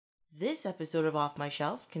This episode of Off My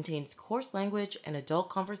Shelf contains coarse language and adult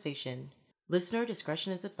conversation. Listener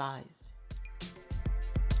discretion is advised.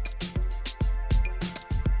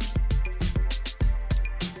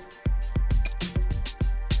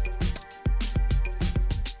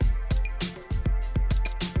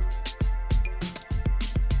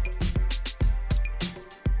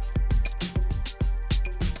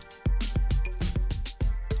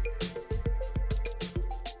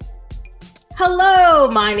 Hello,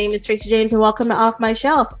 my name is Tracy James, and welcome to Off My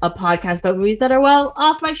Shelf, a podcast about movies that are, well,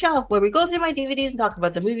 off my shelf, where we go through my DVDs and talk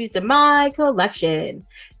about the movies in my collection.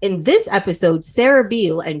 In this episode, Sarah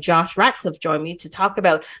Beal and Josh Ratcliffe join me to talk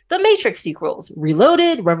about the Matrix sequels,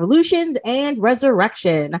 Reloaded, Revolutions, and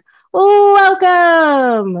Resurrection.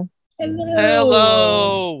 Welcome!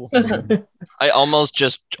 Hello! I almost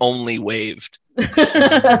just only waved. As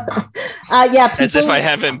if I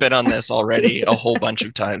haven't been on this already a whole bunch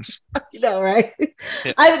of times. You know, right?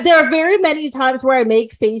 Yeah. There are very many times where I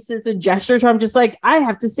make faces and gestures where I'm just like, I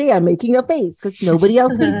have to say I'm making a face because nobody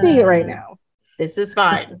else can see it right now. This is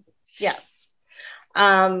fine. Yes.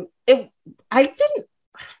 I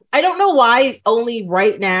don't know why only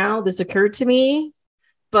right now this occurred to me,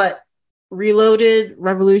 but Reloaded,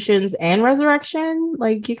 Revolutions, and Resurrection,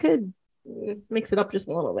 like you could mix it up just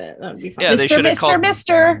a little bit. That'd be fun. Yeah, they should have called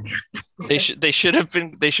Mister. They should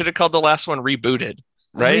have called the last one Rebooted,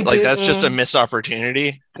 right? Like that's just a missed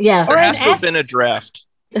opportunity. Yeah. There Or has an to have S. been a draft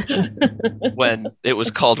when it was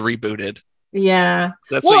called Rebooted. Yeah.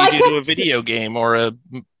 That's Well, what I you do to a kept- video game or a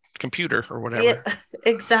computer or whatever. Yeah,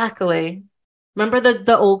 exactly. Remember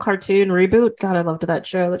the old cartoon Reboot? God, I loved that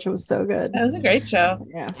show. That show was so good. That was a great show.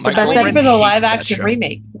 Yeah. My The best Except girlfriend for the hates live that action show.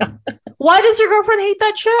 remake. Why does your girlfriend hate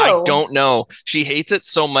that show? I don't know. She hates it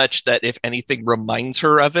so much that if anything reminds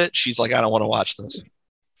her of it, she's like, I don't want to watch this.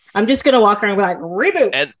 I'm just gonna walk around and be like,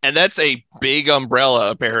 Reboot. And that's a big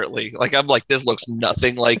umbrella, apparently. Like, I'm like, this looks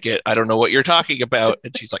nothing like it. I don't know what you're talking about.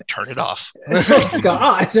 And she's like, turn it off. Oh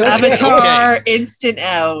God. Okay. Avatar, instant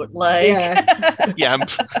out. Like, Yeah. Yeah.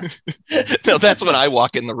 No, that's when I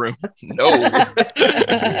walk in the room. No.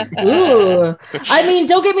 Ooh. I mean,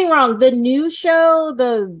 don't get me wrong. The new show,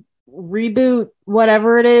 the Reboot,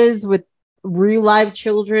 whatever it is, with real live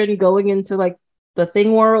children going into like the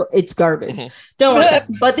thing world, it's garbage. Mhm. Don't worry.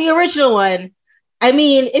 But the original one, I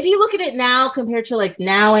mean, if you look at it now compared to like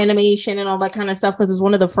now animation and all that kind of stuff, because it was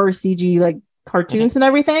one of the first CG like cartoons and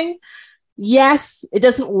everything. Yes, it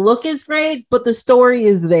doesn't look as great, but the story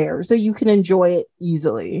is there, so you can enjoy it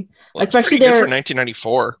easily. Well, it's Especially pretty good their- for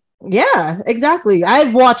 1994. Yeah, exactly.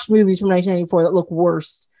 I've watched movies from 1994 that look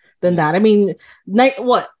worse than that. I mean,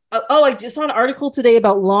 what? Oh, I just saw an article today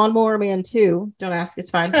about Lawnmower Man 2. Don't ask,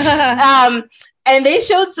 it's fine. And they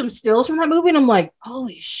showed some stills from that movie, and I'm like,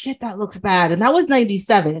 holy shit, that looks bad. And that was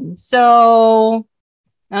 97. So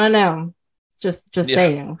I don't know. Just Yeah.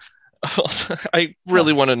 saying. I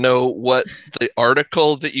really want to know what the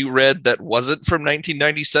article that you read that wasn't from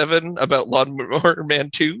 1997 about Lawnmower Man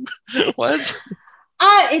 2 was.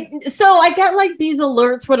 So I get like these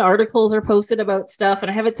alerts when articles are posted about stuff, and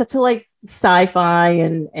I have it set to like sci-fi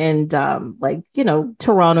and like, you know,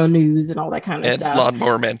 Toronto news and all that kind of And stuff.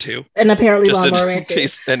 Lawnmower Man 2. And apparently Just Lawnmower in Man 2.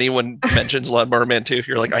 case anyone mentions Lawnmower Man 2,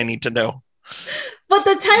 you're like, I need to know. But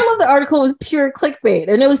the title of the article was pure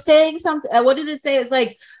clickbait, and it was saying something. What did it say? It was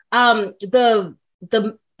like the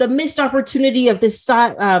missed opportunity of this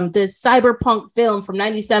this cyberpunk film from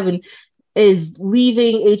 97 is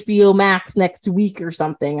leaving HBO Max next week or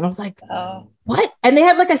something. And I was like, oh. what? And they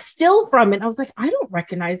had like a still from it. And I was like, I don't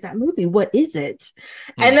recognize that movie. What is it?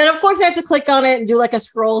 And then of course I had to click on it and do like a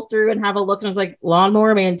scroll through and have a look. And I was like,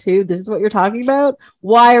 Lawnmower Man 2, this is what you're talking about?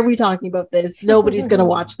 Why are we talking about this? Nobody's going to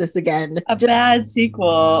watch this again. A bad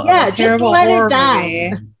sequel. Yeah, A just terrible let it horror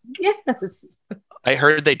die. movie. Yes. I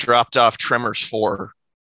heard they dropped off Tremors 4.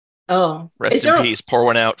 Oh. Rest Is in there- peace. Pour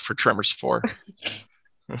one out for Tremors 4.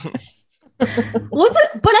 Was it?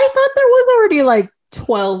 But I thought there was already like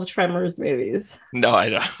 12 Tremors movies. No, I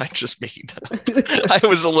know. I'm just making that up. I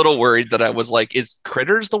was a little worried that I was like, is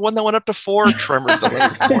Critters the one that went up to 4? Tremors the one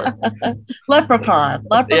up to 4? Leprechaun.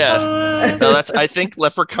 No, I think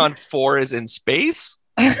Leprechaun 4 is in space.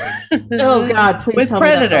 Oh God, please With tell me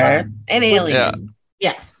that's Predator not- and Alien. Yeah.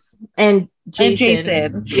 Yes. And Jason. And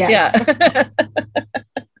Jason. Yes. Yeah.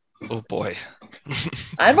 Oh boy.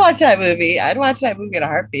 I'd watch that movie. I'd watch that movie in a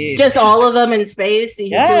heartbeat. Just all of them in space. See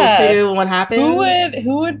who Yeah. kills who and what happened.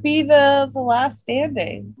 who would be the last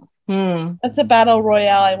standing? Hmm. That's a battle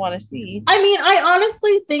royale I want to see. I mean, I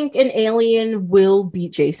honestly think an alien will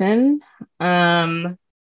beat Jason.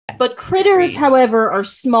 But critters, Agreed. however, are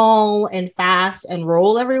small and fast and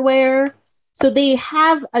roll everywhere. So they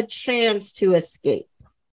have a chance to escape.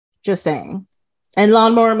 Just saying. And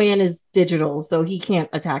Lawnmower Man is digital, so he can't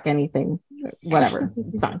attack anything. Whatever.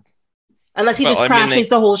 It's fine. Unless he just crashes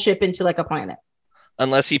the whole ship into like a planet.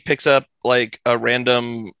 Unless he picks up like a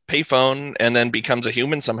random payphone and then becomes a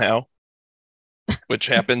human somehow, which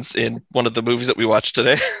happens in one of the movies that we watched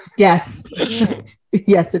today. Yes.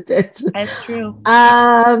 Yes, it did. That's true.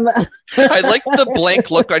 I like the blank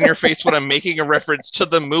look on your face when I'm making a reference to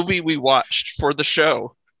the movie we watched for the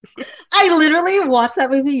show. I literally watched that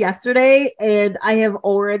movie yesterday and I have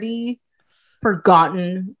already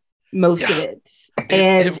forgotten most of it.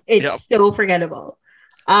 And it's so forgettable.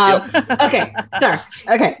 Okay,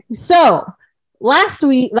 so last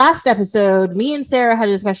episode, me and Sarah had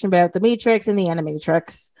a discussion about the Matrix and the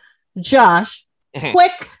Animatrix. Josh,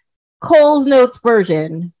 quick Cole's Notes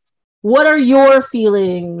version. What are your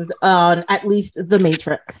feelings on at least the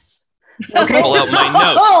Matrix? Okay. Pull out my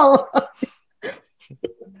notes.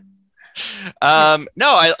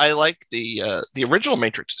 No, I like the original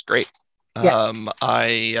Matrix is great. Yes.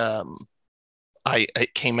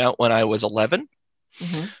 It came out when I was 11.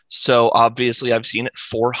 Mm-hmm. So obviously I've seen it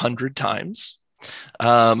 400 times.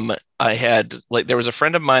 I had there was a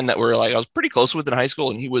friend of mine that I was pretty close with in high school,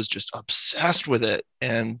 and he was just obsessed with it.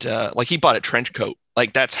 And he bought a trench coat.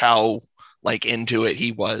 Like that's how into it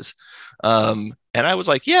he was. And I was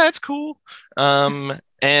like, yeah, it's cool. And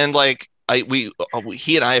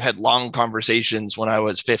he and I have had long conversations when I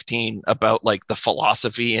was 15 about the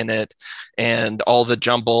philosophy in it and all the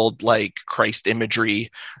jumbled Christ imagery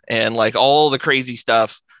and all the crazy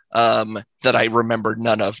stuff that I remember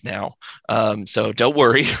none of now. So don't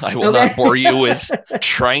worry, I will not bore you with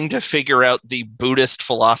trying to figure out the Buddhist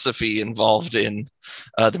philosophy involved in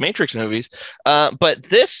the Matrix movies. But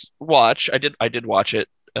this watch, I did watch it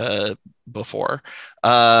before,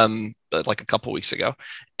 like a couple weeks ago,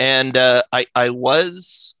 and I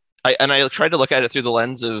tried to look at it through the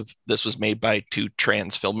lens of this was made by two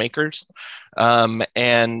trans filmmakers,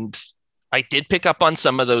 and I did pick up on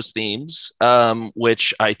some of those themes,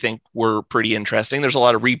 which I think were pretty interesting. There's a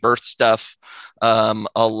lot of rebirth stuff, a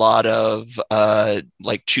lot of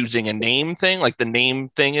choosing a name thing. The name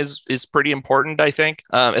thing is pretty important, I think,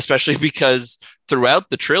 especially because throughout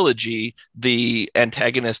the trilogy, the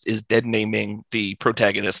antagonist is dead naming the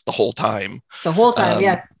protagonist the whole time.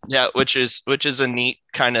 Yes. Yeah, which is a neat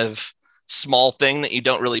kind of small thing that you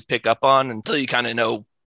don't really pick up on until you kind of know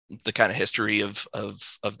the kind of history of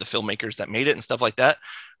the filmmakers that made it and stuff like that.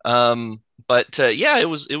 But it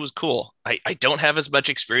was cool. I don't have as much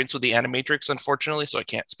experience with the Animatrix, unfortunately, so I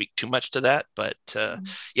can't speak too much to that. But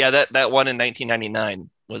that one in 1999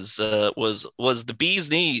 was the bee's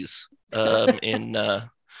knees in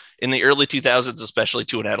the early 2000s, especially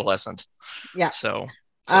to an adolescent. Yeah. So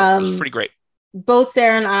it was pretty great. Both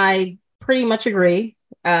Sarah and I pretty much agree.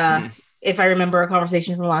 If I remember a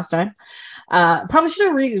conversation from last time. Probably should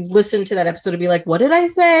have re-listened to that episode to be like, what did I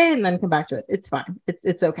say? And then come back to it. It's fine.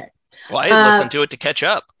 It's okay. Well, I didn't listen to it to catch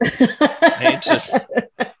up.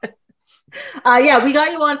 Yeah, we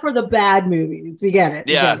got you on for the bad movies. We get it.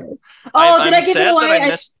 Yeah. Did I give it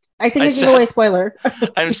away? I think I gave away a spoiler.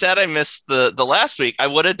 I'm sad I missed the last week. I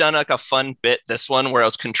would have done a fun bit this one where I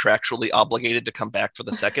was contractually obligated to come back for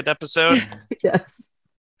the second episode. Yes.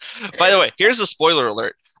 By the way, here's a spoiler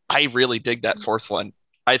alert. I really dig that fourth one.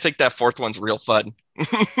 I think that fourth one's real fun.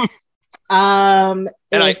 And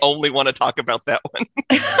I only want to talk about that one.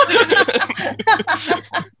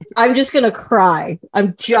 I'm just gonna cry.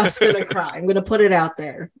 I'm gonna put it out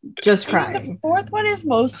there. Just cry. The fourth one is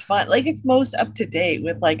most fun. It's most up to date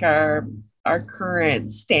with our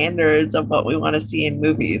current standards of what we want to see in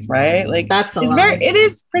movies, right? It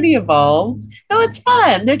is pretty evolved. No, it's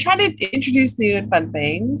fun. They're trying to introduce new and fun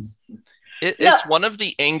things. It's one of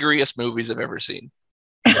the angriest movies I've ever seen.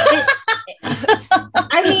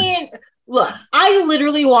 I mean, look, I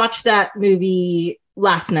literally watched that movie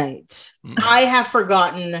last night. I have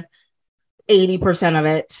forgotten 80% of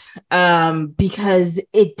it because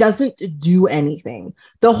it doesn't do anything.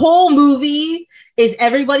 The whole movie is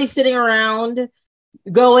everybody sitting around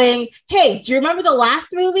going, hey, do you remember the last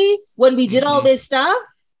movie when we did all this stuff?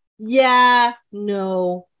 Yeah,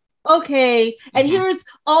 no. Okay. And here's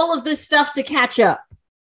all of this stuff to catch up.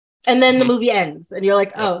 And then the movie ends and you're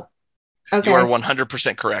like, oh, okay. You are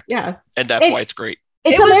 100% correct. Yeah. And that's why it's great.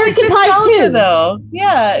 It's American Pie too, though.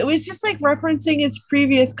 Yeah. It was just referencing its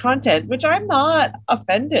previous content, which I'm not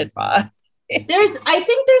offended by. I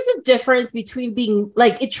think there's a difference between being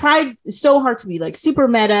like, it tried so hard to be like super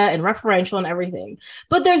meta and referential and everything,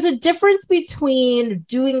 but there's a difference between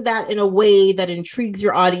doing that in a way that intrigues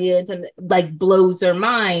your audience and like blows their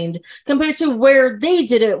mind compared to where they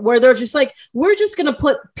did it, where they're just like, we're just gonna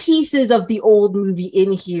put pieces of the old movie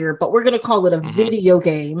in here, but we're gonna call it a video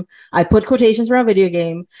game. I put quotations around video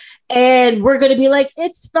game, and we're going to be like,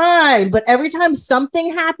 it's fine. But every time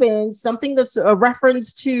something happens, something that's a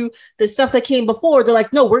reference to the stuff that came before, they're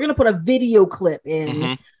like, no, we're going to put a video clip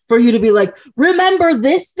in for you to be like, remember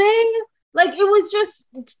this thing? Like, it was just,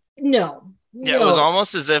 no. Yeah, it was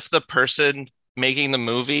almost as if the person making the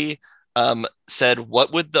movie said,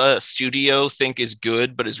 what would the studio think is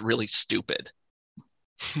good, but is really stupid?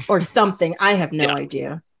 Or something. I have no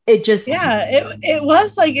idea. It just it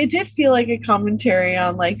was like, it did feel like a commentary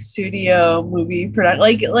on like studio movie production,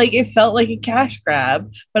 like it felt like a cash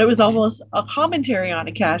grab, but it was almost a commentary on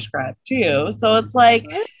a cash grab too. So it's like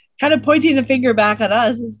kind of pointing a finger back at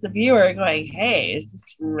us as the viewer going, hey, is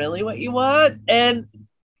this really what you want? And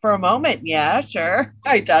for a moment, yeah, sure,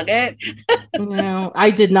 I dug it. No, I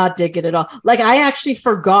did not dig it at all. Like, I actually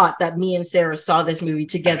forgot that me and Sarah saw this movie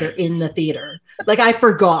together in the theater. Like, I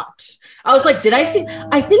forgot. I was like, did I see?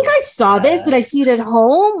 I think I saw this. Did I see it at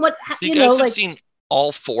home? What, you guys have seen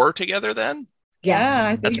all four together then? Yeah, I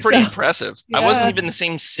think that's pretty impressive. Yeah. I wasn't even in the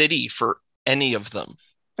same city for any of them.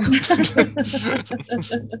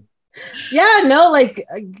 Yeah, no, like,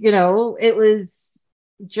 it was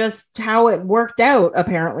just how it worked out,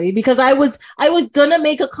 apparently, because I was gonna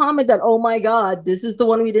make a comment that, oh my god, this is the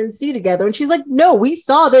one we didn't see together, and she's like, no, we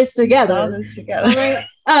saw this together. Like,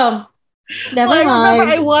 oh, never mind. I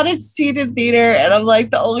remember I wanted seated theater, and I'm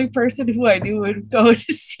like, the only person who I knew would go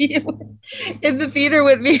to see it in the theater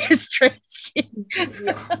with me is Tracy.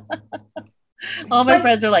 All my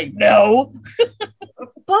friends are like, no.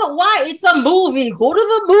 But why? It's a movie. Go to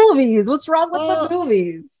the movies. What's wrong with the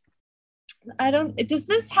movies? Does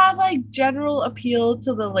this have like general appeal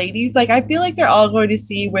to the ladies? Like, I feel like they're all going to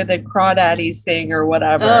see where the crawdaddies sing or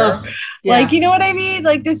whatever. Yeah. Like, you know what I mean?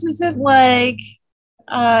 Like, this isn't like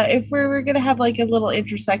if we were going to have like a little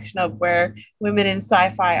intersection of where women in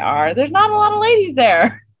sci-fi are, there's not a lot of ladies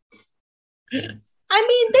there. I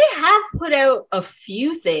mean, they have put out a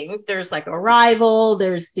few things. There's like Arrival.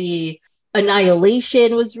 There's the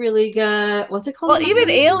Annihilation was really good. What's it called? Well, even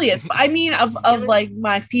Alias. I mean, of like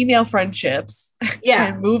my female friendships. Yeah.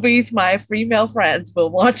 And movies my female friends will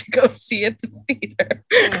want to go see at the theater.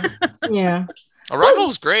 Yeah. Arrival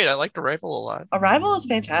is great. I liked Arrival a lot. Arrival is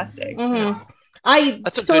fantastic. Mm-hmm.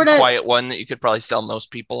 That's a good quiet one that you could probably sell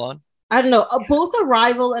most people on. I don't know. Both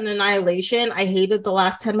Arrival and Annihilation, I hated the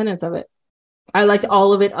last 10 minutes of it. I liked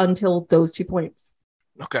all of it until those 2 points.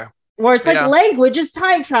 Okay. Where it's like language is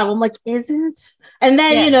time travel. I'm like, isn't? And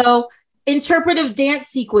then, interpretive dance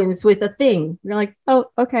sequence with a thing. You're like, oh,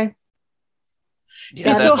 okay.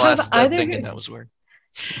 Yeah, that thing that was weird.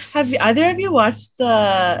 Have either of you watched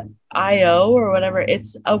the I.O. or whatever?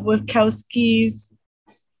 It's a Wachowski's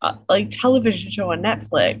like television show on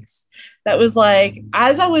Netflix. That was like,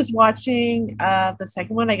 as I was watching the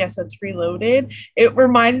second one, I guess that's Reloaded, it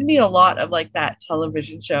reminded me a lot of like that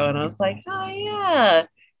television show. And I was like, oh yeah,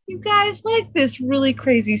 you guys like this really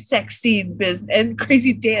crazy sex scene business and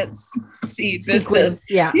crazy dance scene business.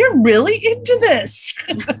 Yeah. You're really into this.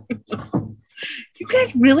 You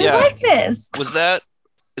guys really like this.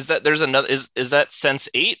 Is that there's another, is that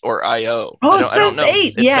Sense8 or I.O.? Oh,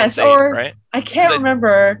 Sense8, yes. Sense8, or right? I can't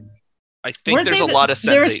remember. I think there's a lot of Sense8.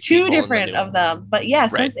 There's two different of them, but yeah,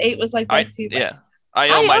 right. Sense8 was like that too. Yeah,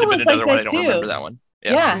 I.O. might have been another one. I don't remember that one.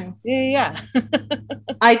 Yeah.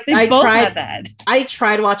 I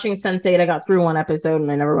tried watching Sense8. I got through one episode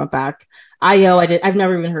and I never went back. I.O. I've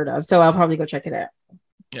never even heard of, so I'll probably go check it out.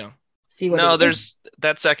 Yeah. See what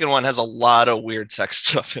that second one has a lot of weird sex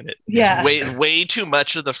stuff in it. Yeah. It's way too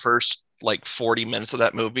much of the first like 40 minutes of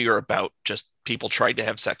that movie are about just people trying to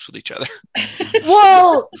have sex with each other.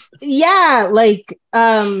 Well, yeah, like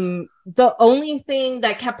the only thing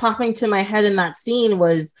that kept popping to my head in that scene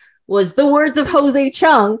was the words of Jose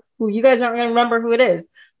Chung, who you guys aren't going to remember who it is,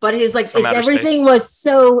 but he's like, everything was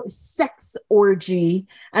so sex orgy.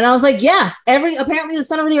 And I was like, yeah, apparently the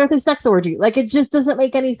center of the earth is sex orgy. Like, it just doesn't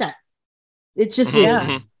make any sense. It's just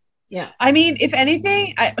weird. Yeah. I mean, if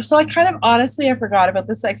anything, I kind of honestly, I forgot about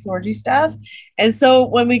the sex orgy stuff. And so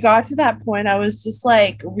when we got to that point, I was just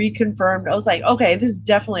like reconfirmed. I was like, okay, this is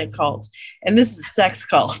definitely a cult. And this is a sex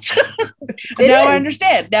cult. I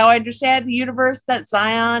understand. Now I understand the universe that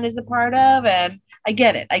Zion is a part of. And I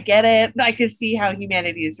get it. I can see how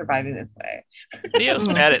humanity is surviving this way. Neo's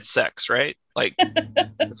mad at sex, right? Like,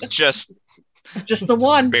 it's just... Just the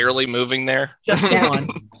one. Barely moving there. Just the one.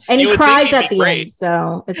 And he cries at the end.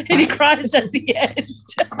 So it's and he cries at the end.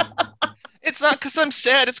 It's not because I'm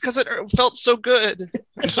sad. It's because it felt so good.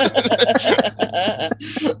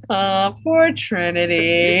 Poor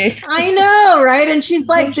Trinity. I know, right? And she's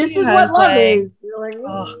like, "This is what love is." You're like,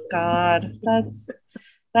 oh God,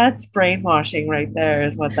 that's brainwashing right there.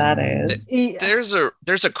 Is what that is.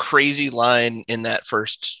 There's a crazy line in that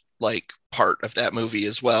first like part of that movie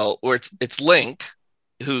as well, where it's Link,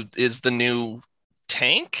 who is the new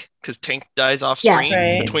Tank, because Tank dies off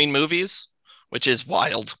screen between movies. Which is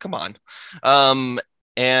wild. Come on.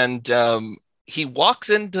 He walks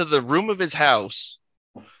into the room of his house,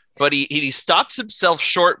 but he stops himself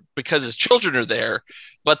short because his children are there.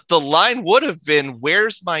 But the line would have been,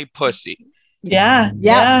 "Where's my pussy?"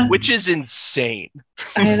 Yeah. Which is insane.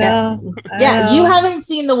 I know. You haven't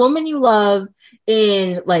seen the woman you love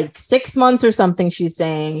in like 6 months or something, she's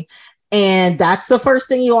saying. And that's the first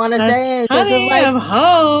thing you want to say. Honey, I'm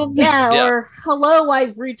home. Yeah, or hello,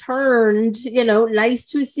 I've returned. Nice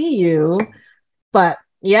to see you. But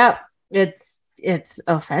yeah, it's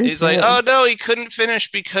offensive. He's like, oh no, he couldn't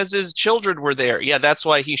finish because his children were there. Yeah, that's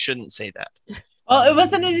why he shouldn't say that. Oh, it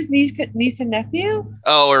wasn't his niece and nephew?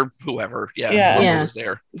 Oh, or whoever. Whoever was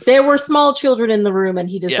there. There were small children in the room, and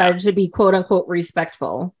he decided to be quote unquote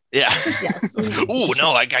respectful. Yeah. Yes. Oh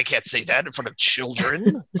no, I can't say that in front of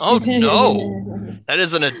children. Oh no, that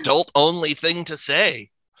is an adult-only thing to say.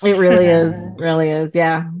 It really is. Really is.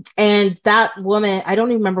 Yeah. And that woman, I don't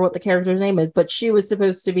even remember what the character's name is, but she was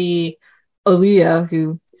supposed to be Aaliyah,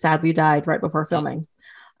 who sadly died right before filming.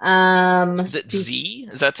 Is it Z?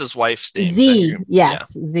 That's his wife's name. Z.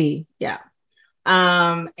 Yes. Yeah. Z. Yeah.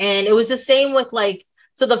 And it was the same with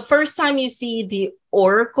so the first time you see the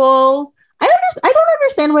Oracle, I don't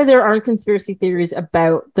understand why there aren't conspiracy theories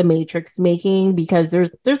about the Matrix making, because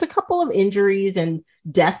there's a couple of injuries and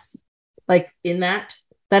deaths in that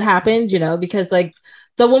happened, because the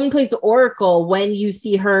woman plays the Oracle. When you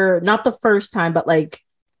see her, not the first time, but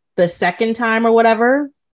the second time or whatever,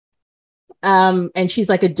 and she's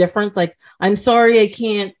a different, I'm sorry, I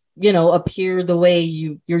can't, appear the way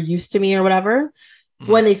you're used to me or whatever.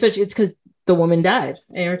 Mm-hmm. When they switch, it's because the woman died,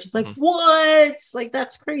 and you're just what?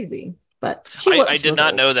 That's crazy. But I did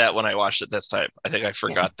not know that when I watched it this time. I think I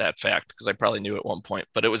forgot that fact because I probably knew at one point,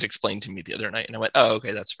 but it was explained to me the other night, and I went, "Oh,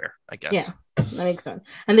 okay, that's fair, I guess." Yeah, that makes sense.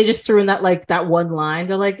 And they just threw in that that one line.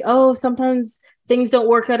 They're like, "Oh, sometimes things don't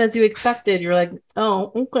work out as you expected." You're like,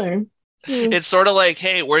 "Oh, okay." It's sort of like,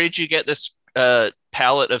 "Hey, where did you get this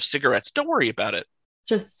pallet of cigarettes? Don't worry about it.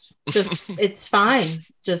 Just it's fine.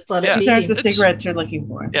 Just let it be." These aren't the cigarettes you're looking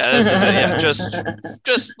for. Yeah, just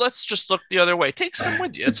let's just look the other way. Take some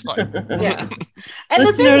with you. It's fine. Yeah. And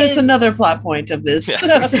let's notice another plot point of this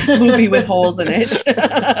movie with holes in it.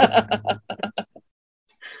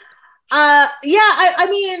 I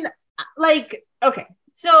mean, okay.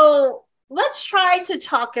 So let's try to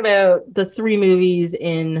talk about the 3 movies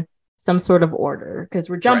in some sort of order, because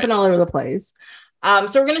we're jumping all over the place. So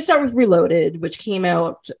we're going to start with Reloaded, which came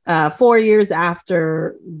out 4 years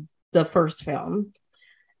after the first film.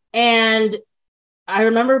 And I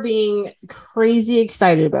remember being crazy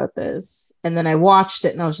excited about this. And then I watched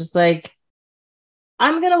it and I was just like,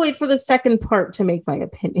 I'm going to wait for the second part to make my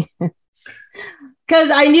opinion.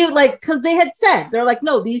 Because I knew, because they had said, they're like,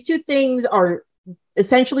 no, these 2 things are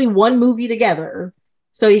essentially one movie together.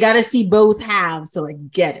 So you got to see both halves to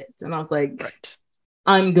get it. And I was like, right.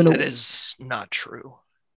 I'm gonna. That is not true.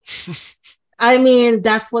 I mean,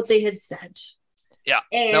 that's what they had said. Yeah.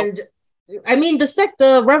 And I mean,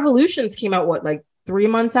 the Revolutions came out 3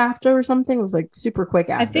 months after or something. It was super quick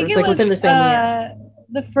after. I think it was within the same year.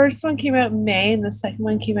 The first one came out in May, and the second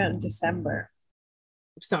one came out in December.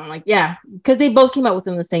 Something because they both came out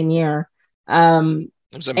within the same year. It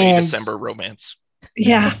was a May-December romance.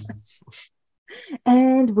 Yeah.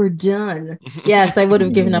 And we're done. Yes, I would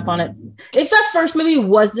have given up on it. If that first movie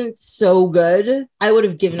wasn't so good, I would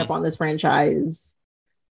have given up on this franchise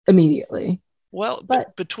immediately. Well,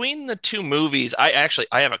 but between the 2 movies, I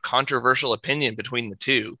have a controversial opinion between the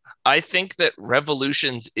 2. I think that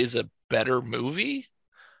Revolutions is a better movie,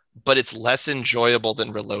 but it's less enjoyable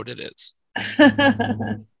than Reloaded is.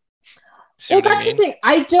 Well, that's the thing.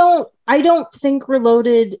 I don't think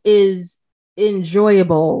Reloaded is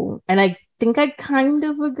enjoyable, and I think I kind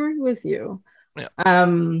of agree with you. Yeah.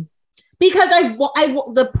 Because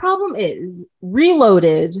the problem is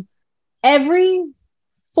Reloaded, every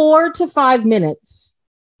 4 to 5 minutes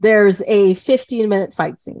there's a 15-minute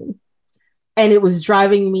fight scene, and it was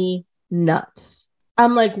driving me nuts.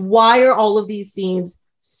 I'm like, why are all of these scenes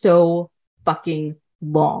so fucking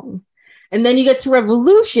long? And then you get to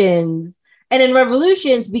Revolutions And in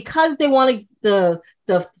Revolutions, because they wanted the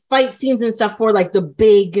fight scenes and stuff for like the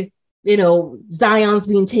big, Zion's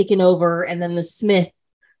being taken over and then the Smith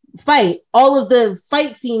fight, all of the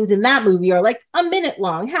fight scenes in that movie are like a minute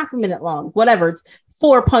long, half a minute long, whatever. It's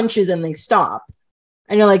 4 punches and they stop.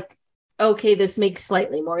 And you're like, okay, this makes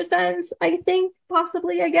slightly more sense, I think,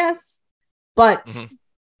 possibly, I guess. But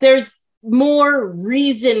there's more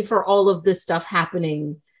reason for all of this stuff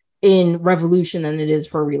happening in Revolution than it is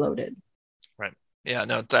for Reloaded. Right. Yeah,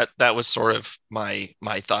 no, that was sort of my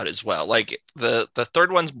thought as well. Like the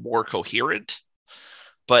third one's more coherent,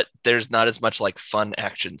 but there's not as much like fun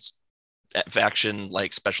action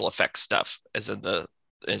like special effects stuff as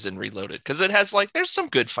in Reloaded, because it has like there's some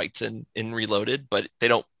good fights in Reloaded, but they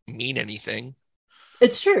don't mean anything.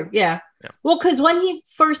 It's true. Yeah. Well, because when he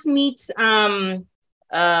first meets the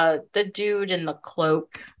dude in the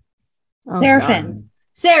cloak, Seraphim,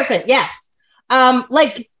 yes.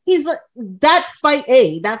 Like he's that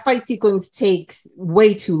fight sequence takes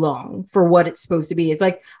way too long for what it's supposed to be. It's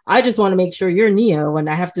like, I just want to make sure you're Neo and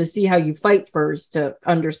I have to see how you fight first to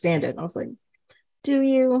understand it. And I was like, do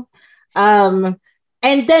you? And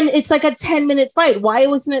then it's like a 10-minute fight. Why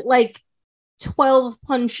wasn't it like 12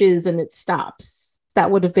 punches and it stops? That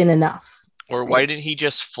would have been enough. Or why didn't he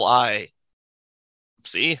just fly?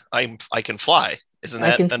 See, I can fly. Isn't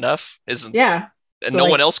that enough? Yeah. And no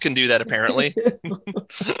one else can do that, apparently.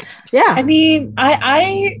 Yeah. I mean,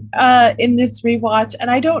 I in this rewatch, and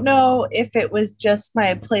I don't know if it was just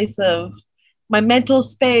my place of my mental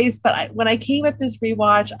space, but when I came at this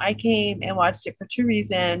rewatch, I came and watched it for 2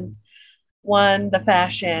 reasons. 1, the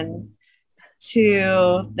fashion.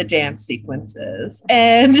 2, the dance sequences.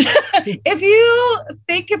 And if you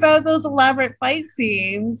think about those elaborate fight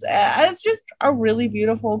scenes as just a really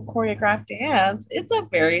beautiful choreographed dance, it's a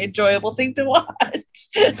very enjoyable thing to watch.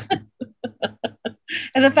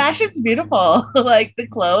 And the fashion's beautiful. Like the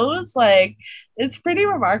clothes, like it's pretty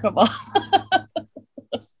remarkable.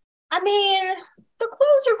 I mean, the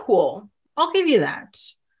clothes are cool. I'll give you that.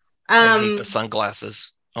 I hate the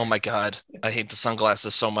sunglasses. Oh my God. I hate the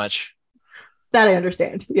sunglasses so much. That I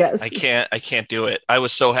understand. Yes. I can't do it. I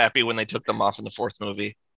was so happy when they took them off in the 4th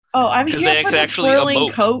movie. Oh, I'm here for the twirling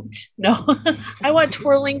coat. No, I want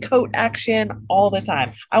twirling coat action all the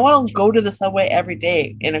time. I want to go to the subway every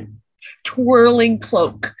day in a twirling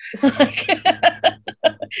cloak.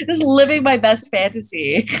 Just living my best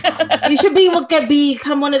fantasy. You should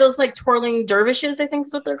become one of those like twirling dervishes, I think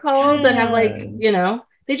is what they're called, that have like,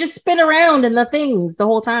 they just spin around in the things the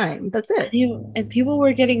whole time. That's it. And people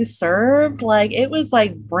were getting served. Like, it was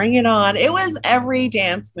like, bring it on. It was every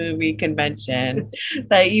dance movie convention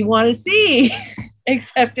that you want to see,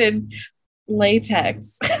 except in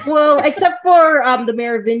latex. Well, except for the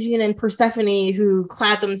Merovingian and Persephone, who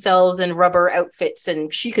clad themselves in rubber outfits,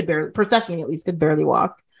 and Persephone at least could barely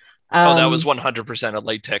walk. That was 100% a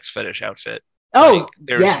latex fetish outfit. Oh, like,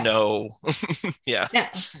 there's no... yeah.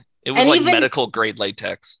 It was like medical grade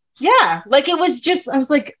latex. Yeah, like it was just, I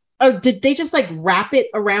was like, oh, did they just like wrap it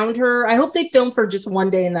around her? I hope they filmed for just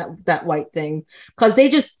one day in that white thing, because they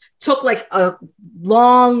just took like a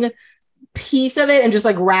long piece of it and just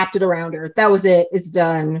like wrapped it around her. That was it. It's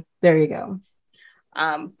done. There you go.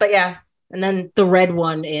 But yeah, and then the red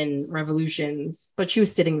one in Revolutions, but she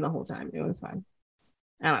was sitting the whole time. It was fine.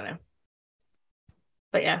 I don't know.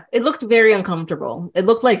 But yeah, it looked very uncomfortable. It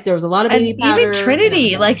looked like there was a lot of baby powder. Even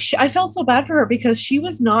Trinity, like I felt so bad for her because she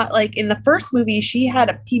was not like in the first movie. She had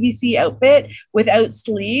a PVC outfit without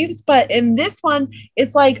sleeves, but in this one,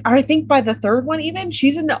 it's like I think by the third one, even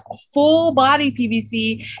she's in full body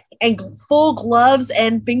PVC and full gloves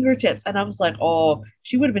and fingertips. And I was like, oh,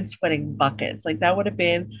 she would have been sweating buckets. Like that would have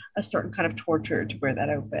been a certain kind of torture to wear that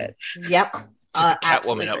outfit. Yep,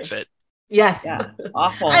 Catwoman outfit. Yes. Yeah.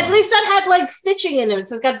 Awful. At least that had like stitching in it,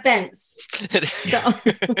 so it got vents.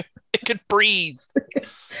 It could breathe.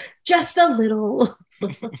 Just a little.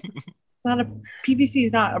 PVC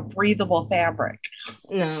is not a breathable fabric.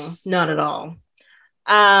 No, not at all.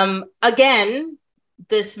 Again,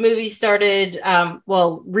 this movie started,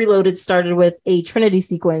 Reloaded started with a Trinity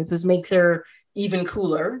sequence, which makes her even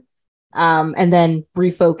cooler. And then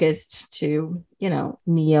refocused to,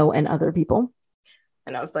 Neo and other people.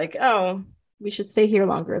 And I was like, oh, we should stay here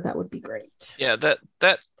longer. That would be great. Yeah,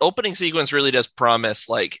 that opening sequence really does promise,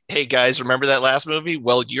 like, hey, guys, remember that last movie?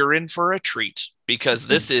 Well, you're in for a treat, because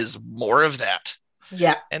this is more of that.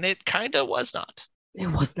 Yeah. And it kind of was not.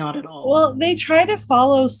 It was not at all. Well, they try to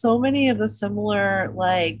follow so many of the similar,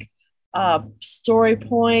 like, story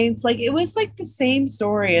points. Like it was like the same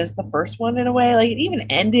story as the first one in a way. Like it even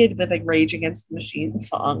ended with a Rage Against the Machine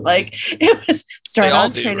song. Like it was start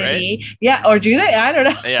on Trinity. Right? Yeah, or do they? I don't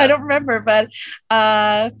know. Yeah. I don't remember, but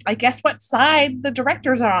I guess what side the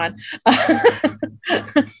directors are on.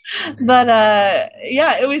 But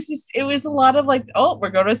yeah, it was a lot of like, oh, we're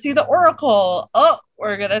going to see the Oracle. Oh,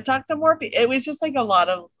 we're going to talk to Morpheus. It was just like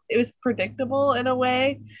it was predictable in a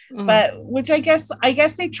way, but which I guess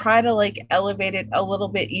they try to like elevate it a little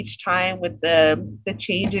bit each time with the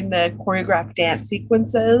change in the choreographed dance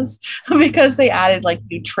sequences because they added like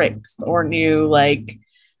new tricks or new, like,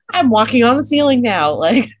 I'm walking on the ceiling now.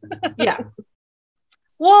 Like, yeah.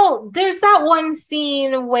 Well, there's that one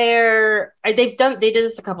scene where they did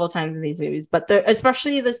this a couple of times in these movies, but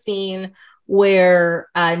especially the scene where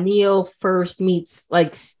Neo first meets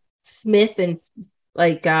like Smith and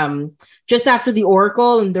like just after the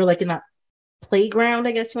Oracle, and they're like in that playground,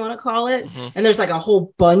 I guess you want to call it, and there's like a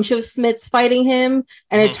whole bunch of Smiths fighting him,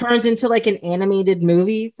 and it turns into like an animated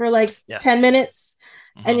movie for like 10 minutes.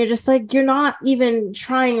 And you're just like, you're not even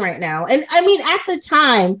trying right now. And I mean, at the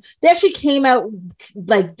time, they actually came out,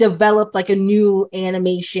 like, developed like a new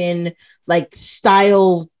animation, like,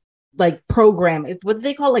 style, like, program. What did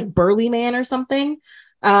they call, like, Burly Man or something?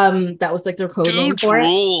 That was like their code name for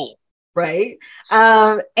it. Right.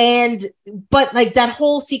 But like that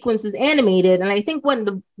whole sequence is animated. And I think when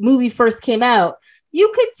the movie first came out,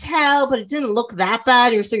 you could tell, but it didn't look that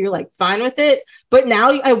bad. So you're like fine with it. But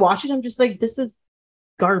now I watch it, I'm just like, this is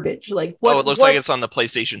garbage. Like, what? Oh, it looks like it's on the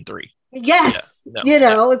PlayStation 3. Yes. Yeah,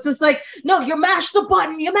 no, it's just like, no, you mash the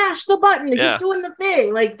button. He's doing the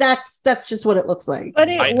thing. Like that's just what it looks like. But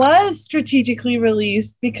it was strategically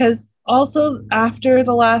released because also after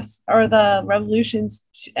the Revolutions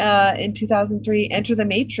in 2003, Enter the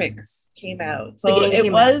Matrix came out. So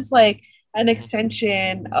it was like an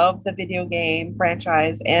extension of the video game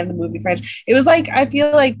franchise and the movie franchise. It was like, I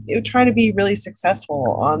feel like it was trying to be really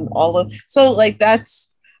successful on all of, so like that's,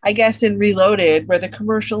 I guess, in Reloaded, where the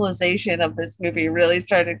commercialization of this movie really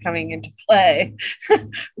started coming into play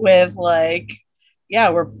with like, yeah,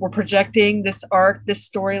 we're projecting this arc, this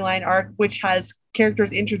storyline arc, which has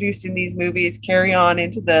characters introduced in these movies carry on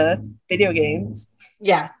into the video games.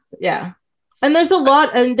 Yes, yeah. And there's a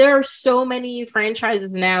lot, and there are so many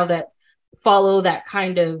franchises now that follow that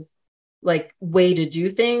kind of like way to do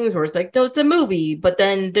things, where it's like, no, it's a movie, but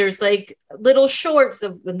then there's like little shorts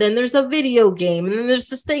and then there's a video game, and then there's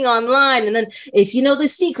this thing online, and then if you know the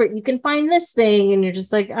secret, you can find this thing, and you're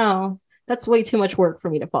just like, oh, that's way too much work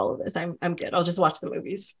for me to follow this. I'm good. I'll just watch the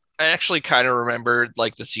movies. I actually kind of remembered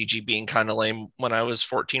like the CG being kind of lame when I was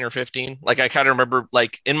 14 or 15. Like I kind of remember,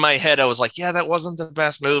 like in my head, I was like, yeah, that wasn't the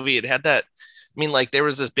best movie. It had that, I mean, like there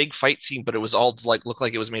was this big fight scene, but it was all like looked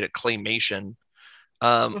like it was made of claymation.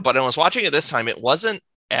 But I was watching it this time. It wasn't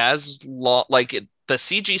as long, the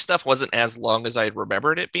CG stuff wasn't as long as I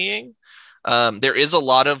remembered it being. There is a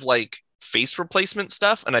lot of like face replacement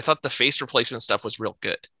stuff, and I thought the face replacement stuff was real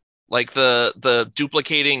good. Like the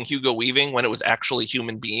duplicating Hugo Weaving when it was actually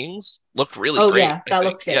human beings looked really great. Oh yeah, that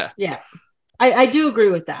looks good. Yeah. I do agree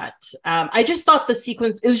with that. I just thought the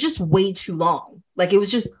sequence, it was just way too long. Like it was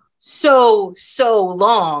just so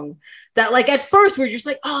long that like at first we're just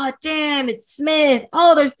like, oh damn, it's Smith.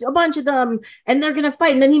 Oh, there's a bunch of them and they're gonna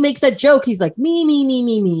fight. And then he makes that joke. He's like, me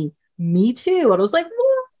too. And I was like,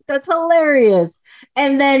 whoa, that's hilarious.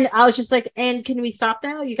 And then I was just like, and can we stop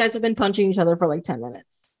now? You guys have been punching each other for like 10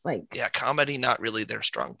 minutes. Like, yeah, comedy not really their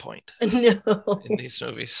strong point. No, in these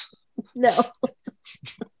movies. No.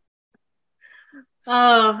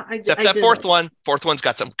 Except that fourth one. Fourth one's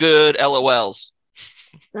got some good LOLs.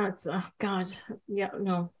 That's God. Yeah,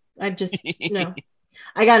 no. I just no.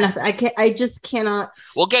 I got nothing. I just cannot.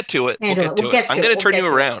 We'll get to it. I'm going to turn you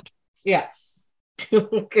around. Yeah.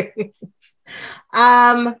 Okay.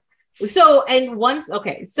 So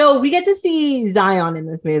we get to see Zion in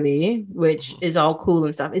this movie, which is all cool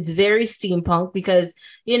and stuff. It's very steampunk because,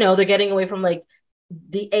 you know, they're getting away from like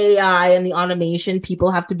the AI and the automation. People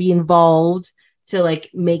have to be involved to like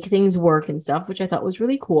make things work and stuff, which I thought was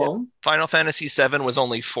really cool. Yeah. Final Fantasy VII was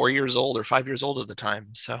only 4 years old or 5 years old at the time.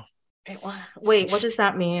 So wait, what does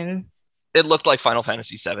that mean? It looked like Final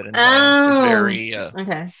Fantasy VII. It's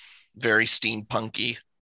very steampunky.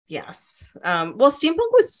 Yes. Well,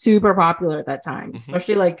 steampunk was super popular at that time,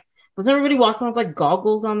 especially like, wasn't everybody walking with like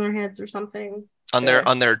goggles on their heads or something? On their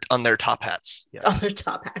top hats. Yes. On their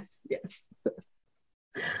top hats, yes.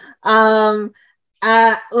 But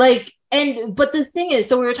the thing is,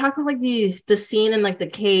 so we were talking like the scene in like the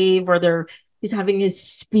cave where he's having his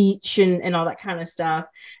speech and all that kind of stuff.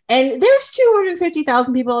 And there's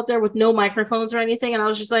 250,000 people out there with no microphones or anything. And I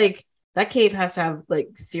was just like, That cave has to have like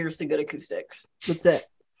seriously good acoustics. That's it.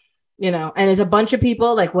 And it's a bunch of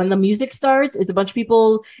people, like when the music starts, it's a bunch of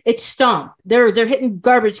people, it's stomp. They're hitting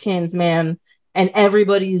garbage cans, man, and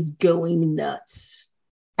everybody's going nuts.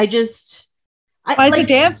 It's a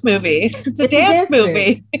dance movie. It's a dance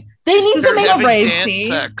movie. They need to make a rave scene.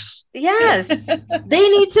 Sex. Yes. They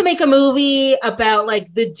need to make a movie about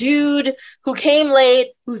like the dude who came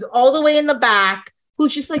late, who's all the way in the back,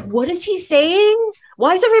 who's just like, what is he saying?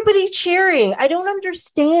 Why is everybody cheering? I don't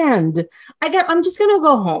understand. I'm just gonna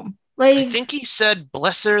go home. Like, I think he said,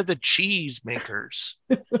 "Bless her the cheese makers."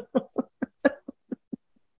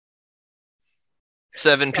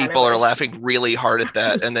 7 people are laughing really hard at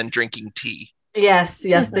that and then drinking tea. Yes,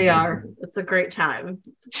 they are. It's a great time.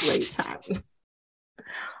 It's a great time.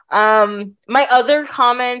 My other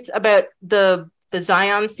comment about the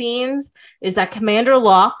Zion scenes is that Commander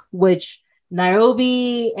Locke, which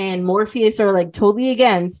Niobe and Morpheus are like totally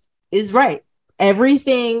against, is right.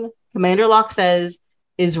 Everything Commander Locke says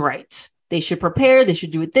is right. They should prepare. They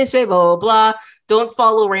should do it this way, blah, blah, blah. Don't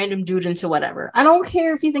follow random dude into whatever. I don't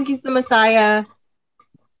care if you think he's the Messiah.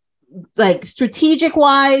 Like, strategic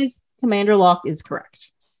wise, Commander Locke is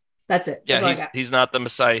correct. That's it. Yeah, That's he's not the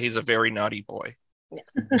Messiah. He's a very naughty boy. Yes.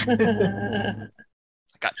 I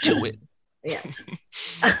got to it. Yes.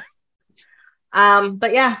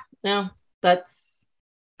 But yeah, no,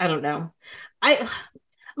 I don't know.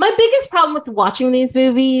 My biggest problem with watching these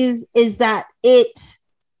movies is that it's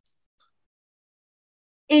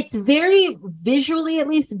very visually, at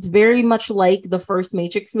least, it's very much like the first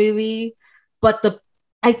Matrix movie, but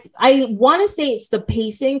I want to say it's the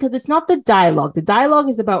pacing, because it's not the dialogue. The dialogue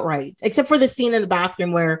is about right, except for the scene in the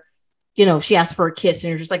bathroom where, she asks for a kiss and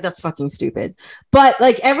you're just like, that's fucking stupid. But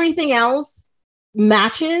like everything else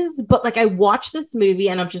matches. But like I watch this movie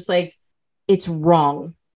and I'm just like, it's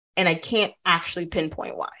wrong. And I can't actually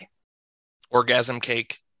pinpoint why. Orgasm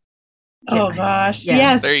cake. Oh gosh. Yeah.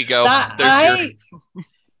 Yes. There you go. I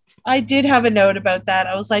did have a note about that.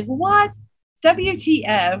 I was like, what?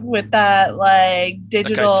 WTF with that like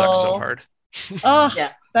digital. That guy sucks so hard. Oh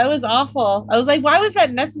yeah. That was awful. I was like, why was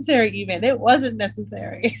that necessary even? It wasn't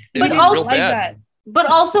necessary. But also like that. But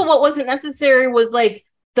also what wasn't necessary was like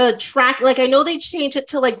the track. Like I know they changed it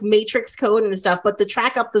to like Matrix code and stuff, but the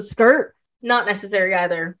track up the skirt, not necessary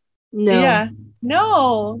either. No. Yeah.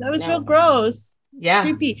 No, that was real gross. Yeah.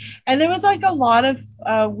 Creepy. And there was like a lot of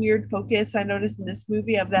weird focus I noticed in this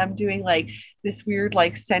movie of them doing like this weird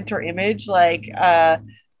like center image, like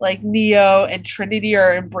Neo and Trinity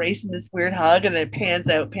are embracing this weird hug, and then it pans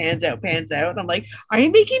out. And I'm like, are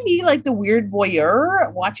you making me like the weird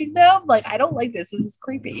voyeur watching them? Like, I don't like this. This is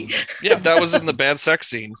creepy. Yeah, that was in the bad sex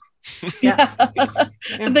scene. Yeah.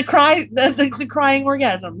 And the crying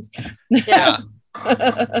orgasms. Yeah.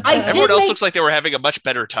 Everyone else looks like they were having a much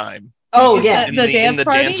better time. Oh yeah, the dance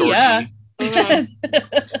party. Dance orgy. Yeah.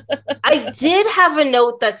 I did have a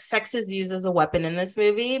note that sex is used as a weapon in this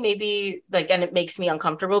movie. Maybe and it makes me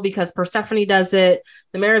uncomfortable because Persephone does it,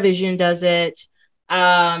 the Maravision does it,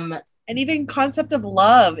 and even concept of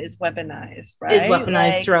love is weaponized, right? Is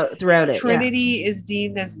weaponized throughout it. Trinity is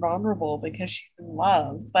deemed as vulnerable because she's in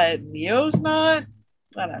love, but Neo's not.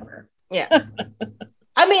 Whatever. Yeah.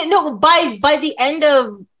 I mean, no. By the end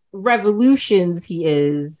of Revolutions, he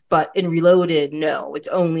is, but in Reloaded, no. It's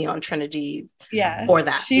only on Trinity. Yeah, for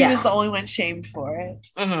that. She was the only one shamed for it.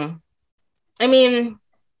 Mm-hmm. I mean,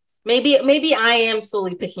 maybe I am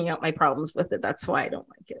slowly picking out my problems with it. That's why I don't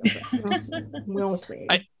like it. We'll see.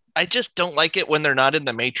 I just don't like it when they're not in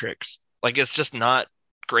the Matrix. Like, it's just not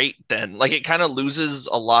great then. Like, it kind of loses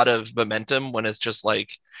a lot of momentum when it's just like,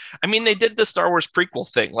 I mean, they did the Star Wars prequel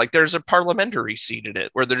thing. Like, there's a parliamentary scene in it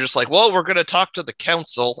where they're just like, well, we're going to talk to the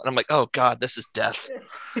council. And I'm like, oh God, this is death.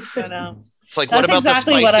 I know. It's like, what about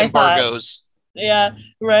exactly the spice embargoes? Yeah,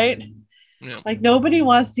 right. Yeah. Like nobody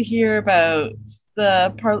wants to hear about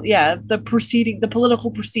the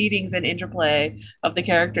political proceedings and interplay of the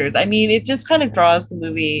characters. I mean, it just kind of draws the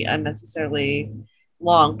movie unnecessarily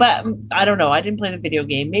long. But I don't know. I didn't play the video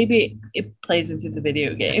game. Maybe it plays into the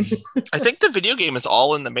video game. I think the video game is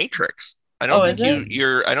all in the Matrix. I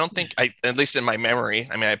don't think at least in my memory.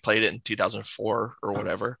 I mean, I played it in 2004 or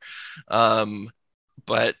whatever.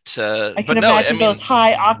 But I can imagine those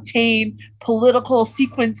high octane political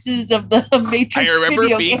sequences of the Matrix. I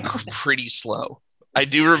remember being pretty slow. I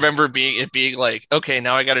do remember it being like, okay,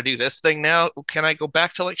 now I got to do this thing. Now, can I go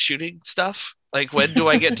back to like shooting stuff? Like, when do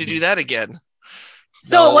I get to do that again?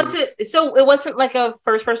 So it wasn't like a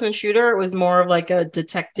first-person shooter. It was more of like a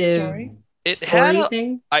detective story.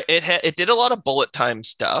 It did a lot of bullet time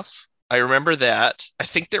stuff. I remember that. I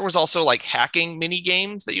think there was also like hacking mini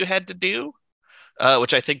games that you had to do.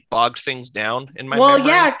 which I think bogged things down in my memory.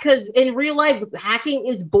 Yeah, because in real life, hacking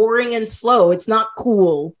is boring and slow. It's not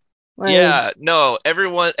cool. No, every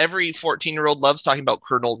 14-year-old loves talking about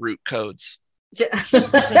kernel root codes. Yes,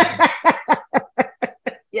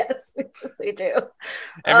 they do.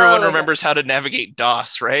 Everyone remembers how to navigate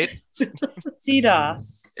DOS, right?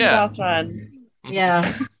 CDOS. Yeah. CDOS run.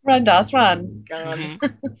 Yeah. Run DOS run.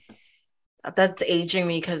 That's aging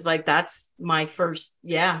me because that's my first.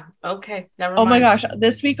 Yeah. Okay. Never mind. My gosh.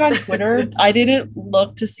 This week on Twitter, I didn't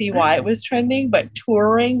look to see why it was trending, but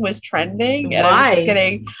touring was trending. And I was just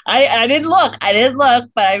kidding. I didn't look.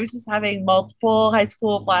 But I was just having multiple high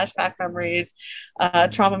school flashback memories,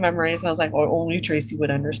 trauma memories. And I was like, only Tracy would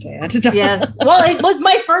understand. Yes. Well, it was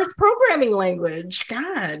my first programming language.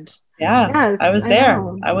 God. Yeah. Yes, I was there.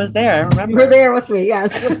 I was there. Remember? You were there with me.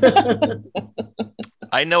 Yes.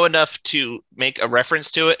 I know enough to make a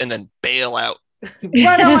reference to it and then bail out.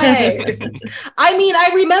 Run away.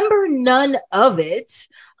 I remember none of it.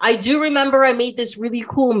 I do remember I made this really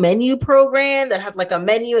cool menu program that had a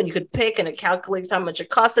menu and you could pick and it calculates how much it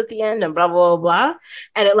costs at the end and blah, blah, blah.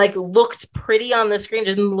 And it looked pretty on the screen. It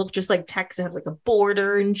didn't look just like text. It had a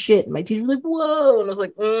border and shit. And my teacher was like, whoa. And I was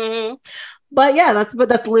like, But yeah, that's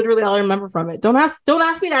literally all I remember from it. Don't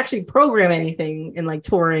ask me to actually program anything in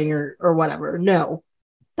touring or whatever. No.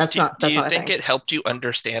 Do you think it helped you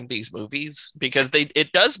understand these movies? Because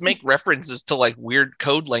it does make references to weird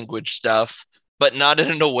code language stuff, but not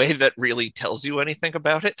in a way that really tells you anything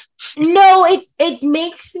about it. No, it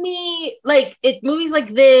makes me movies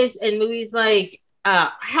like this and movies like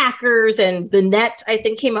Hackers and The Net, I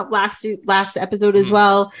think came up last episode as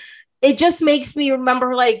well. It just makes me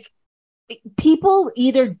remember people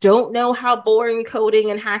either don't know how boring coding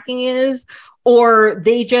and hacking is, or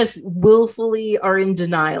they just willfully are in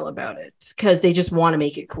denial about it because they just want to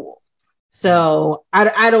make it cool. So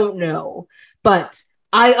I don't know, but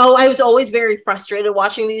I was always very frustrated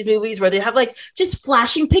watching these movies where they have just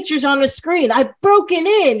flashing pictures on the screen. I've broken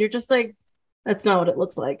in. You're just that's not what it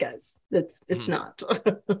looks like, guys. It's not.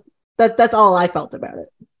 That's all I felt about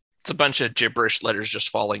it. It's a bunch of gibberish letters just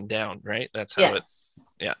falling down, right? That's how it.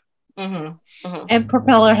 Yeah. Mm-hmm. Mm-hmm. And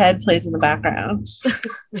Propeller Head plays in the background.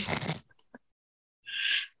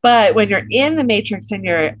 But when you're in the Matrix and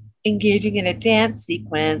you're engaging in a dance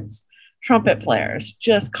sequence, trumpet flares,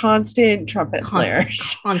 just constant trumpet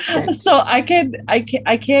flares. Constant. So I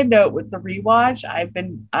can note with the rewatch,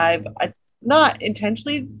 I've not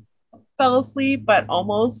intentionally fell asleep, but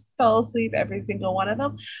almost fell asleep every single one of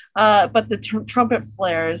them. But the trumpet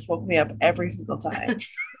flares woke me up every single time.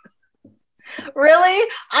 Really?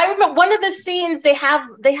 I remember one of the scenes they have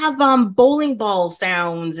bowling ball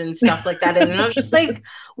sounds and stuff like that, and I was just like,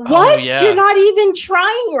 "What? Oh, yeah. You're not even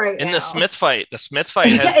trying right now." In the Smith fight has is bowling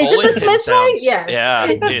it the Smith fight? Yes. Yeah,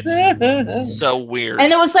 it's so weird.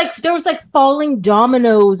 And it was there was falling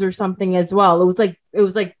dominoes or something as well. It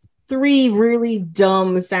was three really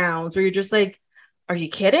dumb sounds where you're just like, are you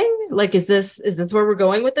kidding? Is this where we're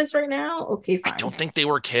going with this right now? Okay, fine. I don't think they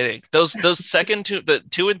were kidding. Those second two, the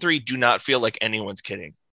 2 and 3 do not feel like anyone's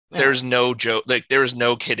kidding. Yeah. There's no joke. There is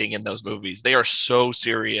no kidding in those movies. They are so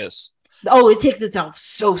serious. Oh, it takes itself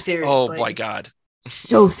so seriously. Oh my God.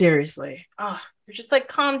 So seriously. Oh, you're just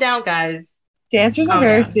calm down, guys. Dancers are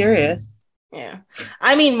very serious. Yeah.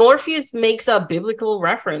 Morpheus makes a biblical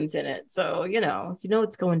reference in it. So, you know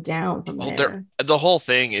it's going down from there. The whole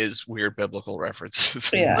thing is weird biblical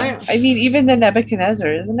references. Yeah. Even the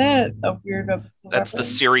Nebuchadnezzar, isn't it? A weird That's reference? The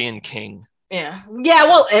Syrian king. Yeah. Yeah,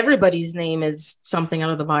 well, everybody's name is something out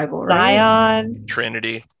of the Bible, right? Zion.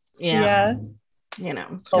 Trinity. Yeah.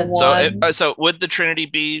 So would the Trinity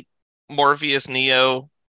be Morpheus, Neo,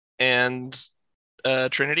 and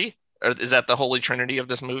Trinity? Or is that the Holy Trinity of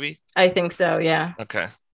this movie? I think so, yeah. Okay.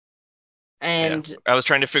 And I was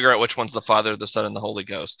trying to figure out which one's the Father, the Son, and the Holy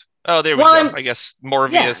Ghost. Oh, there we go. I guess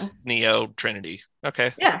Morpheus, Neo, Trinity.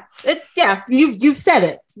 Okay. Yeah. You've said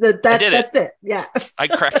it. That's it. Yeah. I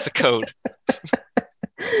cracked the code.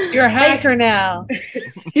 You're a hacker now.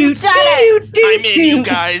 You done it. I'm in, you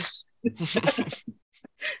guys.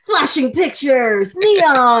 Flashing pictures,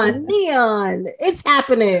 neon, it's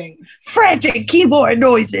happening. Frantic keyboard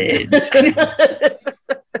noises.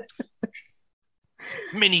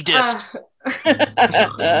 Mini discs.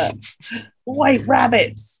 White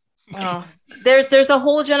rabbits. Oh, there's a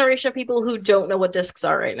whole generation of people who don't know what discs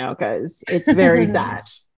are right now, guys. It's very sad.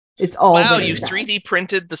 It's all wow. You sad. 3D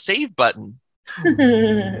printed the save button. To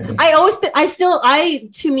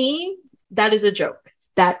me, that is a joke.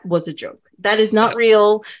 That was a joke. That is not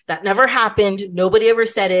real. That never happened. Nobody ever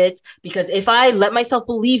said it, because if I let myself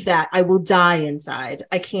believe that, I will die inside.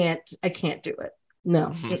 I can't do it.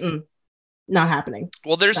 No. not happening.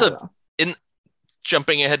 Well, there's in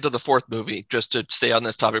jumping ahead to the fourth movie, just to stay on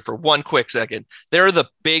this topic for one quick second. There are the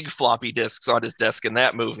big floppy disks on his desk in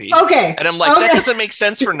that movie. Okay. And I'm like, that doesn't make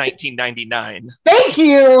sense for 1999. Thank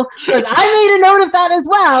you. Because I made a note of that as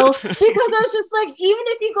well. Because I was just like, even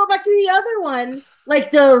if you go back to the other one,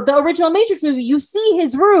 like the original Matrix movie, you see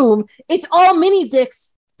his room. It's all mini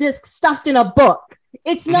discs stuffed in a book.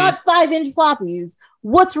 It's not 5-inch floppies.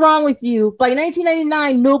 What's wrong with you? By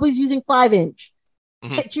 1999, nobody's using 5-inch.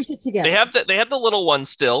 Get your shit together. They have the little ones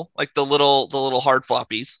still, like the little hard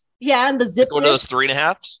floppies. Yeah, and the zip discs. One of those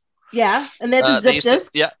 3.5s. Yeah, and then the zip discs.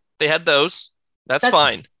 They had those. That's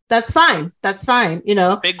fine. That's fine. That's fine. You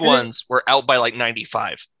know, big ones were out by like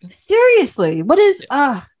 95. Seriously, what is?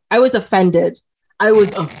 I was offended. I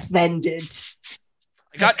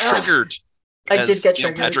got triggered. I did get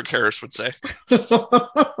triggered. Patrick Harris would say.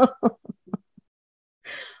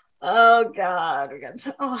 Oh God!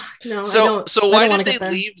 No. So why did they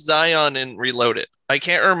leave Zion and reload it? I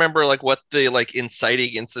can't remember like what the like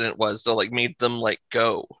inciting incident was that like made them like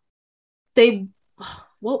go.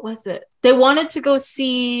 What was it? They wanted to go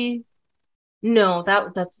see. No,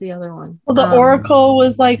 that's the other one. Well, the Oracle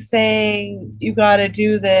was like saying you got to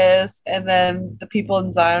do this, and then the people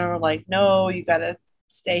in Zion were like, "No, you got to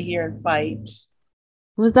stay here and fight."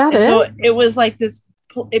 Was that it? So it was like this.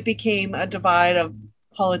 It became a divide of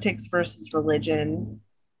politics versus religion.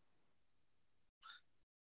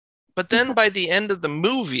 But then by the end of the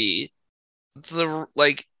movie,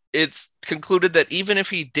 it's concluded that even if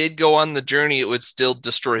he did go on the journey, it would still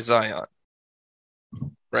destroy Zion.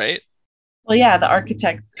 Right? Well, yeah, the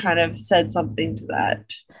architect kind of said something to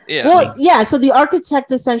that. Yeah. Well, yeah, so the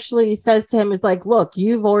architect essentially says to him is like, look,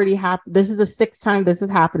 you've already this is the 6th time this is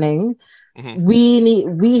happening.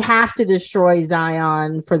 We have to destroy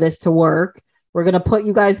Zion for this to work. We're going to put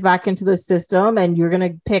you guys back into the system, and you're going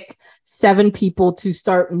to pick 7 people to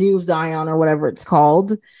start New Zion or whatever it's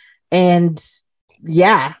called. And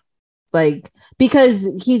yeah, like, because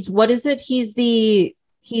he's like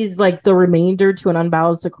the remainder to an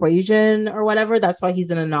unbalanced equation or whatever. That's why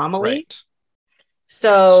he's an anomaly. Right.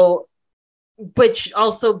 So, which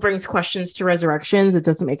also brings questions to Resurrections. It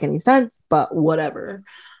doesn't make any sense, but whatever.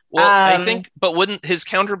 Well, I think, but wouldn't his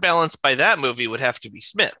counterbalance by that movie would have to be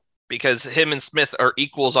Smith? Because him and Smith are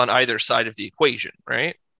equals on either side of the equation,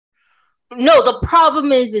 right? No, the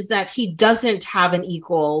problem is that he doesn't have an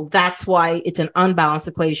equal. That's why it's an unbalanced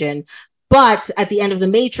equation. But at the end of the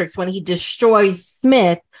Matrix, when he destroys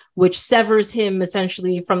Smith, which severs him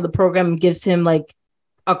essentially from the program and gives him like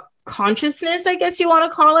a consciousness, I guess you want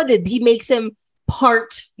to call it. He makes him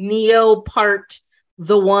part Neo, part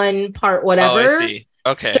the one, part whatever. Oh, I see.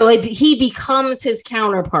 Okay. So he becomes his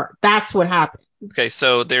counterpart. That's what happened. Okay,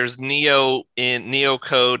 so there's Neo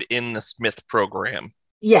code in the Smith program.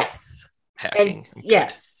 Yes. Hacking.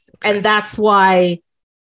 Yes. Okay. And that's why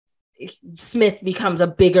Smith becomes a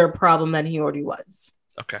bigger problem than he already was.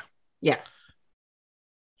 Okay. Yes.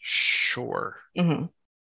 Sure. Mm-hmm.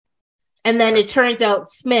 And then it turns out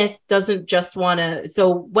Smith doesn't just want to.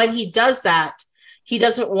 So when he does that, he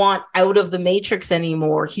doesn't want out of the Matrix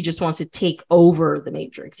anymore. He just wants to take over the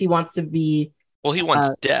Matrix. He wants to be. Well, he wants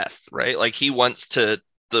death, right? Like he wants the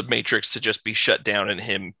Matrix to just be shut down and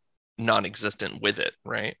him non-existent with it,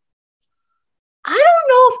 right? I don't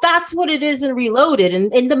know if that's what it is in Reloaded.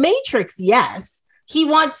 In the Matrix, yes. He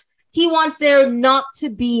wants there not to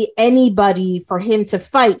be anybody for him to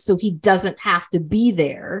fight, so he doesn't have to be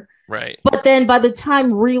there. Right. But then by the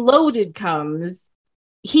time Reloaded comes,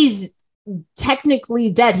 he's technically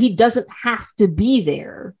dead. He doesn't have to be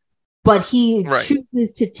there, but he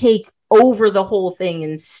chooses to take over the whole thing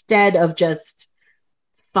instead of just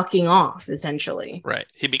fucking off, essentially. Right.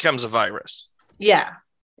 He becomes a virus. Yeah.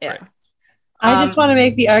 Right. I just want to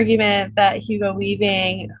make the argument that Hugo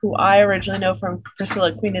Weaving, who I originally know from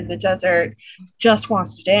Priscilla, Queen of the Desert, just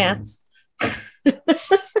wants to dance.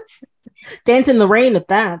 Dance in the rain at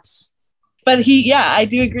that. But I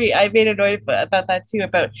do agree. I made a note about that too,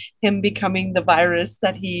 about him becoming the virus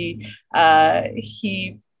that he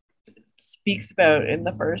speaks about in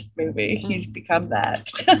the first movie. He's become that.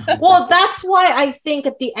 Well, that's why I think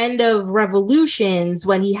at the end of Revolutions,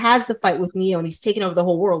 when he has the fight with Neo and he's taking over the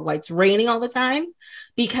whole world, why it's raining all the time,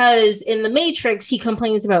 because in the Matrix he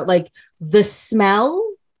complains about like the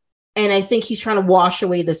smell, and I think he's trying to wash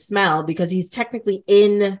away the smell because he's technically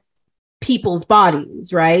in people's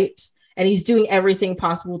bodies, right? And he's doing everything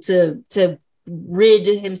possible to rid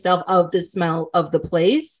himself of the smell of the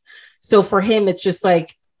place. So for him, it's just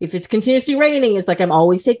like, If it's continuously raining, it's like I'm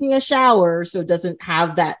always taking a shower, so it doesn't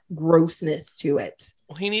have that grossness to it.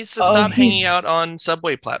 Well, he needs to stop hanging out on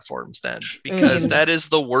subway platforms then, because that is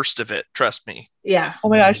the worst of it. Trust me. Yeah. Oh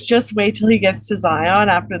my gosh, just wait till he gets to Zion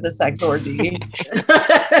after the sex orgy.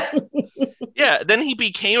 Yeah, then he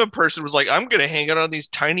became a person who was like, I'm going to hang out on these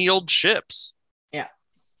tiny old ships. Yeah.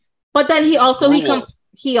 But then he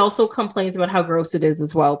also complains about how gross it is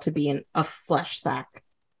as well to be in a flesh sack.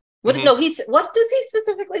 What no, what does he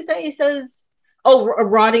specifically say? He says, "Oh,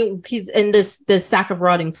 rotting. He's in this sack of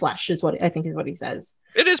rotting flesh." Is what I think is what he says.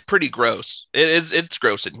 It is pretty gross. It's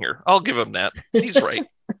gross in here. I'll give him that. He's right.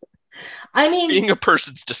 I mean, being a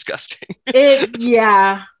person's disgusting.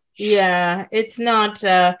 Yeah. It's not.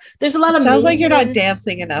 There's a lot of. Sounds like you're not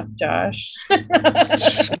dancing enough, Josh.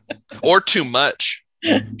 Or too much.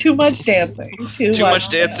 Too much dancing. Too much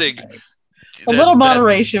dancing. A little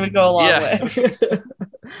moderation would go a long way.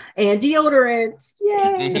 And deodorant.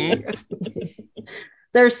 Yay.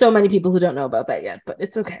 There's so many people who don't know about that yet, but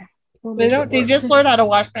it's okay. They just learn how to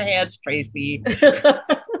wash their hands, Tracy.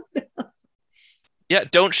 Yeah,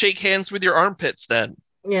 don't shake hands with your armpits then.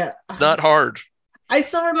 Yeah. It's not hard. I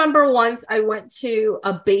still remember once I went to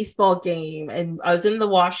a baseball game and I was in the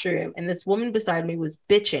washroom and this woman beside me was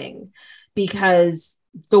bitching because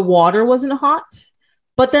the water wasn't hot.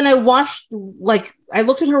 But then I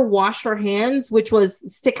looked at her wash her hands, which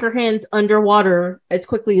was stick her hands underwater as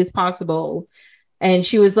quickly as possible. And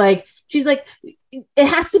she's like, it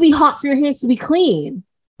has to be hot for your hands to be clean.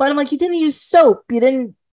 But I'm like, you didn't use soap. You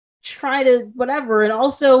didn't try to whatever. And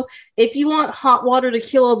also, if you want hot water to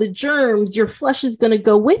kill all the germs, your flesh is going to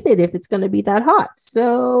go with it if it's going to be that hot.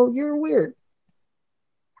 So you're weird.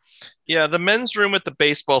 Yeah, the men's room at the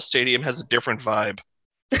baseball stadium has a different vibe.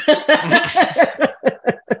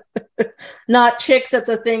 Not chicks at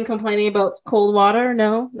the thing complaining about cold water.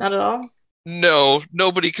 No, not at all. No,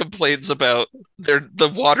 nobody complains about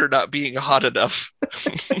the water not being hot enough.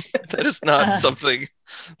 That is not something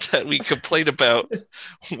that we complain about.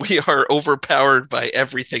 We are overpowered by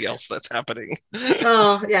everything else that's happening.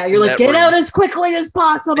 Oh, yeah. You're like, get out as quickly as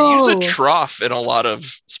possible. They use a trough in a lot of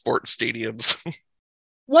sports stadiums.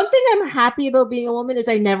 One thing I'm happy about being a woman is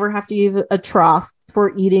I never have to use a trough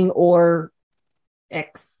for eating or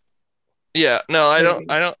X. Yeah, no, I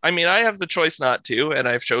don't. I mean, I have the choice not to, and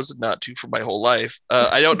I've chosen not to for my whole life.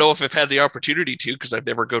 I don't know if I've had the opportunity to because I've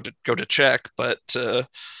never go to check. But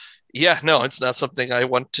yeah, no, it's not something I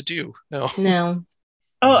want to do. No.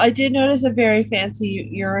 Oh, I did notice a very fancy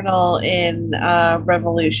urinal in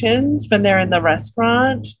Revolutions when they're in the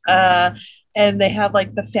restaurant, and they have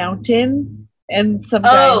like the fountain. And some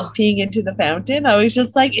guys peeing into the fountain. I was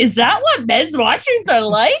just like, is that what men's washrooms are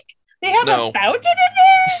like? They have a fountain in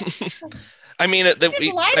there? I mean, to pee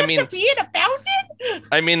in a fountain?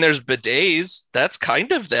 I mean, there's bidets. That's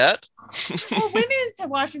kind of that. Well, women's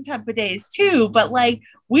washrooms have bidets too, but like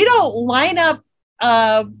we don't line up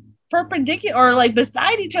perpendicular or like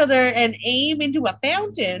beside each other and aim into a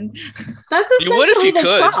fountain. That's essentially the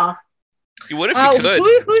trough. You would if you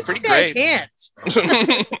could. Who said I can't?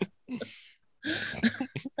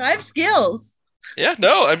 I have skills. Yeah,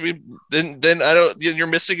 no, I mean, then I don't. You're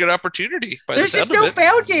missing an opportunity. There's just no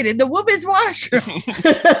fountain in the women's washroom.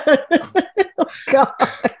 Oh, God.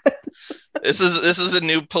 This is a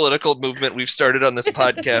new political movement we've started on this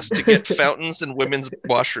podcast to get fountains in women's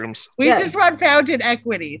washrooms. We just want fountain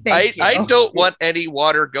equity. Thank you. I don't want any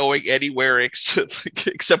water going anywhere except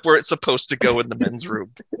where it's supposed to go in the men's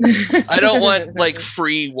room. I don't want like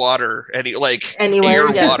free water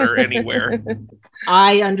anywhere, water anywhere.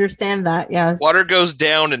 I understand that. Yes. Water goes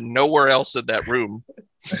down and nowhere else in that room.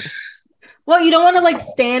 Well, you don't want to like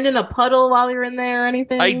stand in a puddle while you're in there or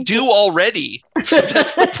anything? I do already.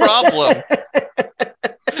 That's the problem.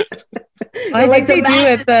 I think they do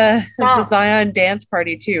at the Zion dance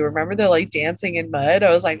party too. Remember they're like dancing in mud? I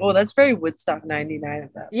was like, oh, that's very Woodstock 99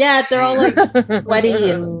 of them. Yeah, they're all like sweaty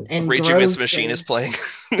and Rage Against the Machine is playing.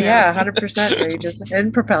 Yeah, 100% Rage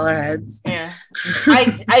and propeller heads. Yeah.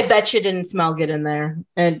 I bet you didn't smell good in there.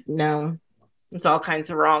 And no, it's all kinds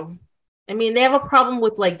of wrong. I mean, they have a problem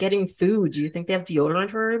with like getting food. Do you think they have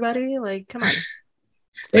deodorant for everybody? Like, come on.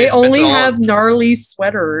 They only have gnarly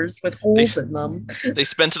sweaters with holes in them. They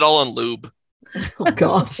spent it all on lube. Oh,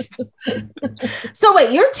 God. So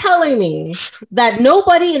wait, you're telling me that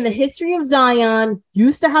nobody in the history of Zion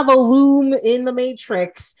used to have a loom in the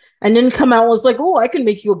Matrix and then come out and was like, oh, I can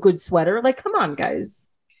make you a good sweater. Like, come on, guys.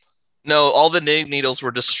 No, all the knitting needles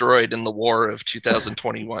were destroyed in the war of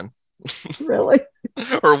 2021. Really?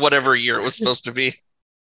 Or whatever year it was supposed to be.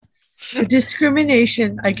 The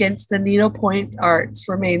discrimination against the needlepoint arts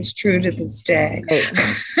remains true to this day.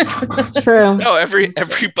 It's true. No,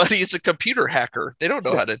 everybody is a computer hacker. They don't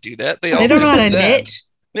know how to do that. They don't know how to knit.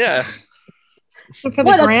 Yeah. But for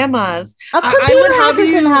the grandmas, a computer hacker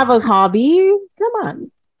can have a hobby. Come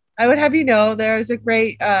on. I would have you know there's a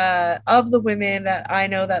great of the women that I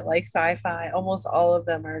know that like sci-fi, almost all of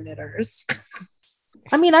them are knitters.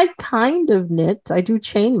 I mean, I kind of knit. I do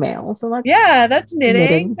chainmail, so that's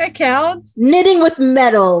knitting. That counts. Knitting with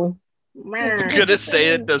metal. I'm gonna say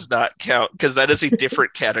it does not count because that is a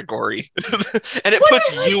different category, and it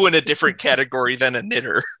puts you in a different category than a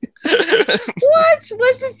knitter. What's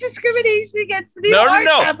this discrimination against the arts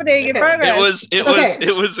happening in progress?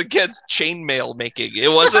 It was against chainmail making.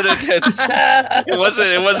 It wasn't against. it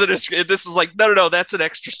wasn't. This is like no. That's an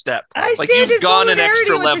extra step. Like you've gone an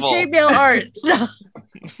extra level. Chainmail arts.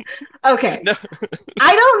 Okay. No.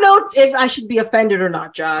 I don't know if I should be offended or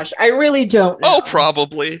not, Josh. I really don't know. Oh,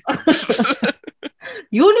 probably.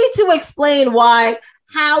 You need to explain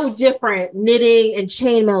how different knitting and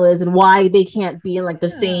chainmail is and why they can't be in like the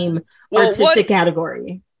same artistic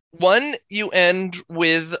category. One, you end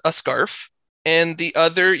with a scarf, and the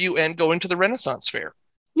other, you end going to the Renaissance Fair.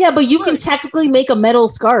 Yeah, but you can technically make a metal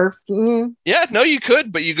scarf. Mm. Yeah, no, you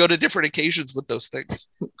could, but you go to different occasions with those things.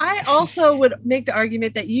 I also would make the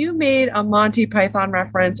argument that you made a Monty Python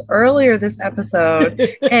reference earlier this episode,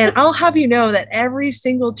 and I'll have you know that every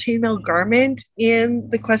single chainmail garment in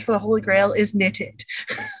the Quest for the Holy Grail is knitted.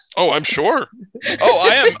 Oh, I'm sure.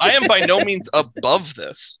 Oh, I am by no means above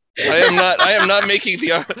this. I am not making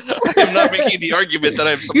the argument that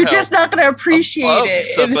I'm somehow You're just not going to appreciate it.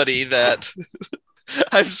 Somebody that.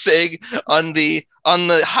 I'm saying on the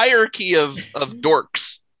hierarchy of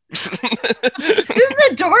dorks. This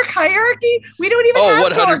is a dork hierarchy? We don't even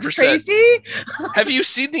have 100%. Dorks, Tracy. Have you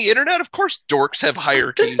seen the internet? Of course dorks have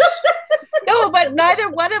hierarchies. No, but neither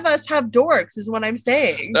one of us have dorks is what I'm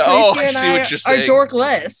saying. Oh, I see what you're saying. Are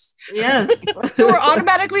dorkless. Yes. So we're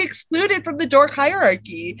automatically excluded from the dork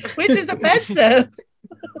hierarchy, which is offensive.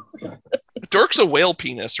 Dork's a whale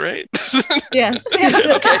penis, right? Yes.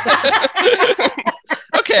 Okay.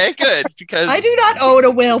 Okay, good. Because I do not own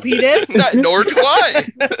a whale penis. Nor do I.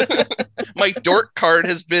 My dork card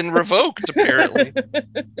has been revoked, apparently.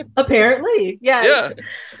 Apparently, yes.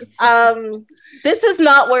 Yeah. This is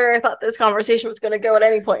not where I thought this conversation was going to go at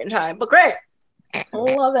any point in time, but great. I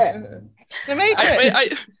love it.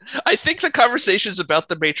 I think the conversations about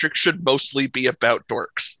the Matrix should mostly be about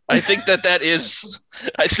dorks. I think that is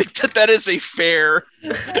a fair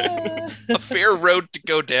road to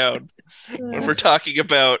go down when we're talking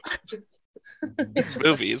about these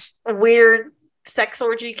movies. Weird sex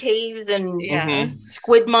orgy caves and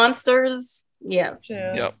squid monsters. Yes.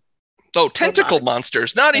 Yep. Oh, tentacle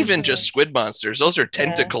monsters. Not even just squid monsters. Those are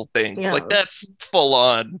tentacle things. Yeah. Like that's full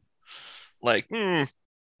on. Like,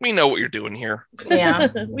 we know what you're doing here. Yeah,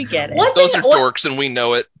 we get it. Those are dorks and we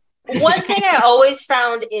know it. One thing I always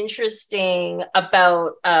found interesting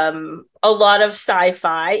about a lot of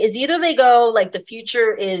sci-fi is either they go like the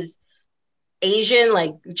future is Asian,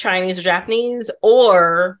 like Chinese or Japanese,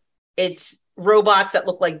 or it's robots that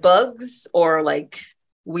look like bugs or like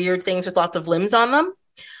weird things with lots of limbs on them.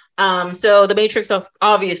 So the Matrix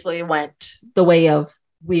obviously went the way of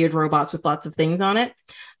weird robots with lots of things on it.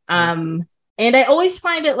 And I always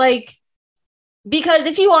find it like, because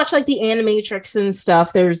if you watch like the Animatrix and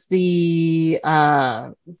stuff, there's the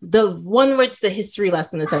one where it's the history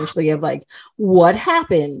lesson essentially of like what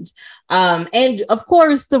happened. And of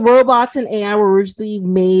course the robots and AI were originally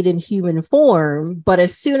made in human form, but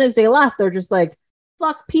as soon as they left, they're just like,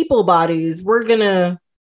 fuck people bodies. We're gonna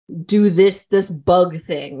do this bug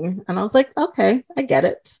thing. And I was like, okay, I get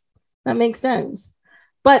it. That makes sense.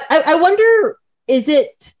 But I wonder if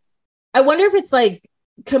it's like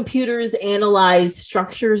computers analyze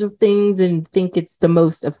structures of things and think it's the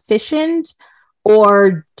most efficient,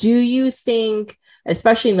 or do you think,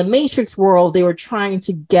 especially in the Matrix world, they were trying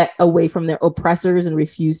to get away from their oppressors and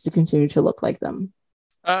refuse to continue to look like them?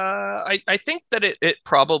 I think that it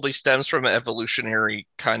probably stems from an evolutionary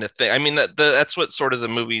kind of thing. I mean, that's what sort of the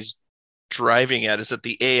movie's driving at, is that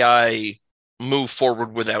the AI move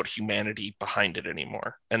forward without humanity behind it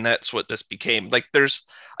anymore, and that's what this became. Like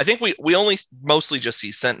I think we only mostly just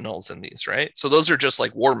see Sentinels in these, right? So those are just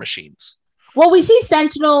like war machines. Well, we see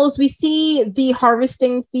Sentinels, we see the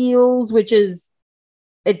harvesting fields, which is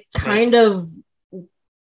kind of,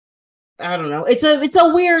 I don't know, it's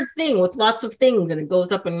a weird thing with lots of things, and it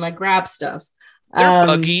goes up and like grabs stuff. They're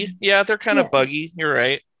buggy. Yeah, they're kind of buggy, you're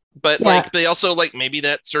right. But like they also like, maybe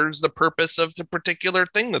that serves the purpose of the particular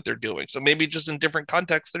thing that they're doing. So maybe just in different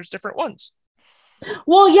contexts, there's different ones.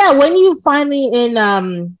 Well, yeah, when you finally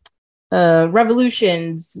in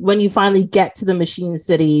Revolutions, when you finally get to the Machine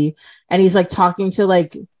City and he's like talking to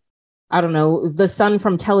like, I don't know, the son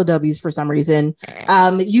from Teletubbies for some reason,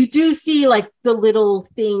 you do see like the little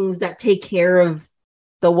things that take care of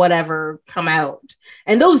the whatever come out.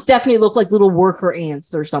 And those definitely look like little worker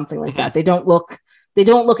ants or something like that. They don't look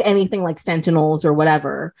anything like sentinels or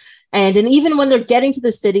whatever. And even when they're getting to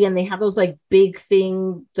the city and they have those like big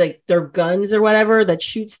thing, like their guns or whatever that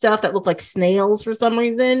shoot stuff that look like snails for some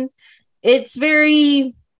reason, it's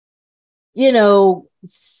very, you know,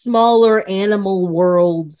 smaller animal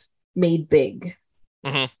worlds made big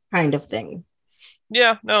kind of thing.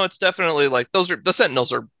 Yeah, no, it's definitely like the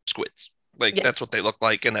sentinels are squids. Like that's what they look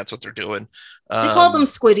like, and that's what they're doing. They call them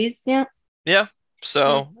squiddies. Yeah.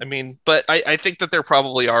 So I mean, but I think that there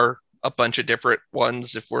probably are a bunch of different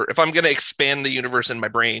ones. If I'm going to expand the universe in my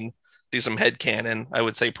brain, do some headcanon, I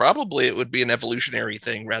would say probably it would be an evolutionary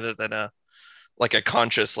thing rather than a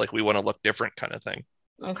conscious, like we want to look different kind of thing.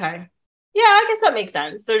 Okay. Yeah, I guess that makes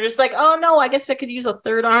sense. They're just like, oh no, I guess I could use a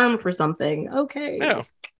third arm for something. Okay. Yeah.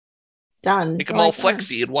 Done. Make them all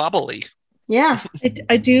flexy and wobbly. Yeah.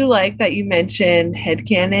 I do like that you mentioned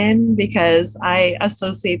headcanon because I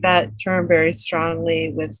associate that term very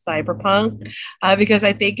strongly with cyberpunk because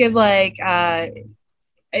I think of like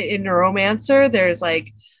in Neuromancer, there's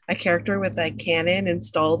like a character with a cannon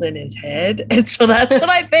installed in his head. And so that's what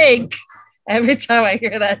I think every time I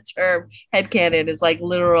hear that term. Headcanon is like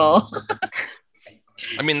literal.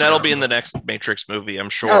 I mean, that'll be in the next Matrix movie, I'm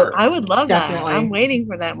sure. Oh, I would love Definitely. That. I'm waiting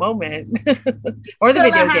for that moment. Or the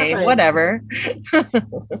video game, whatever. Okay,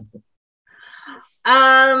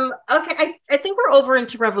 I think we're over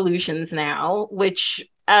into Revolutions now, which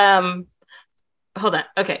hold on.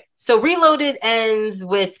 Okay. So Reloaded ends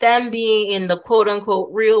with them being in the quote unquote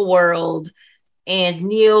real world and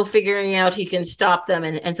Neo figuring out he can stop them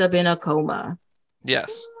and ends up in a coma.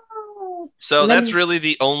 Yes. So that's really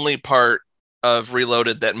the only part of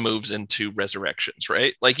Reloaded that moves into Resurrections,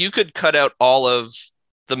 right? Like you could cut out all of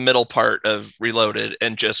the middle part of Reloaded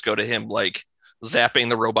and just go to him like zapping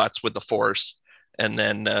the robots with the Force and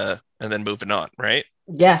then moving on, right?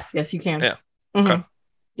 Yes, you can. Yeah. Okay.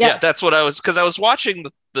 Yeah, that's what I was watching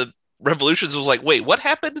the Revolutions. Was like, wait, what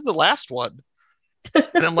happened to the last one?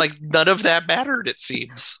 And I'm like, none of that mattered, it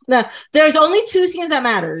seems. No, there's only two scenes that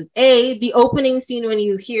matters. The opening scene when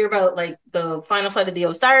you hear about like the final flight of the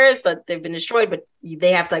Osiris, that they've been destroyed, but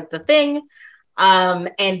they have like the thing.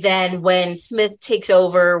 And then when Smith takes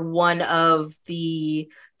over one of the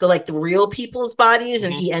real people's bodies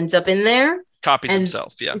and he ends up in there. Copies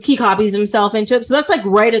himself, yeah. He copies himself into it. So that's like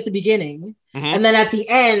right at the beginning. And then at the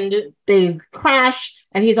end, they crash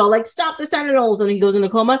and he's all like, stop the Sentinels. And he goes into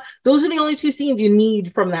coma. Those are the only two scenes you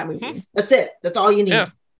need from that movie. That's it. That's all you need.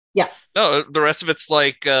 Yeah. No, the rest of it's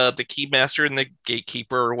like the Keymaster and the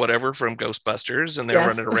Gatekeeper or whatever from Ghostbusters. And they're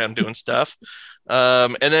running around doing stuff.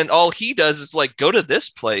 And then all he does is like, go to this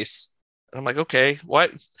place. And I'm like, okay, what?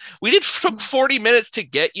 We took 40 minutes to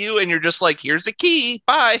get you, and you're just like, here's a key,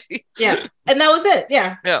 bye. Yeah, and that was it.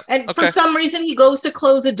 Yeah. And for some reason, he goes to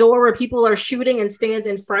close a door where people are shooting and stands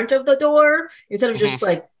in front of the door instead of just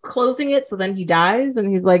like closing it. So then he dies, and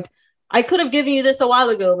he's like, I could have given you this a while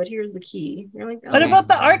ago, but here's the key. You're like, What about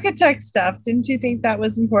the architect stuff? Didn't you think that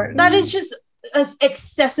was important? That is just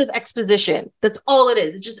excessive exposition. That's all it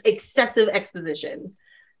is. It's just excessive exposition.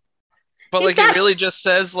 But like, it really just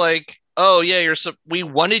says like, oh yeah, we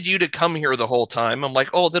wanted you to come here the whole time. I'm like,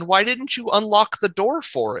 oh, then why didn't you unlock the door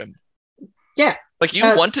for him? Yeah. Like you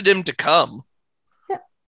wanted him to come. Yeah.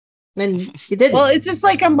 And you didn't. Well, it's just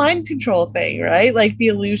like a mind control thing, right? Like the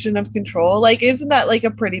illusion of control. Like, isn't that like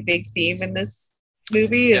a pretty big theme in this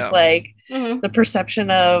movie? Is like the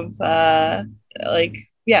perception of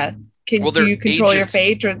do you control your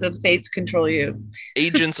fate or the fates control you?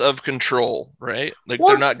 Agents of control, right? Like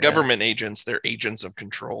they're not government agents, they're agents of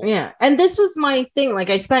control. Yeah. And this was my thing. Like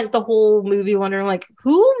I spent the whole movie wondering like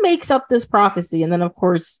who makes up this prophecy? And then of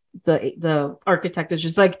course the architect is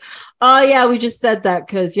just like, oh yeah, we just said that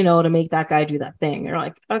because to make that guy do that thing. You're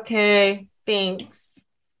like, okay, thanks.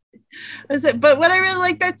 But what I really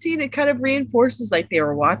like that scene, it kind of reinforces like they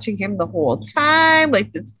were watching him the whole time,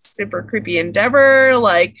 like this super creepy endeavor.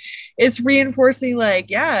 Like it's reinforcing like,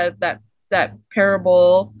 that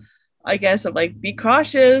parable, I guess, of like be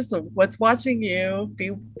cautious of what's watching you,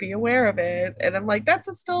 be aware of it. And I'm like,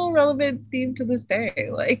 that's still a relevant theme to this day.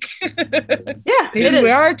 Like maybe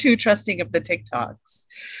we are too trusting of the TikToks.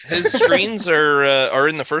 His screens are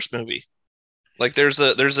in the first movie. Like there's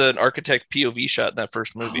an architect POV shot in that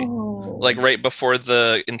first movie, like right before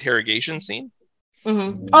the interrogation scene.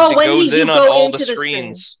 Oh, it when goes you in go on all into the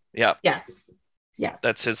screens. Yeah. Yes. Yes.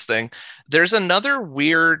 That's his thing. There's another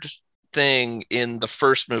weird thing in the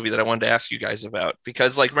first movie that I wanted to ask you guys about,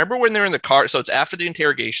 because like, remember when they're in the car? So it's after the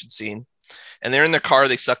interrogation scene and they're in the car,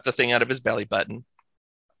 they suck the thing out of his belly button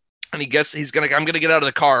and I'm going to get out of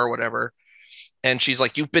the car or whatever. And she's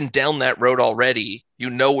like, you've been down that road already. You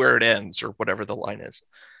know where it ends, or whatever the line is.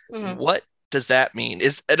 Mm-hmm. What does that mean?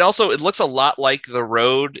 It looks a lot like the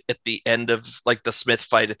road at the end of like the Smith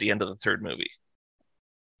fight at the end of the third movie.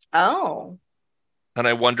 Oh. And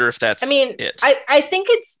I wonder if that's it. I think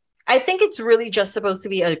it's really just supposed to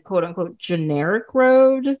be a quote unquote generic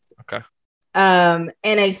road. Okay. And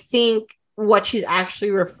I think what she's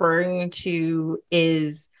actually referring to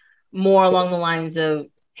is more along the lines of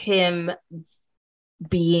him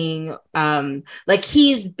being like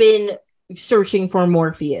he's been searching for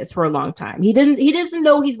Morpheus for a long time. He doesn't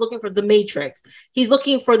know he's looking for the Matrix. He's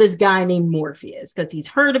looking for this guy named Morpheus because he's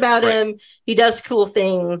heard about him. He does cool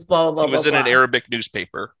things, blah blah blah. He was in an Arabic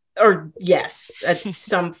newspaper. Or yes,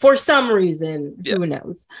 for some reason, who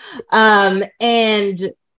knows.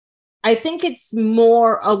 And I think it's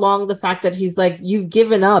more along the fact that he's like, you've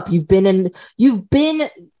given up, you've been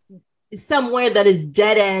somewhere that is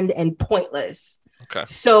dead end and pointless. Okay.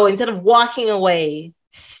 So instead of walking away,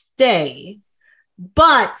 stay.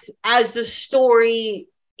 But as the story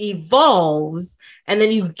evolves, and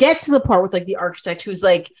then you get to the part with like the architect who's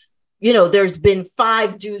like, there's been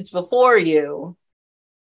 5 dudes before you.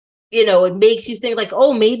 It makes you think like,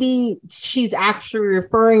 oh, maybe she's actually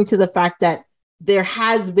referring to the fact that there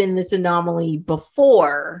has been this anomaly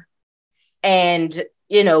before, and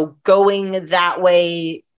going that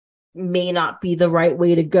way may not be the right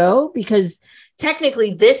way to go, because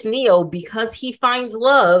technically this Neo, because he finds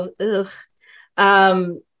love,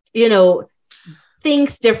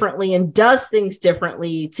 thinks differently and does things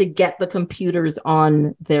differently to get the computers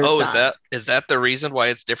on their side. Is that the reason why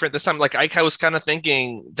it's different this time? Like I was kind of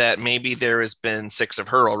thinking that maybe there has been 6 of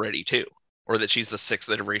her already too, or that she's the 6th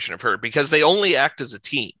iteration of her, because they only act as a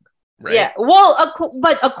team, right? Yeah. Well,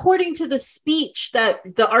 but according to the speech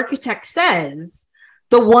that the architect says,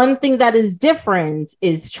 the one thing that is different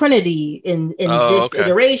is Trinity in this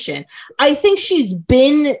iteration. I think she's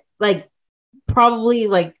been like probably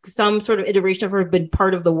like some sort of iteration of her been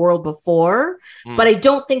part of the world before, but I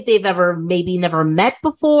don't think they've never met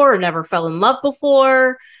before or never fell in love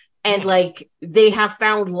before. And like they have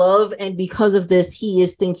found love, and because of this, he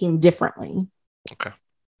is thinking differently. Okay.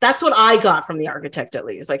 That's what I got from the architect, at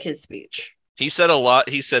least, like his speech. He said a lot.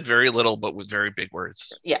 He said very little, but with very big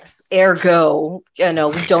words. Yes. Ergo, we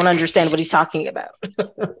don't understand what he's talking about.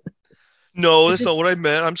 No, that's not what I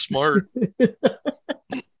meant. I'm smart.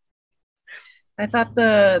 I thought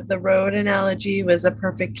the road analogy was a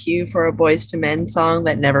perfect cue for a Boyz II Men song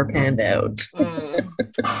that never panned out.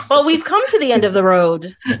 Well, we've come to the end of the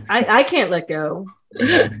road. I can't let go.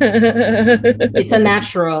 It's a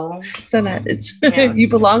natural. Yes. You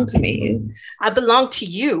belong to me. I belong to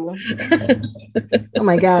you. Oh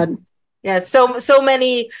my God. Yeah, so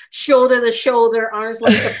many shoulder to shoulder, arms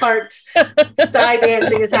length apart, side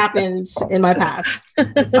dancing has happened in my past.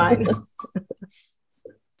 It's fine.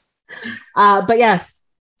 But yes.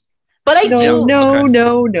 But I do. No.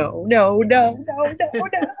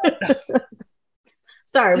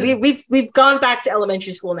 Sorry, we've gone back to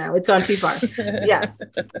elementary school now. It's gone too far. Yes.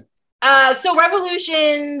 So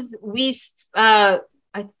Revolutions, the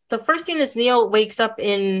first scene is Neo wakes up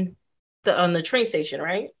on the train station,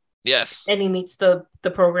 right? Yes. And he meets the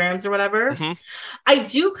programs or whatever. Mm-hmm. I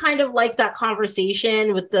do kind of like that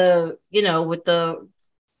conversation with the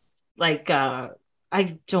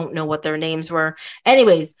I don't know what their names were.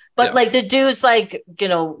 Anyways, but like the dude's like,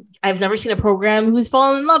 I've never seen a program who's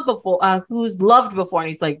fallen in love before, who's loved before. And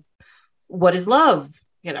he's like, what is love?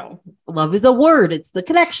 Love is a word. It's the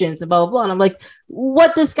connections and blah, blah, blah. And I'm like,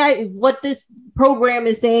 what this program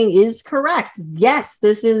is saying is correct. Yes,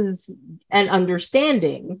 this is an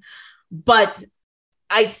understanding. But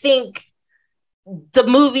I think the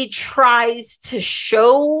movie tries to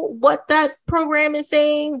show what that program is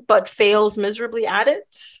saying, but fails miserably at it,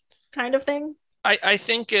 kind of thing. I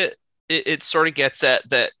think it sort of gets at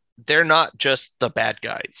that they're not just the bad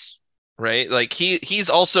guys, right? Like he's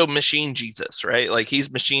also Machine Jesus, right? Like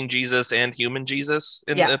he's Machine Jesus and Human Jesus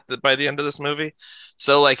by the end of this movie.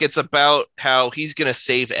 So like it's about how he's going to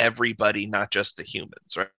save everybody, not just the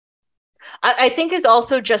humans, right? I think it's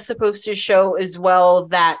also just supposed to show as well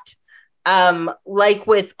that like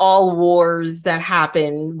with all wars that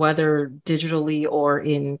happen, whether digitally or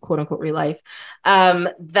in quote unquote real life,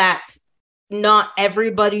 that not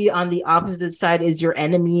everybody on the opposite side is your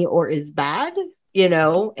enemy or is bad,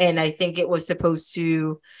 and I think it was supposed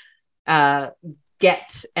to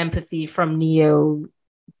get empathy from Neo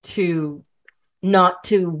to not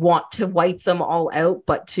to want to wipe them all out,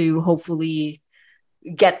 but to hopefully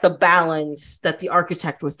get the balance that the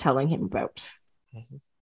architect was telling him about. Mm-hmm.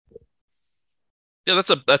 Yeah,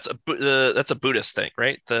 that's a Buddhist thing,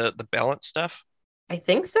 right? The balance stuff. I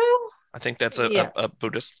think so. I think that's a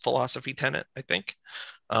Buddhist philosophy tenet, I think.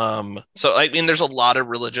 So I mean, there's a lot of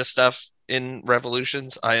religious stuff in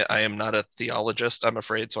Revolutions. I am not a theologist, I'm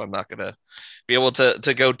afraid, so I'm not gonna be able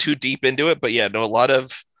to go too deep into it. But yeah, no, a lot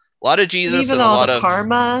of Jesus, even and all a lot the of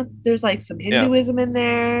karma. There's like some Hinduism in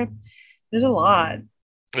there. There's a lot.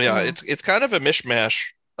 Yeah, it's kind of a mishmash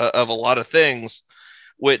of a lot of things,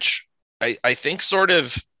 which I think sort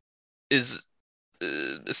of is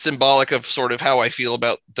symbolic of sort of how I feel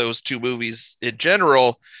about those two movies in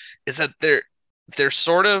general, is that they're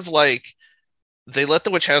sort of like, they let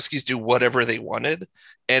the Wachowskis do whatever they wanted,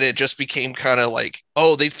 and it just became kind of like,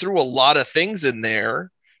 oh, they threw a lot of things in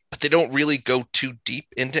there, but they don't really go too deep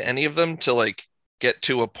into any of them to like get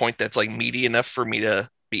to a point that's like meaty enough for me to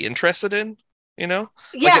be interested in, you know?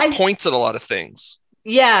 Yeah, like it points at a lot of things.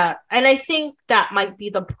 Yeah, and I think that might be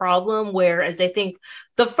the problem, whereas I think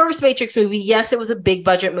the first Matrix movie, yes, it was a big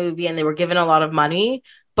budget movie and they were given a lot of money,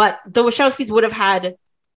 but the Wachowskis would have had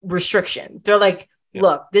restrictions. They're like,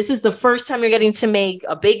 look, this is the first time you're getting to make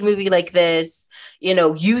a big movie like this, you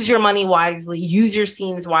know, use your money wisely, use your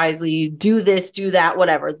scenes wisely, do this, do that,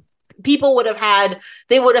 whatever. People would have had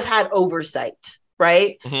oversight,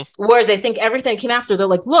 right? Mm-hmm. Whereas I think everything came after, they're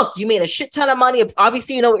like, look, you made a shit ton of money.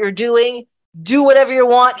 Obviously, you know what you're doing. Do whatever you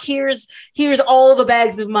want. Here's all the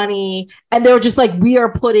bags of money. And they were just like, we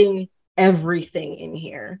are putting everything in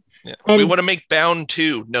here. Yeah. And we want to make Bound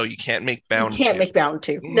 2. No, you can't make Bound 2. You can't make Bound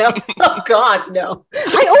 2. No. Oh, God, no.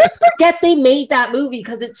 I always forget they made that movie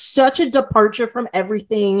because it's such a departure from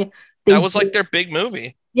everything. That was like their big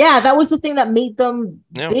movie. Yeah, that was the thing that made them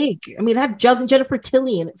big. I mean, it had Jennifer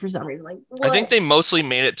Tilly in it for some reason. Like, what? I think they mostly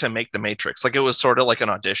made it to make The Matrix. Like, it was sort of like an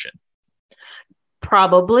audition.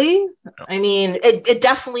 Probably. I mean, it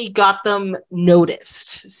definitely got them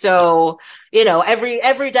noticed. So, you know,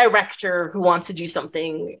 every director who wants to do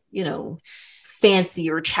something, you know,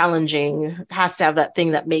 fancy or challenging has to have that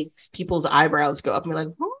thing that makes people's eyebrows go up and be like,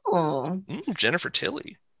 oh. Jennifer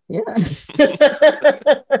Tilly. Yeah.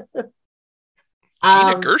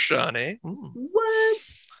 Gina Gershon, eh?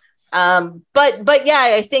 What? But yeah,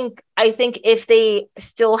 I think if they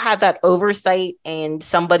still had that oversight and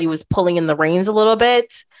somebody was pulling in the reins a little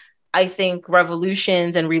bit, I think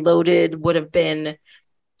Revolutions and Reloaded would have been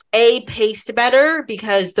paced better,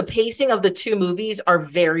 because the pacing of the two movies are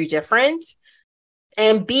very different.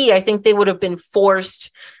 And B, I think they would have been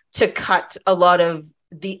forced to cut a lot of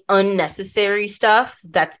the unnecessary stuff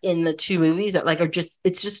that's in the two movies that like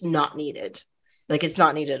it's just not needed. Like, it's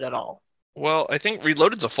not needed at all. Well, I think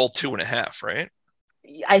Reloaded's a full 2.5, right?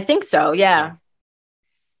 I think so, yeah.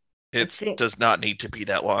 It does not need to be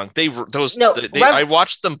that long. I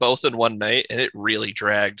watched them both in one night, and it really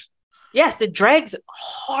dragged. Yes, it drags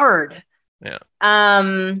hard. Yeah.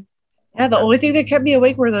 Yeah, the only thing that kept me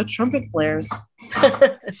awake were the trumpet flares.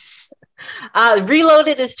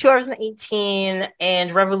 Reloaded is 2 hours and 18,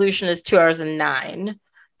 and Revolution is 2 hours and 9.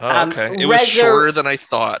 Oh, okay. It was shorter than I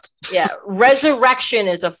thought. Yeah. Resurrection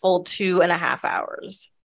is a full 2.5 hours.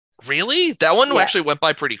 Really? That one actually went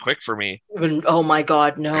by pretty quick for me. Oh my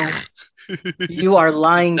God, no. You are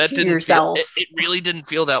lying to yourself. It really didn't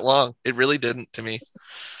feel that long. It really didn't to me.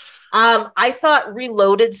 I thought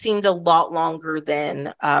Reloaded seemed a lot longer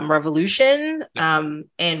than Revolution.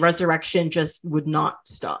 And Resurrection just would not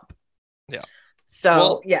stop. Yeah.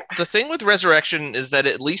 So, the thing with Resurrection is that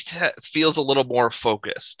it at least feels a little more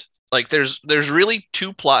focused. Like, there's really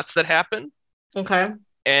two plots that happen. Okay.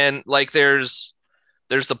 And like there's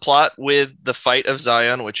the plot with the fight of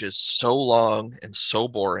Zion, which is so long and so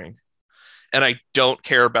boring. And I don't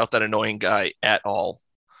care about that annoying guy at all.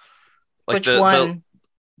 Like, which one?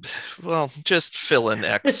 Well, just fill in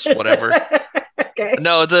X, whatever. Okay.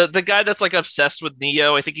 No, the guy that's like obsessed with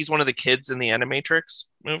Neo. I think he's one of the kids in the Animatrix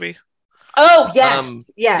movie. Oh, yes.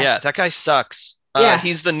 Yes. Yeah, that guy sucks.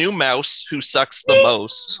 He's the new mouse who sucks the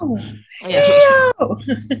most.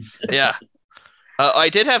 Yeah. I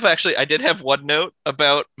did have one note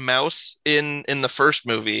about Mouse in the first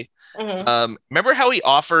movie. Mm-hmm. Remember how he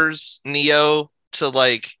offers Neo to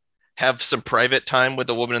like have some private time with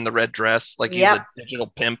the woman in the red dress? Like, he's a digital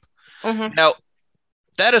pimp. Mm-hmm. Now,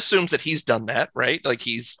 that assumes that he's done that, right? Like,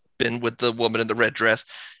 he's been with the woman in the red dress.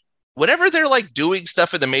 Whenever they're like doing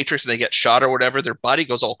stuff in the Matrix and they get shot or whatever, their body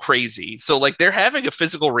goes all crazy. So like, they're having a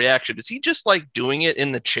physical reaction. Is he just like doing it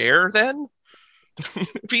in the chair then?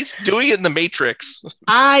 If he's doing it in the Matrix.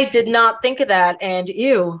 I did not think of that, and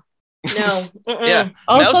ew. No. Yeah.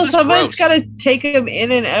 Also, someone's got to take him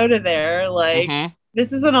in and out of there. Like,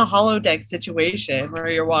 this isn't a holodeck situation where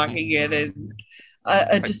you're walking in and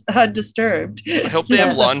undisturbed. I hope they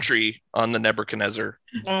have laundry on the Nebuchadnezzar.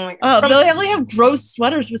 They only have gross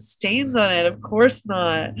sweaters with stains on it. Of course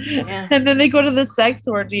not. Yeah. And then they go to the sex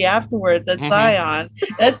orgy afterwards at Zion.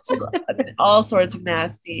 That's all sorts of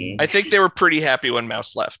nasty. I think they were pretty happy when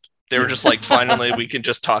Mouse left. They were just like, finally, we can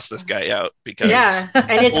just toss this guy out because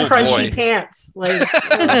and his crunchy pants. Like,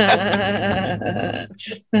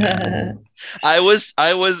 I was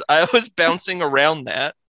bouncing around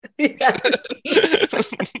that.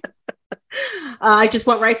 I just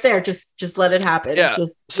went right there. Just let it happen. Yeah.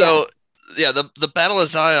 The Battle of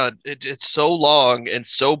Zion. It's so long and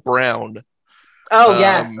so brown. Oh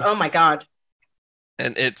yes. Oh my God.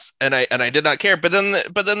 And I did not care. But then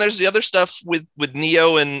there's the other stuff with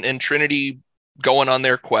Neo and Trinity going on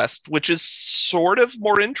their quest, which is sort of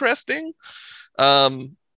more interesting. Also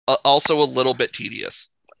a little bit tedious.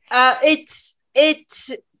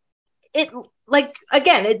 It like,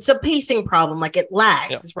 again, it's a pacing problem. Like, it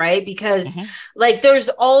lags, right? Because like there's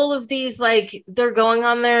all of these, like, they're going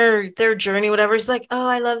on their journey, whatever. It's like, oh,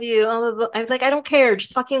 I love you. I'm like, I don't care.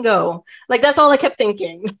 Just fucking go. Like, that's all I kept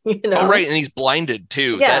thinking. You know? Oh, right. And he's blinded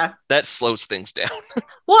too. Yeah. That slows things down.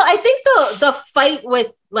 Well, I think the fight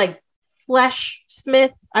with like Flesh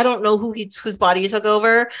Smith, I don't know whose body he took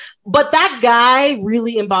over, but that guy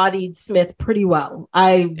really embodied Smith pretty well.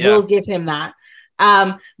 I will give him that.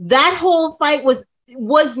 That whole fight was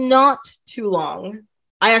not too long.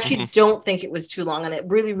 I actually don't think it was too long, and it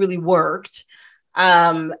really, really worked.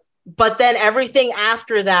 But then everything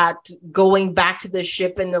after that, going back to the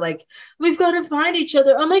ship, and they're like, we've got to find each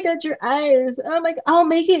other. Oh my God, your eyes. Oh my God, I'll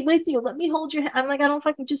make it with you. Let me hold your hand. I'm like, I don't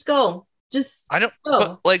fucking just go. I don't go.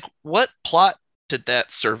 But like, what plot did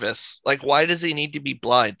that service? Like, why does he need to be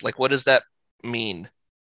blind? Like, what does that mean?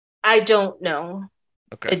 I don't know.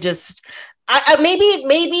 Okay. It just, maybe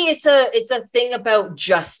it's a thing about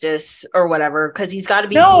justice or whatever, because he's got to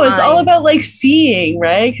be. No, blind. It's all about like seeing,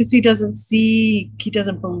 right? Because he doesn't see, he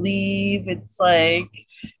doesn't believe. It's like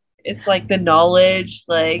the knowledge.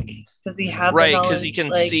 Like, does he have right? Because he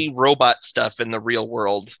can see robot stuff in the real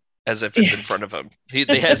world as if it's in front of him. He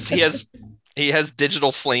has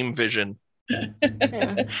digital flame vision. Yeah.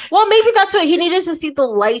 Well, maybe that's what he needed, to see the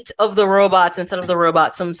light of the robots instead of the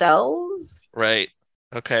robots themselves. Right.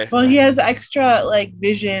 Okay. Well, he has extra like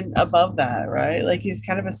vision above that, right? Like, he's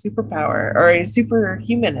kind of a superpower, or a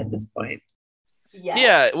superhuman at this point.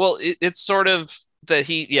 Yeah. Well, it's sort of that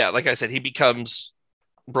like I said, he becomes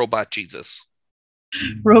robot Jesus,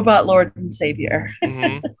 robot Lord and Savior.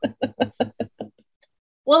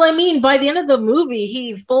 Well, I mean, by the end of the movie,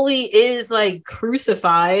 he fully is like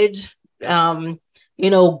crucified, glowing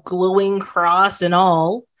cross and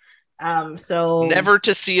all. So never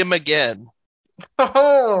to see him again.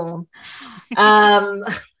 Oh, and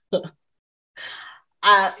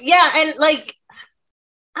like,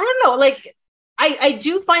 I don't know, like, I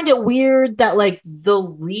do find it weird that like the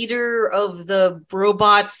leader of the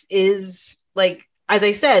robots is like, as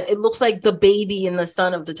I said, it looks like the baby and the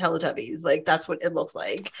son of the Teletubbies. Like, that's what it looks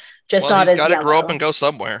like. Just not as yellow. He's got to grow up and go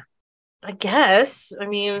somewhere. I guess. I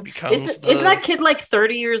mean, isn't that kid like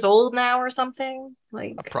 30 years old now or something?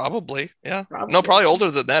 Like, probably, yeah. No, probably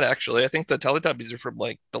older than that, actually. I think the Teletubbies are from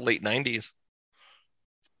like the late 90s.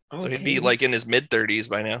 Okay. So he'd be like in his mid 30s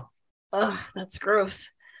by now. Ugh, that's gross.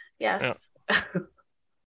 Yes. Yeah.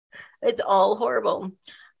 It's all horrible.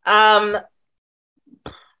 Well,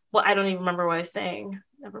 I don't even remember what I was saying.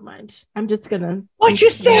 Never mind. I'm just gonna. What you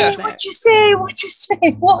say?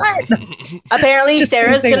 What? Apparently,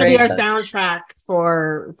 Sarah's gonna be our soundtrack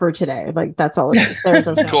for today. Like, that's all it is. Sarah's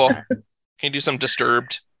our soundtrack. Cool. Can you do some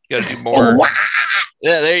Disturbed? You gotta do more.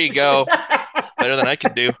 Yeah, there you go. It's better than I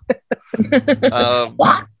could do.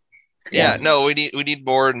 Yeah, no, we need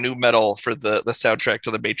more new metal for the soundtrack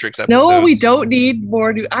to the Matrix episodes. No, we don't need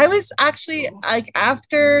more new. I was actually like,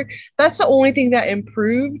 after, that's the only thing that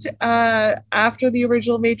improved after the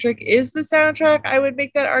original Matrix is the soundtrack. I would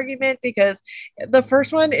make that argument, because the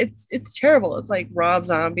first one, it's terrible. It's like Rob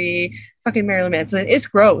Zombie, fucking Marilyn Manson. It's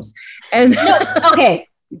gross. And okay.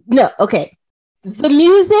 The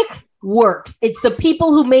music works. It's the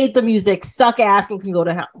people who made the music suck ass and can go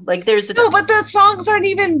to hell. Like, there's but the songs aren't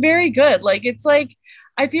even very good. Like, it's like,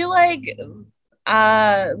 I feel like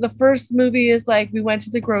the first movie is like, we went to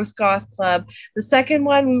the gross goth club. The second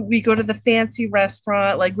one, we go to the fancy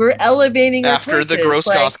restaurant. Like, we're elevating after the gross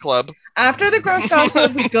goth club. After the gross dog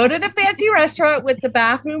food, we go to the fancy restaurant with the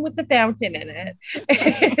bathroom with the fountain in it,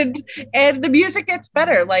 and the music gets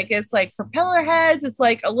better. Like it's like propeller heads. It's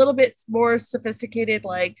like a little bit more sophisticated,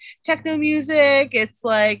 like techno music. It's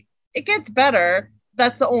like it gets better.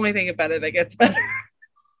 That's the only thing about it that gets better.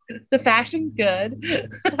 The fashion's good.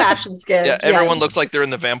 The fashion's good. Yeah, everyone looks like they're in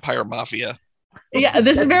the vampire mafia. Yeah,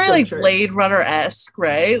 this is very so like true. Blade Runner-esque,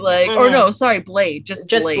 right? Like, or no, sorry, Blade, just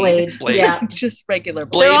Blade. Yeah, just regular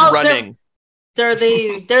Blade running. They're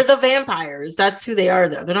the vampires. That's who they are,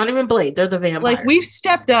 though. They're not even Blade. They're the vampires. Like we've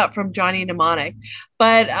stepped up from Johnny Mnemonic,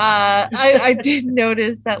 but I did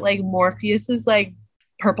notice that like Morpheus's like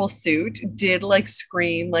purple suit did like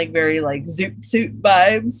scream like very like Zoot suit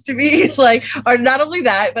vibes to me. Like, or not only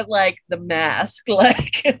that, but like the mask.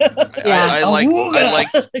 Like, I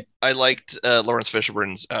liked Lawrence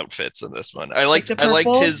Fishburne's outfits in this one. I liked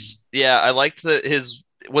his. Yeah, I liked his.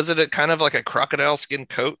 Was it a kind of like a crocodile skin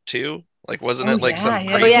coat too? Like, wasn't it like some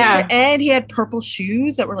crazy? And he had purple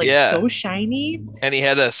shoes that were like so shiny. And he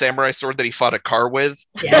had a samurai sword that he fought a car with.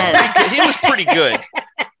 Yes, he was pretty good.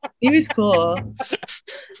 He was cool.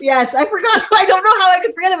 Yes, I forgot. I don't know how I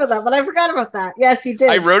could forget about that, but I forgot about that. Yes, you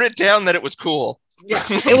did. I wrote it down that it was cool. Yeah,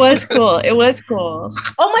 it was cool. It was cool.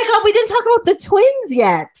 Oh my god, we didn't talk about the twins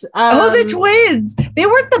yet. The twins. They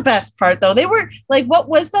weren't the best part though. They were like, what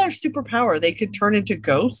was their superpower? They could turn into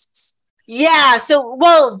ghosts. Yeah. So,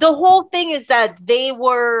 well, the whole thing is that they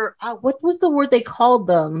were. What was the word they called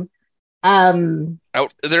them?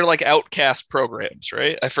 They're like outcast programs,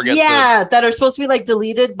 right? I forget. That are supposed to be like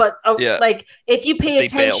deleted, but like if you pay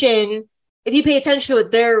attention to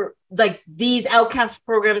it, they're like these outcast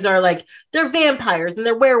programs are like they're vampires and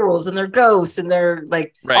they're werewolves and they're ghosts and they're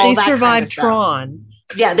like they survived Tron.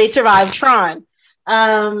 Yeah, they survived Tron.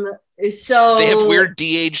 So they have weird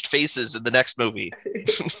de-aged faces in the next movie.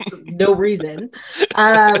 No reason.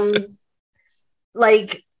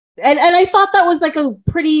 Like. And I thought that was like a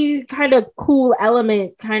pretty kind of cool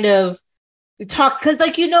element, kind of talk, because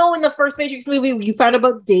like in the first Matrix movie you found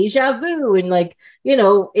about deja vu, and like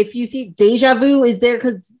if you see deja vu is there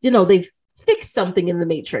because they've fixed something in the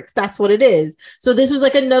Matrix. That's what it is. So this was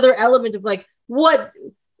like another element of like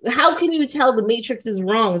how can you tell the Matrix is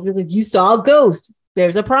wrong? It's because you saw a ghost.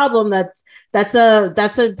 There's a problem. That's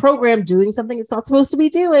a program doing something it's not supposed to be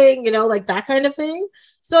doing, like that kind of thing.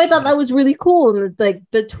 So I thought that was really cool. And like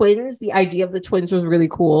the twins, the idea of the twins was really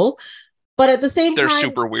cool. But at the same time, they're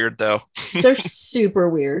super weird though. They're super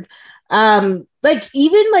weird. Like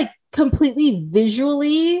even like completely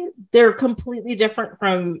visually, they're completely different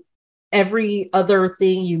from every other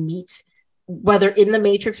thing you meet, whether in the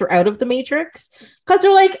Matrix or out of the Matrix. Because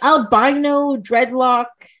they're like albino, dreadlock,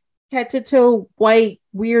 head to toe, white,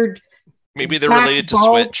 weird. Maybe they're related to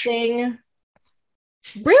Switch. Thing.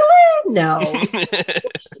 Really? No.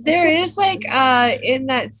 There is like in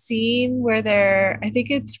that scene where I think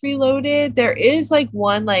it's Reloaded, there is like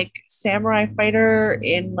one like samurai fighter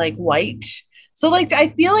in like white. So like I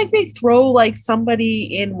feel like they throw like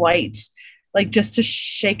somebody in white like just to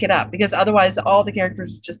shake it up, because otherwise all the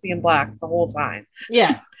characters would just be in black the whole time.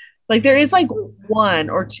 Yeah. Like there is like one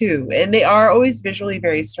or two, and they are always visually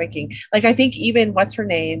very striking. Like I think even what's her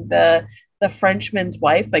name, the Frenchman's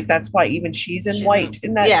wife, like that's why even she's in white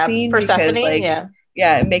in that scene. Persephone, because like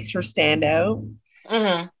it makes her stand out.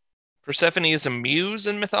 Mm-hmm. Persephone is a muse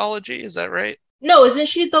in mythology, is that right? No, isn't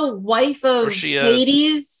she the wife of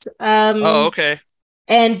Hades? Oh, okay.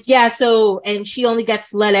 And and she only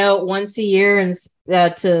gets let out once a year and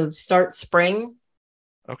to start spring.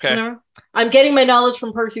 Okay. I'm getting my knowledge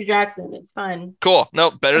from Percy Jackson. It's fun. Cool.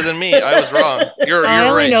 No, better than me. I was wrong. You're I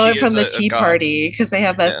only right. know it from the Tea Party because they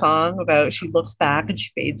have that song about she looks back and she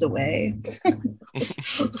fades away.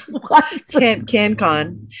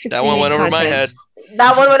 CanCon. That one went over my head.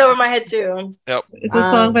 That one went over my head too. Yep. It's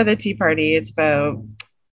a song by the Tea Party. It's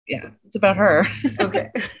about her. Okay.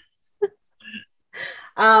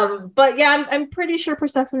 But yeah, I'm pretty sure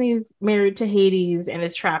Persephone's married to Hades and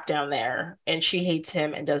is trapped down there, and she hates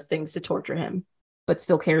him and does things to torture him, but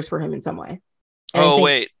still cares for him in some way. And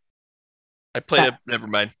wait, I played it. Never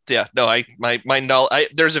mind. Yeah, no,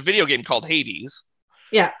 there's a video game called Hades.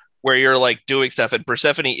 Yeah, where you're like doing stuff, and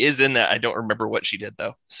Persephone is in that. I don't remember what she did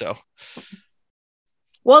though. So,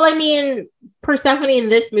 well, I mean, Persephone in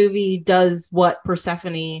this movie does what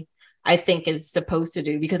Persephone, I think, is supposed to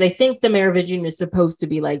do, because I think the Merovingian is supposed to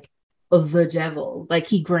be like the devil. Like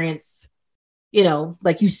he grants,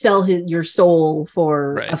 like you sell your soul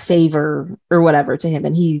for a favor or whatever to him,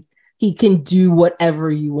 and he can do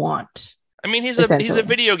whatever you want. I mean, he's a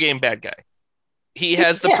video game bad guy. he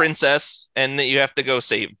has the princess, and you have to go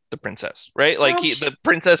save the princess, right? Like the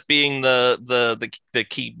princess being the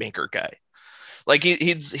key maker guy. Like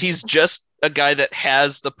he's just a guy that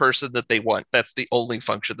has the person that they want. That's the only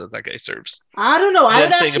function that guy serves. I don't know. I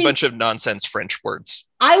would saying a bunch of nonsense French words.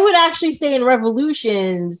 I would actually say in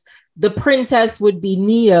Revolutions, the princess would be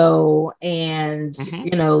Neo, and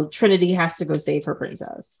Trinity has to go save her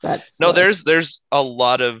princess. There's a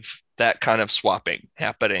lot of that kind of swapping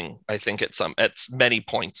happening. I think at many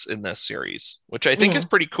points in this series, which I think is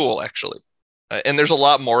pretty cool actually. And there's a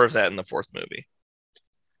lot more of that in the fourth movie.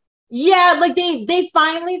 Yeah, like they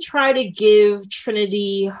finally try to give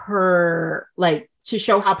Trinity her, like, to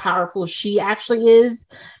show how powerful she actually is.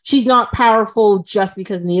 She's not powerful just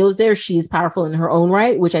because Neo's there. She is powerful in her own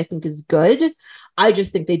right, which I think is good. I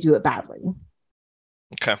just think they do it badly.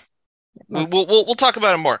 Okay. We'll talk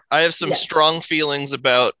about it more. I have some strong feelings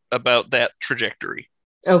about that trajectory.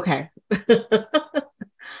 Okay.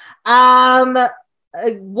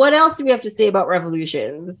 What else do we have to say about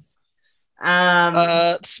Revolutions?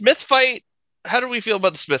 Smith fight. How do we feel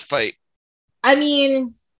about the Smith fight? I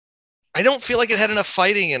mean, I don't feel like it had enough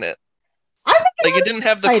fighting in it. I think it didn't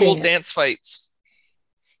have the cool dance fights.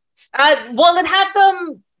 Well, it had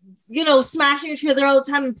them, smashing each other all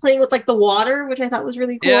the time and playing with like the water, which I thought was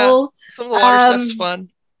really cool. Yeah, some of the water stuff's fun.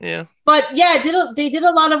 Yeah, but yeah, they did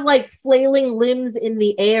a lot of like flailing limbs in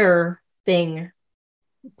the air thing,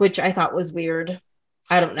 which I thought was weird.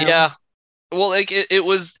 I don't know. Yeah, well, like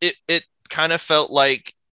it kind of felt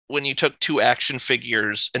like when you took two action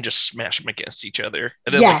figures and just smashed them against each other,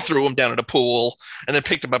 and then like threw them down in a pool, and then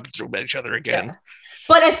picked them up and threw them at each other again. Yeah.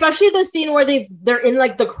 But especially the scene where they're in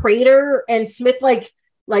like the crater, and Smith like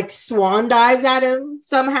swan dives at him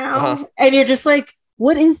somehow, and you're just like,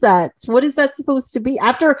 what is that? What is that supposed to be?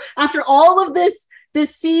 After all of this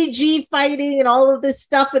CG fighting and all of this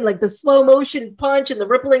stuff, and like the slow motion punch and the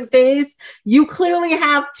rippling face, you clearly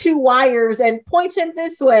have two wires and point him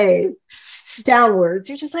this way downwards.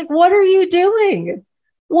 You're just like, what are you doing?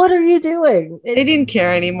 What are you doing? They didn't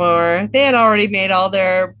care anymore. They had already made all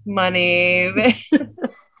their money.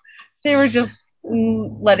 They were just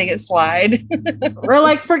letting it slide. We're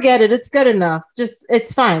like, forget it. It's good enough.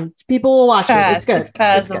 It's fine. People will watch it. It's good. It's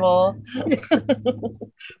passable.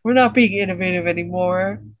 We're not being innovative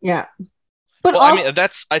anymore. Yeah. But I mean,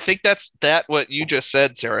 I think that's what you just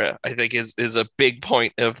said, Sarah, I think is a big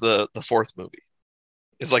point of the fourth movie.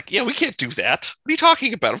 It's like, yeah, we can't do that. What are you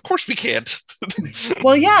talking about? Of course we can't.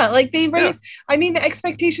 Well, yeah, like they raised. Yeah. I mean, the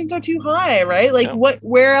expectations are too high, right? Like,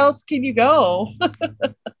 where else can you go?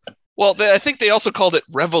 Well, I think they also called it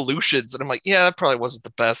Revolutions, and I'm like, yeah, that probably wasn't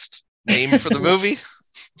the best name for the movie.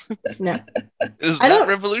 No, it's not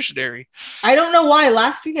revolutionary. I don't know why.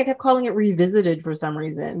 Last week I kept calling it Revisited for some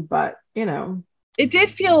reason, but it did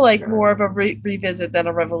feel like more of a revisit than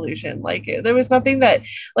a revolution. Like there was nothing that,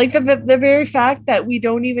 like the very fact that we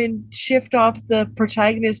don't even shift off the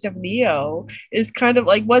protagonist of Neo is kind of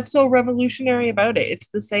like, what's so revolutionary about it? It's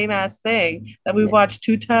the same ass thing that we've watched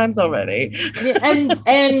 2 times already.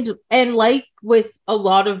 and like with a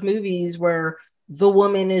lot of movies where the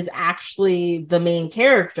woman is actually the main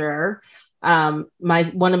character. One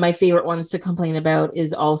of my favorite ones to complain about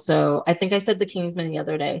is also, I think I said The Kingsman the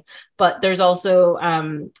other day, but there's also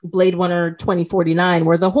Blade Runner 2049,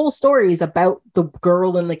 where the whole story is about the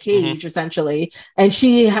girl in the cage, essentially, and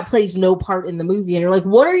she plays no part in the movie, and you're like,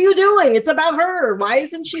 what are you doing? It's about her. Why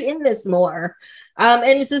isn't she in this more? And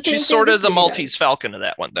it's the same. She's sort of the Maltese Falcon of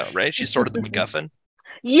that one, though, right? She's sort of the MacGuffin.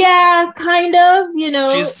 Yeah, kind of.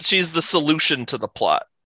 She's the solution to the plot.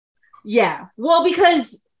 Yeah, well,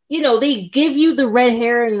 because they give you the red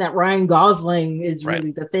herring that Ryan Gosling is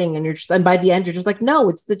really the thing. And by the end, you're just like, no,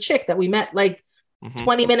 it's the chick that we met like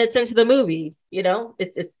 20 minutes into the movie.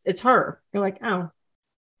 It's her. You're like, oh,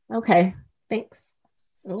 okay, thanks.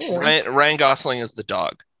 Ryan Gosling is the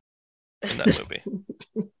dog in that movie.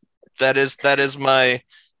 that is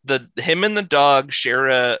him and the dog share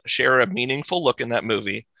a meaningful look in that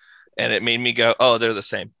movie. And it made me go, oh, they're the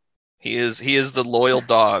same. He is the loyal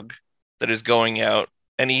dog that is going out.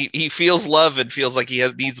 And he feels love and feels like he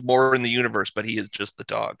needs more in the universe, but he is just the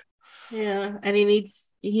dog. Yeah, and he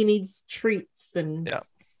needs treats and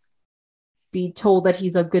be told that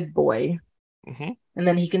he's a good boy, and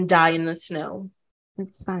then he can die in the snow.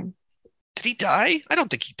 It's fine. Did he die? I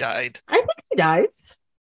don't think he died. I think he dies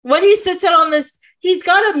when he sits out on this. He's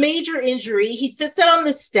got a major injury. He sits out on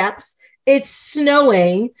the steps. It's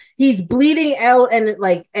snowing. He's bleeding out, and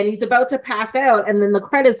he's about to pass out. And then the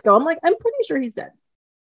credits go. I'm like, I'm pretty sure he's dead.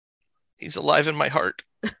 He's alive in my heart.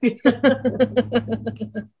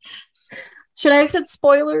 Should I have said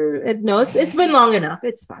spoiler? No, it's been long enough.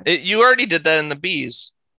 It's fine. You already did that in the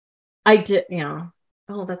bees. I did, yeah.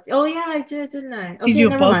 Oh yeah, I did, didn't I? Okay, did you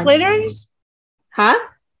do both later? Huh?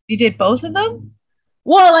 You did both of them?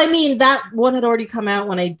 Well, I mean, that one had already come out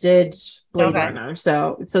when I did Blade Runner.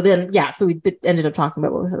 So then, yeah, so we ended up talking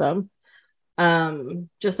about both of them.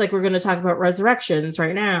 Just like we're going to talk about Resurrections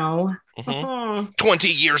right now. 20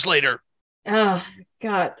 years later. Oh,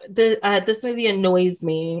 God. This movie annoys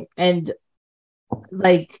me. And,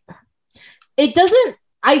 like, it doesn't,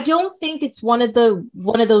 I don't think it's one of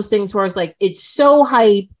those things where it's like, it's so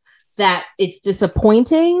hype that it's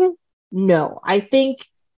disappointing. No, I think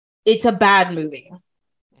it's a bad movie.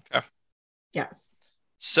 Okay. Yes.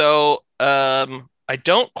 So, I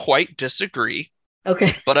don't quite disagree.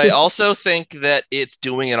 Okay. But I also think that it's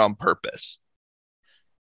doing it on purpose.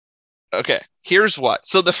 Okay, here's what.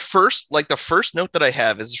 So the first note that I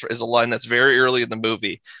have is a line that's very early in the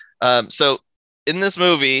movie. So in this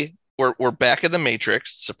movie, we're back in the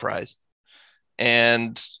Matrix, surprise.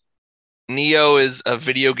 And Neo is a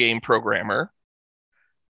video game programmer,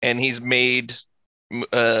 and he's made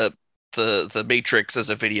the Matrix as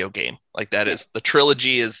a video game. Like that is the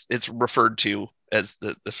trilogy it's referred to as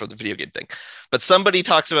the for the video game thing. But somebody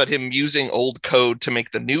talks about him using old code to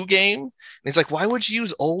make the new game. And he's like, why would you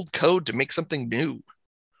use old code to make something new?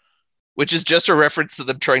 Which is just a reference to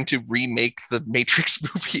them trying to remake the Matrix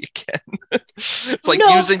movie again. It's like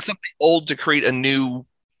using something old to create a new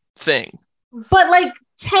thing. But like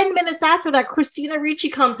 10 minutes after that, Christina Ricci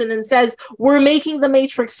comes in and says, we're making the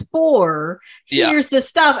Matrix 4. Here's the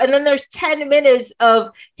stuff. And then there's 10 minutes of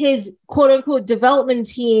his quote unquote development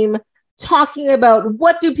team talking about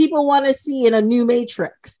what do people want to see in a new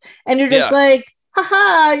Matrix. And you're just like,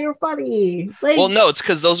 haha, you're funny. Like, well, no, it's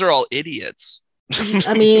because those are all idiots.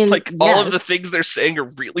 I mean, like all of the things they're saying are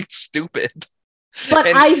really stupid. But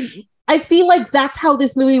I feel like that's how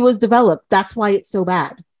this movie was developed. That's why it's so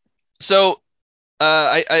bad. So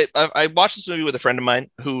I watched this movie with a friend of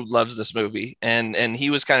mine who loves this movie, and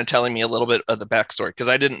he was kind of telling me a little bit of the backstory because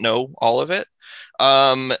I didn't know all of it.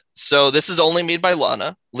 So this is only made by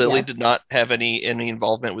Lana. Lily did not have any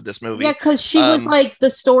involvement with this movie. Yeah, because she was like, the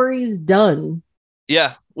story's done.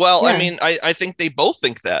 Yeah. Well, I mean, I think they both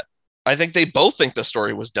think that. I think they both think the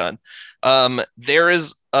story was done. There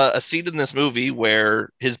is a scene in this movie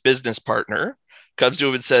where his business partner comes to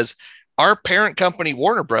him and says, our parent company,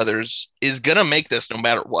 Warner Brothers, is going to make this no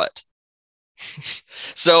matter what.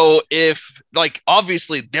 So if, like,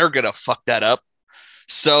 obviously they're going to fuck that up.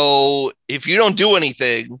 So if you don't do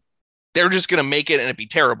anything, they're just going to make it and it'd be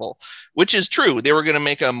terrible, which is true. They were going to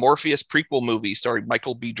make a Morpheus prequel movie starring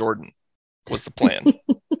Michael B. Jordan was the plan.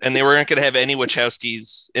 And they weren't going to have any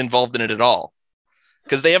Wachowskis involved in it at all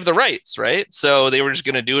because they have the rights, right? So they were just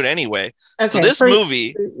going to do it anyway. Okay, so this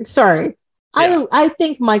movie... Sorry. Yeah. I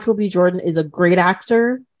think Michael B. Jordan is a great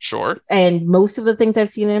actor. Sure. And most of the things I've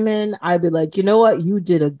seen him in, I'd be like, you know what? You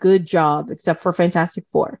did a good job, except for Fantastic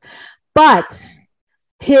Four. But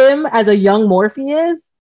him as a young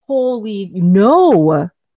Morpheus, holy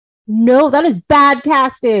no, that is bad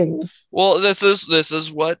casting. Well, this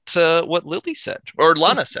is what Lily said, or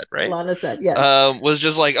Lana said, right? Lana said, yeah. Was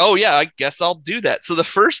just like, oh yeah, I guess I'll do that. So the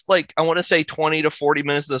first, like, I want to say 20 to 40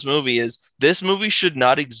 minutes of this movie should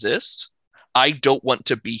not exist. I don't want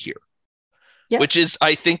to be here, which is,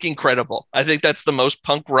 I think, incredible. I think that's the most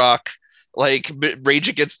punk rock, like, Rage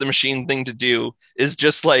Against the Machine thing to do, is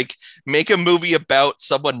just like make a movie about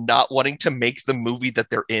someone not wanting to make the movie that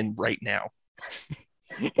they're in right now.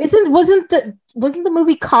 Wasn't the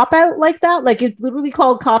movie Cop Out like that? Like, it's literally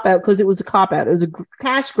called Cop Out because it was a cop out. It was a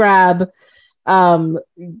cash grab. I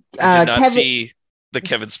did not see the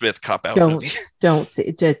Kevin Smith Cop Out movie. Don't see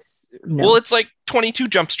it. Just no. Well, it's like 22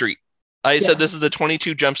 Jump Street. I said this is the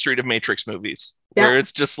 22 Jump Street of Matrix movies, where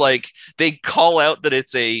it's just like they call out that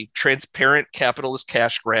it's a transparent capitalist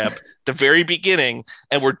cash grab at the very beginning,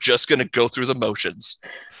 and we're just going to go through the motions.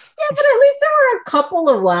 Yeah, but at least there were a couple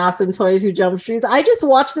of laughs in 22 Jump Street. I just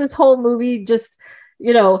watched this whole movie just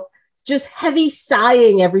heavy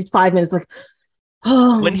sighing every 5 minutes, like,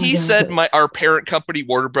 oh. When he said our parent company,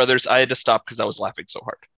 Warner Brothers, I had to stop because I was laughing so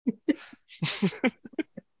hard.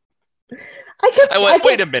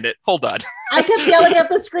 Wait a minute. Hold on. I kept yelling at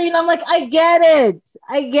the screen. I'm like, I get it.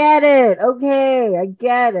 Okay, I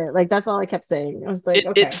get it. Like, that's all I kept saying. I was like,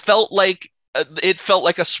 it felt like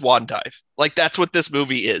a swan dive. Like, that's what this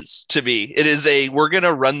movie is to me. It is we're going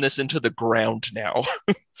to run this into the ground now.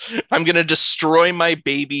 I'm going to destroy my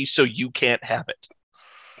baby so you can't have it.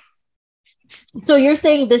 So you're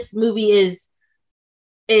saying this movie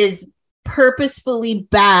is purposefully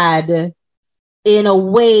bad in a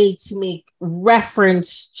way to make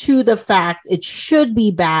reference to the fact it should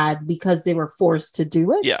be bad because they were forced to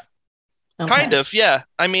do it. Yeah. Okay. Kind of, yeah.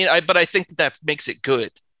 I mean, but I think that makes it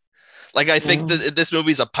good. Like, I think that this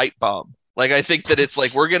movie's a pipe bomb. Like, I think that it's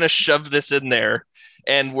like, we're going to shove this in there,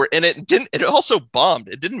 and it also bombed.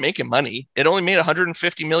 It didn't make it money. It only made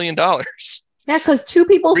 $150 million. Yeah, because 2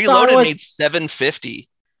 people Reloaded saw it. Made $750.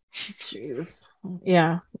 Jeez.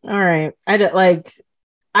 Yeah. All right.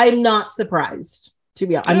 I'm not surprised, to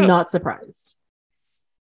be honest. I'm not surprised.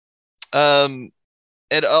 And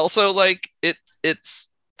also, like, it's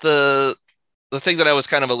the thing that I was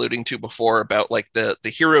kind of alluding to before about like the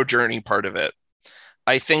hero journey part of it.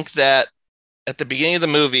 I think that at the beginning of the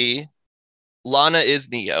movie, Lana is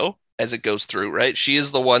Neo as it goes through, right? She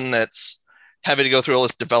is the one that's having to go through all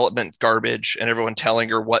this development garbage and everyone telling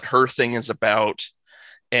her what her thing is about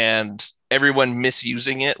and everyone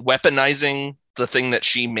misusing it, weaponizing the thing that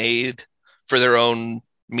she made for their own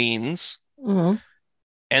means. Mm-hmm.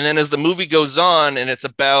 And then as the movie goes on and it's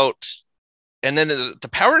about, and then the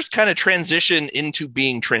powers kind of transition into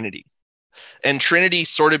being Trinity. And Trinity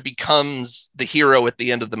sort of becomes the hero at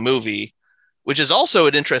the end of the movie, which is also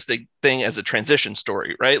an interesting thing as a transition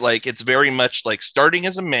story, right? Like, it's very much like starting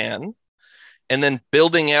as a man and then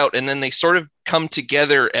building out, and then they sort of come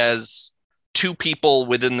together as 2 people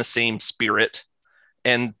within the same spirit,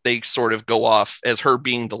 and they sort of go off as her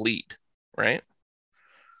being the lead, right?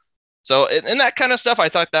 So, and that kind of stuff, I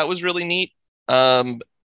thought that was really neat.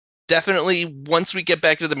 Definitely, once we get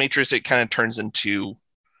back to the Matrix, it kind of turns into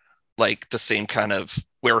like the same kind of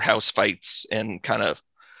warehouse fights and kind of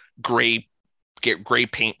gray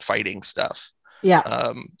paint fighting stuff.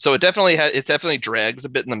 Yeah. So it definitely drags a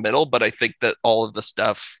bit in the middle, but I think that all of the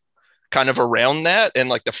stuff kind of around that and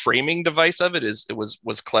like the framing device of it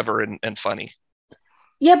was clever and funny.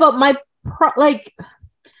 Yeah, but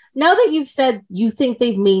now that you've said you think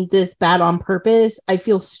they've made this bad on purpose, I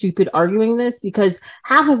feel stupid arguing this because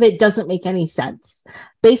half of it doesn't make any sense.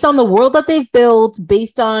 Based on the world that they've built,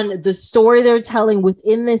 based on the story they're telling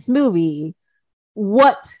within this movie,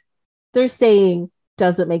 what they're saying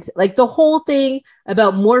doesn't make sense. Like the whole thing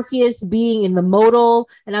about Morpheus being in the modal,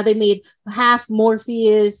 and now they made half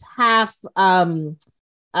Morpheus, half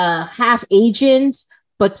agent,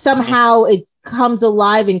 but somehow it comes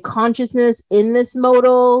alive in consciousness in this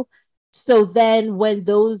modal. So then when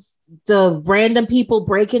the random people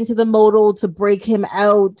break into the modal to break him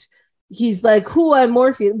out, he's like, who I'm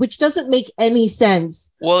Morpheus, which doesn't make any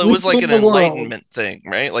sense. Well, it was like an enlightenment thing,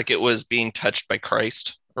 right? Like it was being touched by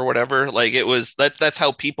Christ or whatever. Like it was that's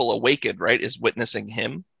how people awakened, right? Is witnessing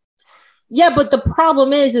him. Yeah, but the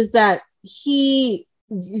problem is that this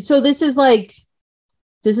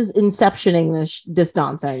is inceptioning this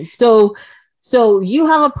nonsense. So you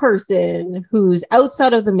have a person who's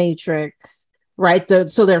outside of the Matrix, right?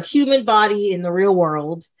 So their human body in the real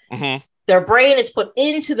world, mm-hmm. Their brain is put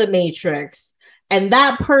into the Matrix, and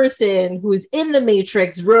that person who's in the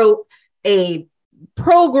Matrix wrote a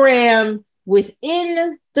program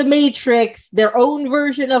within the Matrix, their own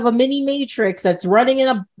version of a mini Matrix that's running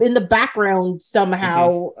in the background somehow.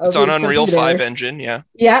 Mm-hmm. It's on Unreal 5 engine, yeah.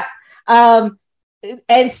 Yeah.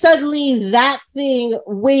 And suddenly that thing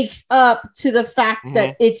wakes up to the fact mm-hmm.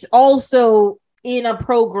 that it's also in a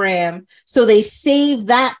program. So they save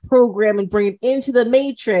that program and bring it into the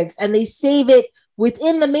Matrix, and they save it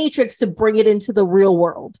within the Matrix to bring it into the real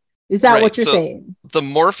world. Is that right. What you're saying? The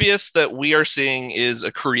Morpheus that we are seeing is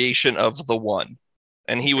a creation of the One,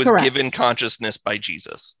 and he was Correct. Given consciousness by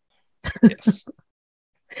Jesus. Yes.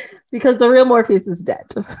 Because the real Morpheus is dead.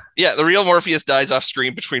 Yeah, the real Morpheus dies off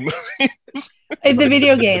screen between movies. In the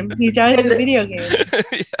video game. He dies in the video game.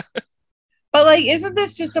 Yeah. But like, isn't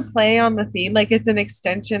this just a play on the theme? Like it's an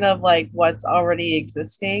extension of like what's already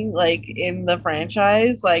existing, like in the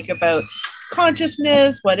franchise, like about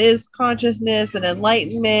consciousness, what is consciousness, and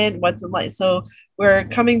enlightenment, what's enlightenment. So we're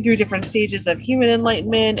coming through different stages of human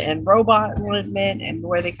enlightenment and robot enlightenment and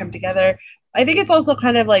where they come together. I think it's also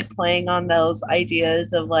kind of like playing on those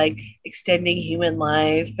ideas of like extending human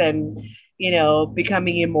life and, you know,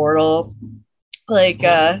 becoming immortal, like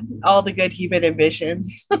all the good human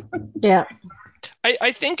ambitions. Yeah.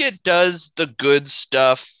 I think it does the good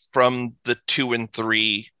stuff from the 2 and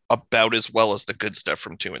 3 about as well as the good stuff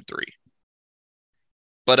from 2 and 3.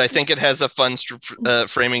 But I think it has a fun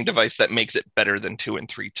framing device that makes it better than 2 and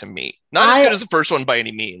 3 to me. Not as good as the first one by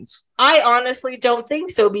any means. I honestly don't think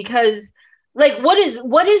so, because like what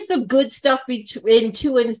is the good stuff in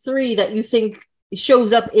 2 and 3 that you think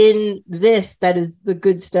shows up in this that is the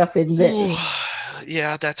good stuff in this?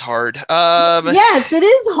 Yeah, that's hard. Yes, it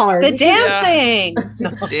is hard. The dancing.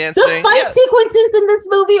 Dancing. The fight sequences in this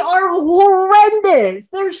movie are horrendous.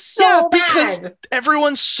 They're so because bad.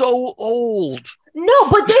 Everyone's so old. No,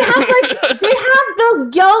 but they have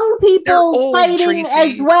the young people old, fighting Tracy.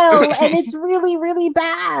 as well, and it's really, really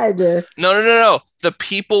bad. No. The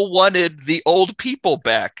people wanted the old people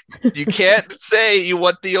back. You can't say you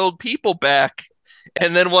want the old people back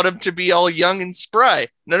and then want them to be all young and spry.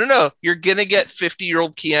 No. You're gonna get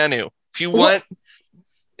 50-year-old Keanu. If you want,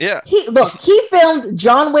 yeah. He filmed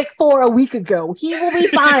John Wick 4 a week ago. He will be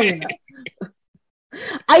fine.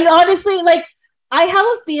 I honestly I have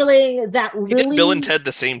a feeling that He did Bill and Ted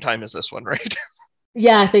the same time as this one, right?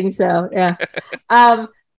 Yeah, I think so. Yeah.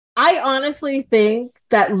 I honestly think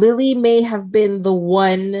that Lily may have been the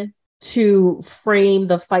one to frame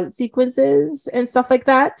the fight sequences and stuff like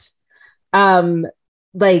that.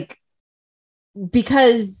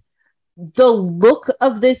 Because the look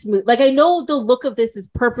of this movie, I know the look of this is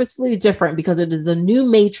purposefully different because it is a new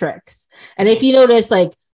Matrix. And if you notice,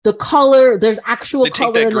 the color, there's actual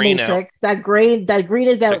color in the Matrix. That green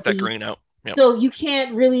is out. Take that green out. Yep. So you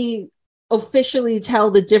can't really officially tell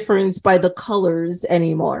the difference by the colors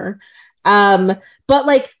anymore.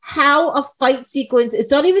 But how a fight sequence, it's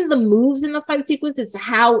not even the moves in the fight sequence, it's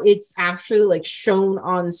how it's actually shown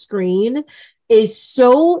on screen is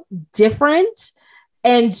so different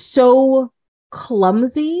and so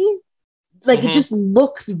clumsy. It just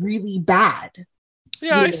looks really bad.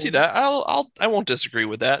 Yeah, I see that. I won't disagree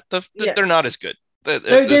with that. They're not as good. They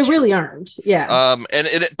really aren't. Yeah.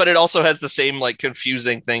 But it also has the same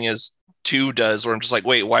confusing thing as 2 does, where I'm just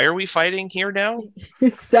wait, why are we fighting here now?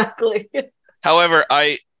 Exactly. However,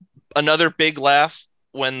 another big laugh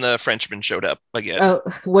when the Frenchman showed up again. Oh,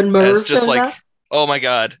 when Merv shows up? Oh my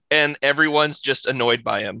god, and everyone's just annoyed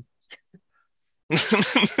by him. He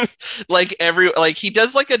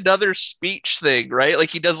does another speech thing, right?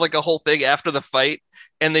 He does a whole thing after the fight,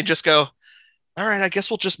 and they just go, all right, I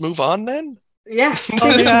guess we'll just move on then. Yeah.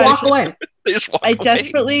 They just walk away. I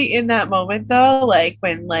desperately, in that moment though,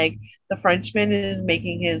 when the Frenchman is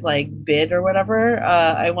making his bid or whatever,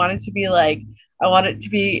 I want it to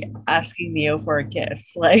be asking Neo for a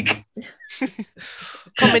kiss.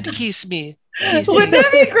 Come and kiss me. Wouldn't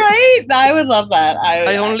that be great? I would love that.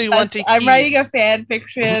 I only want to. I'm writing a fan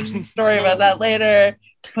fiction story about that later,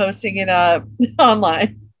 posting it up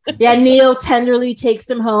online. Yeah, Neo tenderly takes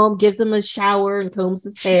him home, gives him a shower and combs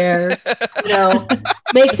his hair.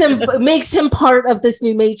 Makes him part of this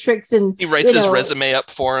new Matrix, and he writes his resume up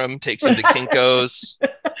for him, takes him to Kinko's.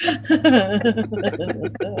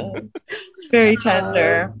 It's very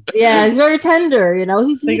tender. Yeah, it's very tender.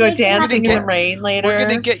 He's we go dancing in the rain later. We're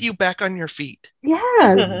gonna get you back on your feet.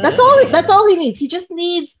 Yeah, that's all he needs. He just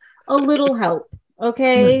needs a little help.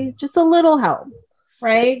 Okay, just a little help.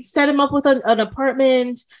 Right? Set him up with an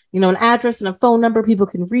apartment, an address and a phone number. People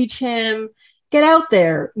can reach him. Get out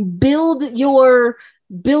there. Build your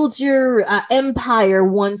empire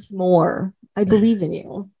once more. I believe in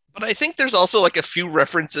you. But I think there's also a few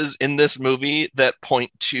references in this movie that point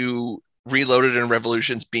to Reloaded and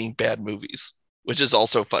Revolutions being bad movies, which is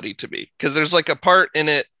also funny to me because there's a part in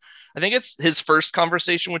it. I think it's his first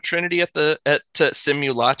conversation with Trinity at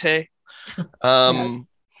Simulate, yes.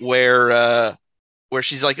 Where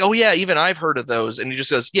she's like, oh yeah, even I've heard of those. And he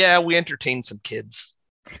just goes, yeah, we entertain some kids.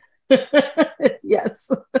 Yes.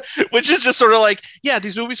 Which is just sort of yeah,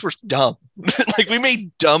 these movies were dumb. We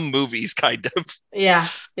made dumb movies, kind of. Yeah.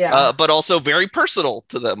 Yeah. But also very personal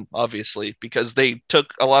to them, obviously, because they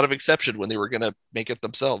took a lot of exception when they were going to make it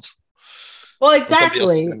themselves. Well,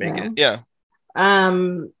 exactly. Yeah.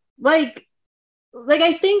 I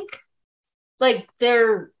think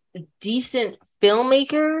they're decent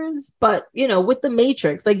filmmakers, but with the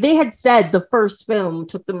Matrix, they had said the first film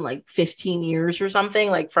took them 15 years or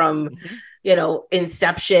something, from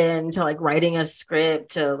inception to writing a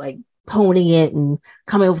script to honing it and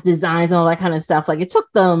coming up with designs and all that kind of stuff. It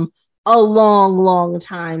took them a long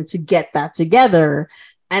time to get that together.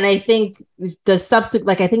 And I think the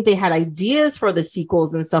subsequent, I think they had ideas for the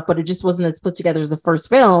sequels and stuff, but it just wasn't as put together as the first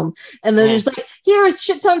film. And they're just here's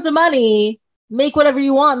shit tons of money, make whatever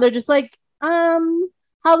you want. And they're just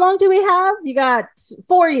how long do we have? You got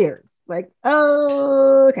 4 years.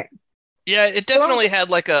 Okay. Yeah, it definitely had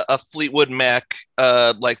a Fleetwood Mac,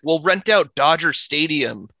 we'll rent out Dodger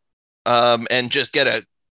Stadium, and just get a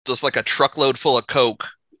truckload full of Coke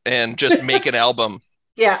and just make an album.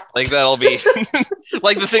 Yeah. That'll be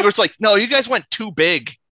the thing where it's no, you guys went too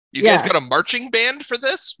big. You guys got a marching band for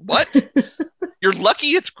this? What? You're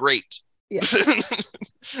lucky it's great. Yeah.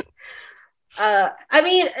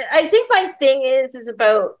 I think my thing is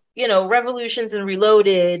about Revolutions and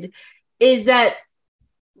Reloaded is that,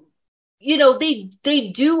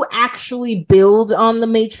 they do actually build on the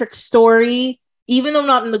Matrix story, even though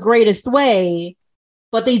not in the greatest way,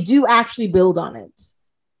 but they do actually build on it.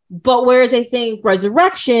 But whereas I think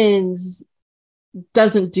Resurrections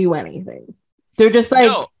doesn't do anything. They're just like,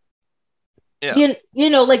 no. Yeah.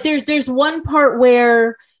 Like there's one part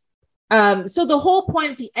where, so the whole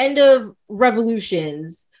point at the end of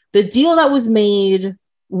Revolutions, the deal that was made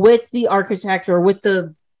with the architect or with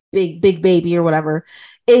the big baby or whatever,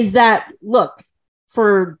 is that, look,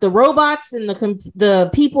 for the robots and the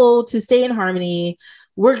people to stay in harmony,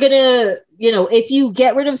 we're gonna, if you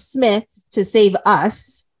get rid of Smith to save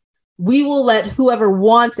us, we will let whoever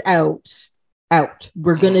wants out.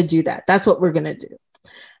 We're gonna do that. That's what we're gonna do.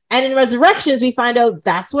 And in Resurrections, we find out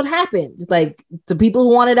that's what happened. Like, the people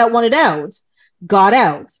who wanted out, got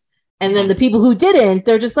out. And then the people who didn't,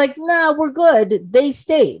 they're just like, nah, we're good. They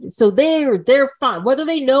stayed. So they're fine. Whether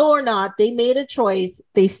they know or not, they made a choice.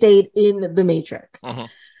 They stayed in the Matrix.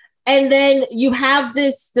 And then you have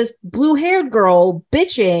this blue-haired girl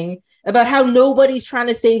bitching about how nobody's trying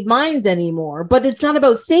to save minds anymore. But it's not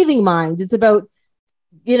about saving minds. It's about,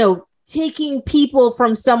 taking people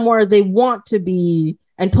from somewhere they want to be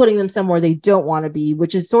and putting them somewhere they don't want to be,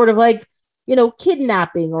 which is sort of like,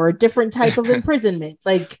 kidnapping or a different type of imprisonment.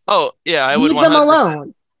 Like, oh yeah, I would leave them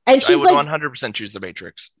alone. And she's I would 100% choose the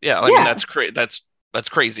Matrix. Yeah, I mean that's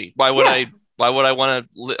crazy. Why would I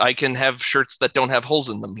want to? I can have shirts that don't have holes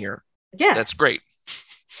in them here. Yeah, that's great.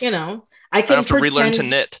 I can have to relearn to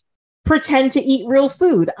knit. Pretend to eat real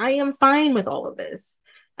food. I am fine with all of this.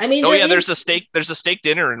 I mean, there's a steak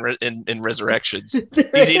dinner in Resurrections.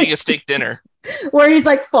 He's eating a steak dinner where he's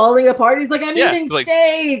like falling apart. He's like, I'm eating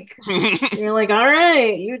steak. You're like, all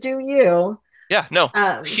right, you do you. Yeah, no,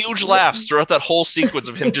 huge laughs throughout that whole sequence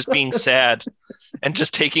of him just being sad and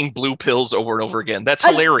just taking blue pills over and over again. That's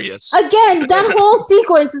hilarious. Again, that whole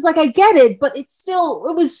sequence is like, I get it, but it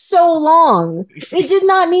was so long. It did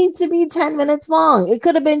not need to be 10 minutes long. It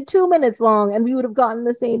could have been 2 minutes long and we would have gotten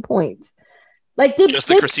the same point. Like the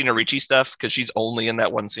Christina Ricci stuff, because she's only in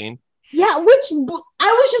that one scene. Yeah, which I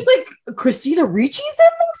was just like, Christina Ricci's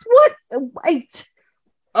in this? What?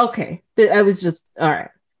 Okay, I was just, all right,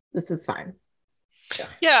 this is fine.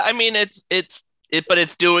 Yeah, I mean, but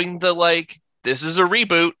it's doing the, like, this is a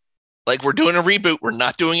reboot. Like, we're doing a reboot. We're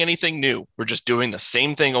not doing anything new. We're just doing the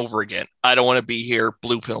same thing over again. I don't want to be here.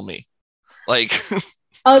 Blue pill me. Like,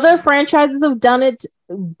 other franchises have done it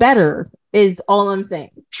better, is all I'm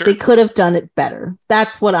saying. Sure. They could have done it better.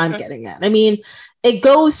 That's what I'm getting at. I mean, it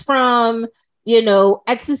goes from,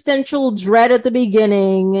 existential dread at the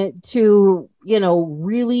beginning to,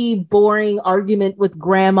 really boring argument with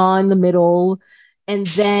grandma in the middle, and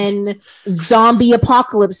then zombie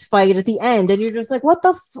apocalypse fight at the end. And you're just like, what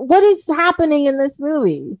is happening in this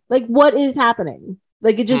movie? Like, what is happening?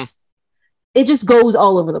 Like, it just goes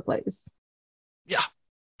all over the place. Yeah,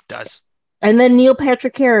 it does. And then Neil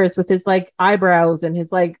Patrick Harris with his like eyebrows and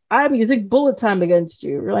his like, I'm using bullet time against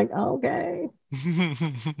you. You're like, oh, okay.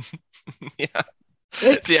 Yeah.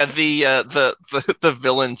 The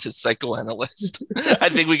villain's his psychoanalyst. I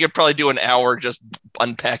think we could probably do an hour just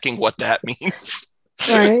unpacking what that means.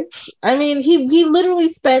 Right. I mean, he literally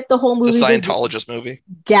spent the whole movie, the Scientologist movie,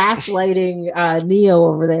 gaslighting Neo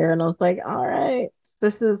over there, and I was like, all right,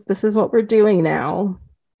 this is what we're doing now.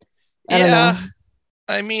 I don't know.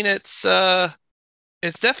 I mean, it's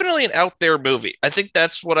definitely an out there movie. I think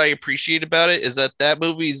that's what I appreciate about it, is that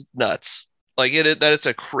movie's nuts. Like that it's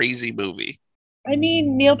a crazy movie. I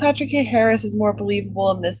mean, Neil Patrick Harris is more believable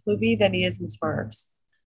in this movie than he is in Smurfs.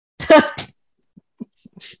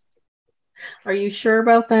 Are you sure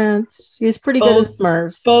about that? He's pretty good at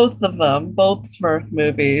Smurfs. Both of them, both Smurf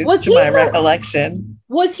movies, to my recollection.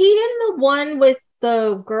 Was he in the one with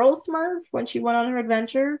the girl Smurf when she went on her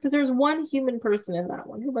adventure? Because there's one human person in that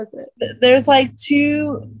one. Who was it? There's like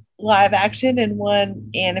 2 live action and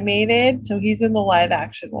 1 animated. So he's in the live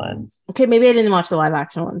action ones. Okay, maybe I didn't watch the live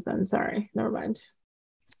action ones then. Sorry. Never mind.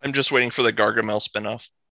 I'm just waiting for the Gargamel spinoff.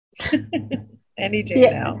 Any day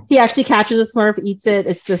now. He actually catches a Smurf, eats it.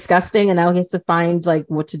 It's disgusting. And now he has to find like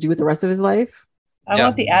what to do with the rest of his life. I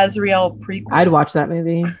want the Azrael prequel. I'd watch that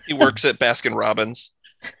movie. He works at Baskin Robbins.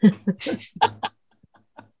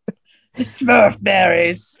 Smurf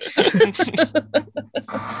berries.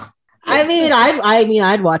 I mean,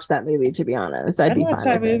 I'd watch that movie, to be honest. I'd be watch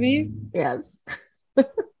that movie. Yes.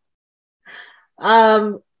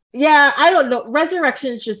 Yeah, I don't know.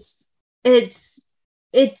 Resurrection's just the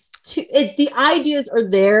ideas are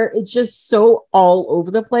there. It's just so all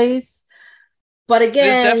over the place. But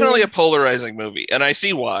again, it's definitely a polarizing movie, and I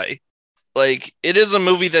see why. Like, it is a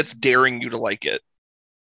movie that's daring you to like it.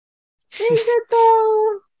 Is it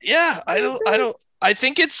though? Yeah, I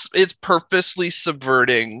think it's purposely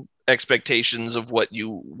subverting expectations of what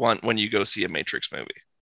you want when you go see a Matrix movie.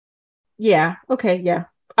 Yeah. Okay. Yeah.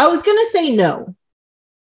 I was gonna say no,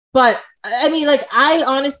 but I mean, like, I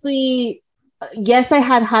honestly, yes, I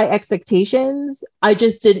had high expectations. I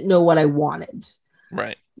just didn't know what I wanted.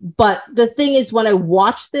 Right. But the thing is, when I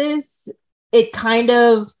watched this, it kind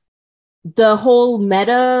of, the whole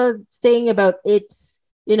meta thing about it's,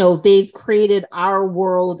 they've created our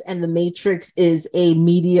world and the Matrix is a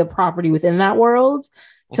media property within that world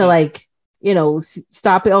to like,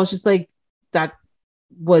 stop it. I was just like, that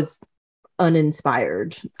was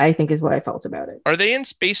uninspired, I think is what I felt about it. Are they in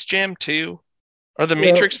Space Jam 2? Are the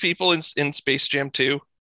Matrix people in Space Jam 2?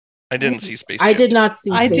 I didn't see Space Jam. I did not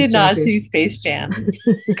see I did not see Space Jam.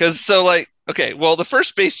 Because the first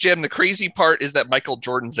Space Jam, the crazy part is that Michael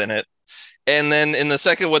Jordan's in it. And then in the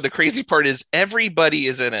second one, the crazy part is everybody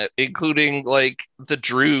is in it, including like the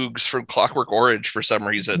Droogs from Clockwork Orange for some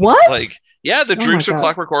reason. What? Like, yeah, the Droogs from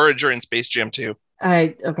Clockwork Orange are in Space Jam 2.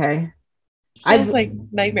 Okay. Sounds like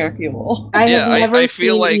nightmare fuel. I have never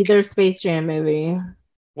seen either Space Jam movie.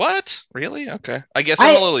 What? Really? Okay. I guess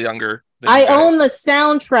I'm a little younger. I own the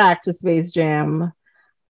soundtrack to Space Jam.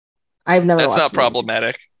 I've never watched it. That's not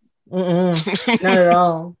problematic. Not at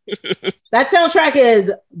all. That soundtrack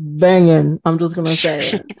is banging. I'm just gonna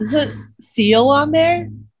say it. Is it Seal on there?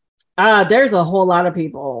 There's a whole lot of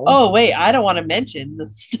people. Oh wait, I don't want to mention the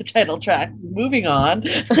title track. Moving on.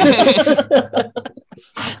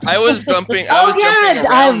 I was jumping. Jumping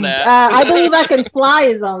around that. I Believe I Can Fly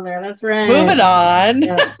is on there. That's right. Moving on.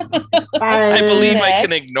 Yeah. I believe I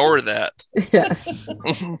can ignore that. Yes.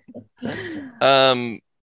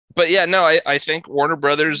 But yeah, no, I think Warner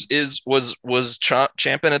Brothers was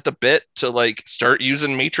champing at the bit to like start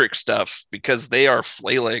using Matrix stuff because they are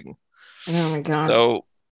flailing. Oh my god! So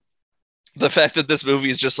the fact that this movie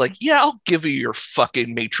is just like, yeah, I'll give you your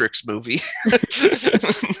fucking Matrix movie.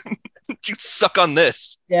 You suck on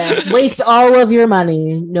this. Yeah, waste all of your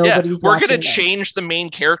money. Nobody's. We're gonna change the main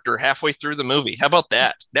character halfway through the movie. How about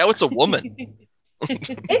that? Now it's a woman.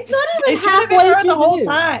 It's not even halfway through the whole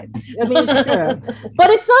time. I mean, it's true,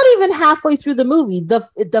 but it's not even halfway through the movie.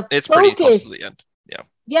 It's focus, pretty close to the end.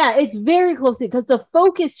 Yeah, it's very close because the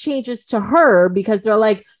focus changes to her because they're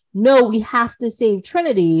like, no, we have to save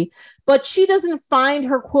Trinity, but she doesn't find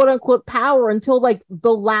her quote unquote power until like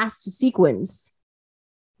the last sequence.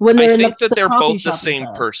 When I think that they're both the same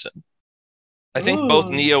person. I think both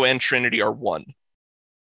Neo and Trinity are one.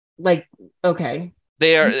 Like, okay.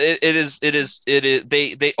 They are. It is.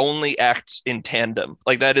 They only act in tandem.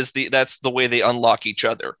 Like that's the way they unlock each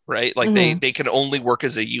other, right? Like they can only work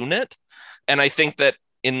as a unit. And I think that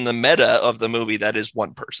in the meta of the movie, that is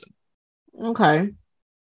one person. Okay.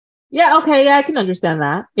 Yeah. Okay. Yeah, I can understand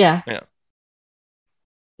that. Yeah. Yeah.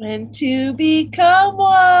 And to become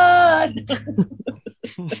one.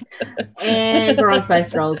 And we're on Spice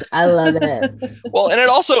Girls. I love it. Well, and it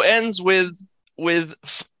also ends with.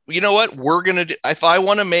 You know what we're gonna do? If I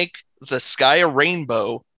want to make the sky a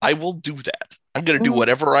rainbow, I will do that. I'm gonna do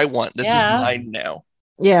whatever I want. This is mine now.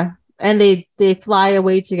 Yeah, and they fly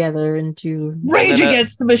away together into Rage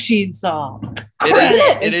Against the Machine song.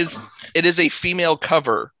 It is a female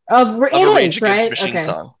cover of a Rage Against right? the Machine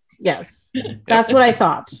song. Yes, that's what I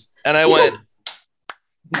thought. And I went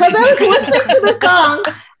because I was listening to the song.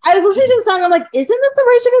 I was listening to the song. I'm like, isn't this the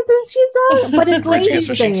Rage Against the Machine song? But it's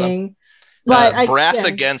ladies singing. But Brass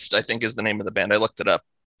Against, I think, is the name of the band. I looked it up.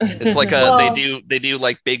 It's like they do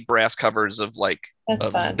like big brass covers of like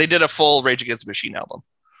they did a full Rage Against the Machine album.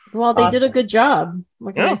 Well, they did a good job.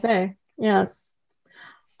 What can I say? Yes.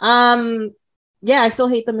 Yeah, I still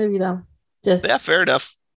hate the movie though. Fair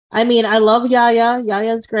enough. I mean, I love Yaya.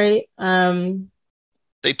 Yaya's great.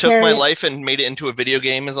 They took my life and made it into a video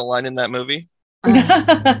game as a line in that movie.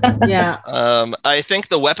 Yeah. I think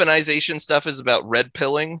the weaponization stuff is about red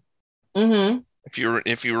pilling. Mm-hmm.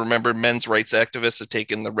 If you remember, men's rights activists have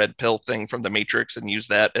taken the red pill thing from the Matrix and used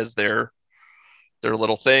that as their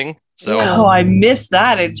little thing. So I missed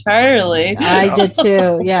that entirely. I did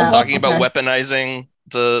too. Yeah. Talking about weaponizing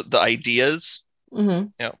the ideas. Mm-hmm.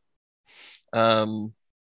 Yeah.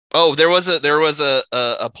 There was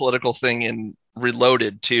a political thing in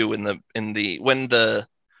Reloaded too when the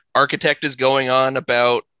architect is going on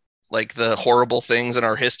about like the horrible things in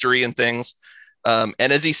our history and things. And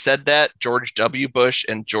as he said that, George W. Bush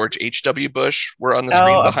and George H.W. Bush were on the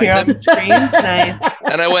screen behind him. On the screens, nice.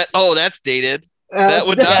 And I went, "Oh, that's dated." That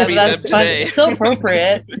would not be them today. It's still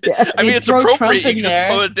appropriate. I mean, it's appropriate. You can just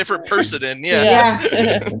put a different person in. Yeah.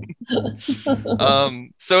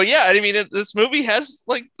 So yeah, I mean, this movie has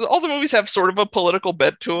like all the movies have sort of a political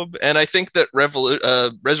bent to them, and I think that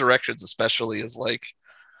Resurrections especially is like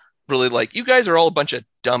really like you guys are all a bunch of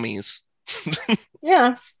dummies.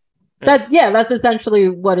 Yeah. That's essentially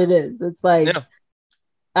what it is. It's like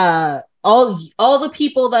all the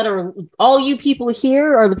people that are all you people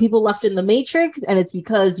here are the people left in the Matrix, and it's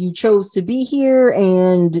because you chose to be here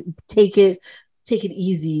and take it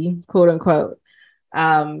easy, quote unquote.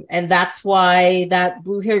 And that's why that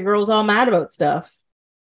blue-haired girl's all mad about stuff.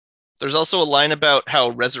 There's also a line about how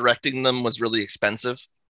resurrecting them was really expensive.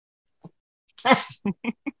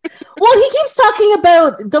 Well, he keeps talking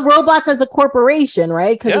about the robots as a corporation,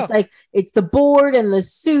 right? Because it's like it's the board and the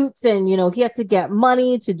suits, and he had to get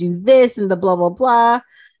money to do this and the blah blah blah.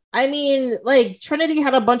 I mean, like Trinity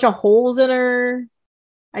had a bunch of holes in her.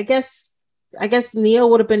 I guess Neo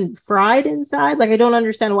would have been fried inside. Like I don't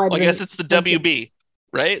understand why. Well, I guess it's the WB,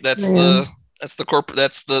 right? That's the corporate.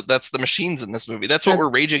 That's the machines in this movie. That's what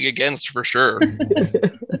we're raging against for sure.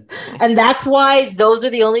 And that's why those are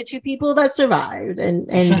the only two people that survived, and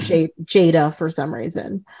Jada for some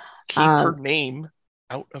reason. Keep her name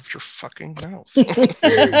out of your fucking mouth.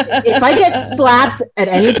 If I get slapped at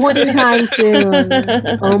any point in time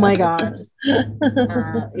soon, oh my god.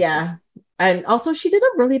 Yeah. And also she did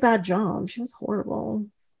a really bad job. She was horrible.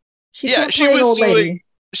 She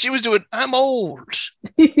was doing I'm old.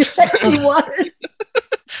 She was.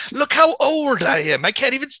 Look how old I am. I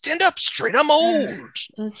can't even stand up straight. I'm old.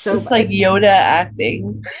 It's like Yoda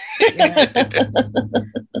acting.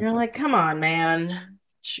 You're like, come on, man.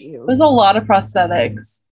 There's a lot of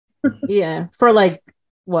prosthetics. Yeah. For like,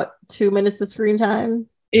 what, 2 minutes of screen time?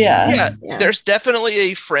 Yeah. There's definitely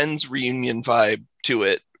a Friends reunion vibe to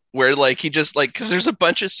it where like he just like, because there's a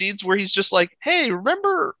bunch of scenes where he's just like, hey,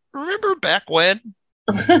 remember back when?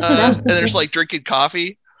 And there's like drinking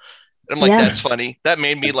coffee. I'm like, that's funny. That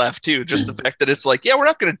made me laugh too. Just the fact that it's like, we're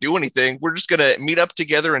not going to do anything. We're just going to meet up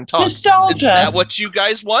together and talk. Nostalgia. Is that what you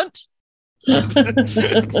guys want? Again,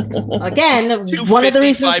 one of the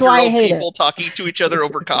reasons why I hate people talking to each other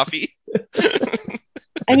over coffee.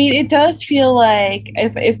 I mean, it does feel like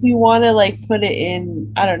if we want to like put it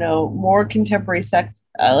in, I don't know, more contemporary setting,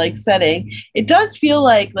 it does feel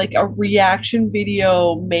like a reaction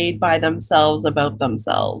video made by themselves about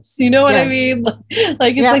themselves. You know what I mean?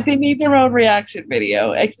 Like it's like they made their own reaction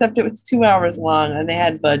video, except it was 2 hours long and they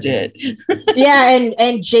had budget. And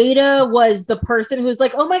Jada was the person who's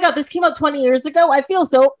like, oh my god, this came out 20 years ago. I feel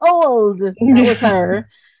so old. That was her.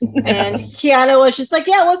 And Keanu was just like,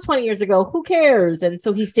 yeah, it was 20 years ago. Who cares? And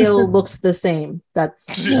so he still looked the same. That's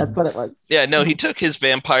what it was. Yeah, no, he took his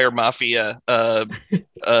Vampire Mafia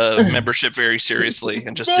membership very seriously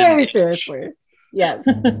and just very seriously. Yes.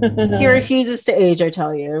 He refuses to age, I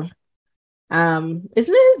tell you. Isn't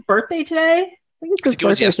it his birthday today? I think it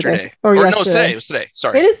was yesterday. Today. Or yesterday. No, it's today. It was today.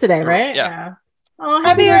 Sorry. It is today, right? Yeah. Oh,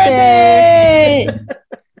 happy birthday!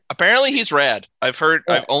 Apparently he's rad. I've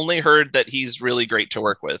only heard that he's really great to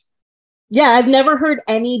work with. Yeah, I've never heard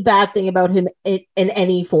any bad thing about him in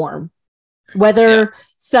any form. Whether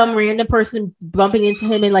some random person bumping into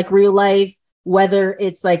him in like real life, whether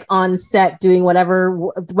it's like on set doing whatever,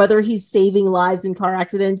 whether he's saving lives in car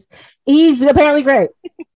accidents, he's apparently great.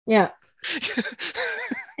 Yeah.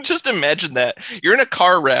 Just imagine that. You're in a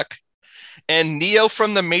car wreck and Neo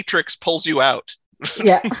from the Matrix pulls you out.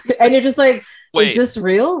 Yeah. And you're just like, wait, is this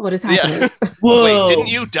real? What is happening? Yeah. Wait, didn't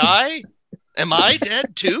you die? Am I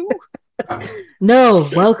dead too? No,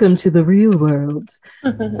 welcome to the real world.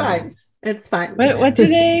 It's fine. It's fine. What do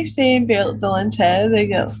they say in Bill and Ted? They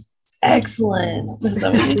go, excellent. Is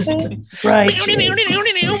that what you said? Right.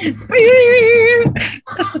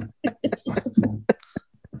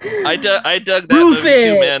 I dug that movie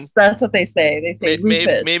too, man. That's what they say. They say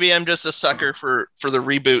maybe I'm just a sucker for the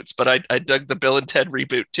reboots, but I dug the Bill and Ted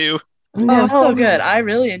reboot too. Oh, so good. I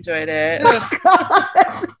really enjoyed it.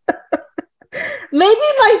 Maybe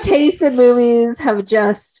my taste in movies have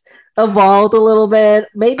just evolved a little bit.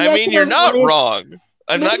 Maybe I mean, you're not wrong.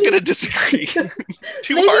 I'm not going to disagree.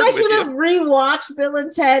 Maybe I should have rewatched Bill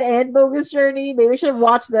and Ted and Bogus Journey. Maybe I should have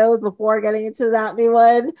watched those before getting into that new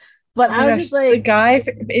one. But I was just like, the guy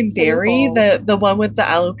in Barry, the one with the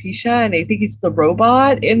alopecia, and I think he's the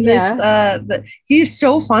robot in this. He's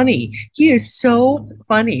so funny. He is so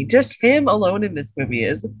funny. Just him alone in this movie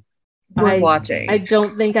is worth watching. I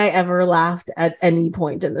don't think I ever laughed at any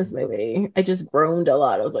point in this movie. I just groaned a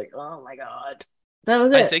lot. I was like, oh my god. That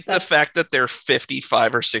was it. I think the fact that they're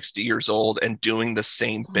 55 or 60 years old and doing the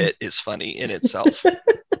same bit is funny in itself.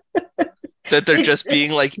 that they're just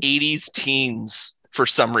being like 80s teens for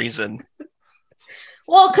some reason.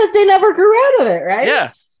 Well, because they never grew out of it, right? Yeah,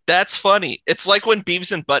 that's funny. It's like when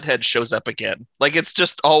Beavis and Butthead shows up again. Like, it's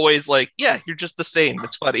just always like, yeah, you're just the same.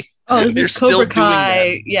 It's funny. Oh, this is Cobra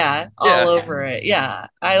Kai. Yeah, all over it. Yeah,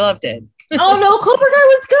 I loved it. Oh no, Cobra Kai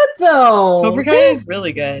was good though. Cobra Kai is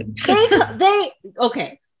really good.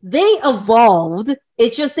 They evolved.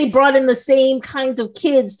 It's just they brought in the same kinds of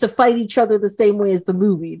kids to fight each other the same way as the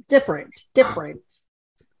movie. Different.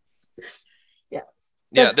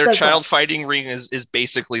 Yeah, their child fighting ring is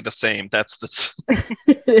basically the same. That's the.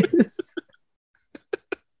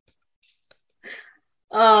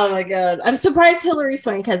 Oh my god, I'm surprised Hilary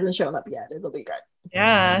Swank hasn't shown up yet. It'll be good.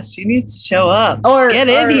 Yeah, she needs to show up. Or get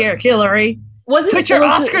in here, Hillary. Put your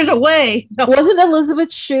Oscars away. No. Wasn't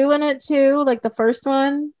Elizabeth Shue in it too? Like the first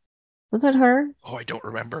one? Was it her? Oh, I don't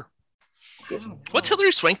remember. What's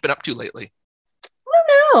Hilary Swank been up to lately? I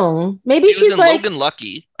don't know. Maybe she's in like Logan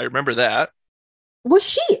Lucky. I remember that. Was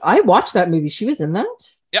she? I watched that movie. She was in that?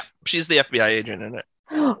 Yeah, she's the FBI agent in it.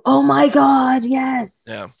 Oh my god, yes.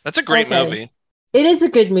 Yeah, that's a great movie. It is a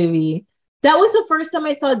good movie. That was the first time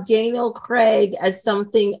I saw Daniel Craig as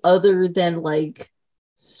something other than like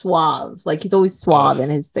suave. Like he's always suave in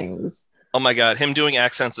his things. Oh my god, him doing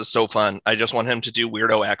accents is so fun. I just want him to do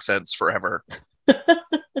weirdo accents forever.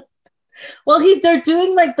 Well, they're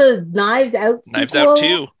doing like the Knives Out sequel. Knives Out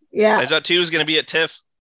 2. Yeah. Knives Out 2 is going to be at TIFF.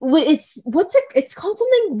 It's called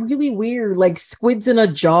something really weird, like Squids in a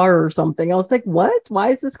Jar or something. I was like, what? Why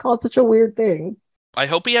is this called such a weird thing? I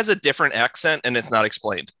hope he has a different accent and it's not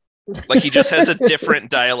explained. Like he just has a different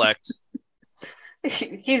dialect.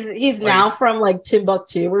 He's like, now from like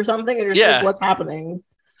Timbuktu or something, and you're just like, what's happening?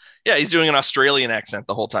 Yeah, he's doing an Australian accent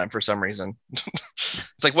the whole time for some reason.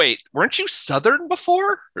 It's like, wait, weren't you Southern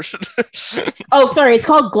before? Oh, sorry, it's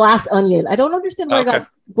called Glass Onion. I don't understand why I got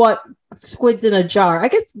what Squids in a Jar. I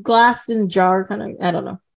guess Glass in Jar kind of. I don't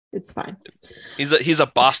know. It's fine. He's a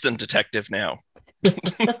Boston detective now.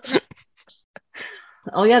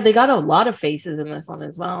 Oh yeah, they got a lot of faces in this one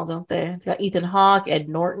as well, don't they? It's got Ethan Hawke, Ed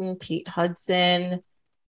Norton, Kate Hudson.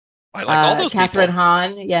 I like all those Catherine people.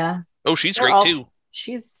 Hahn. Yeah. Oh, she's great too.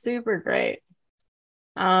 She's super great.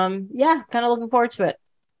 Yeah, kind of looking forward to it.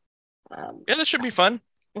 Yeah, this should be fun.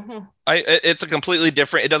 Mm-hmm. It's a completely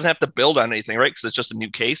different. It doesn't have to build on anything, right? Because it's just a new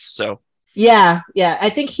case. So. Yeah. I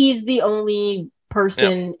think he's the only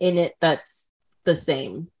person in it that's the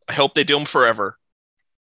same. I hope they do him forever.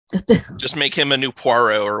 Just make him a new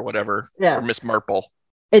Poirot or whatever. Yeah. Or Miss Marple.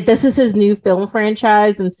 This is his new film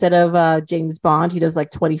franchise. Instead of James Bond, he does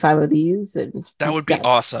like 25 of these. And that would be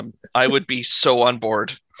awesome. I would be so on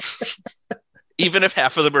board. Even if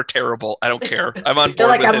half of them are terrible, I don't care. I'm on board.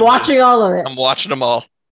 Like, I'm watching all of it. I'm watching them all.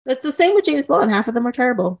 It's the same with James Bond. Half of them are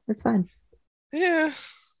terrible. It's fine. Yeah.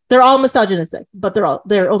 They're all misogynistic, but they're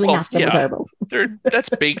only half of them are terrible. That's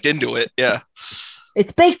baked into it. Yeah.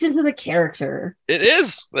 It's baked into the character. It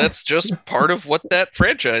is. That's just part of what that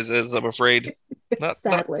franchise is, I'm afraid.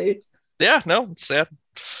 Sadly. It's sad.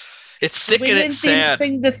 It's sick and it's sad.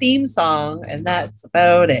 Sing the theme song, and that's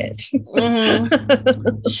about it.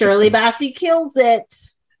 Mm-hmm. Shirley Bassey kills it.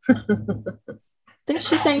 I think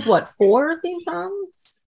she sang 4 theme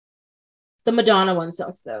songs? The Madonna one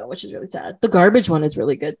sucks though, which is really sad. The Garbage one is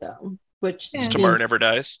really good though. Which Tomorrow Never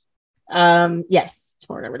Dies. Yes,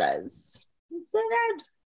 Tomorrow Never Dies. So good.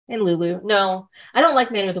 And Lulu. No, I don't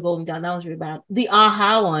like Man with the Golden Gun. That was really bad. The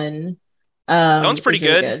Aha one. That one's pretty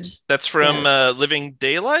good. That's from Living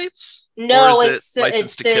Daylights? No, it's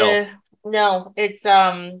License to Kill. No, it's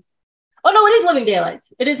Oh no, it is Living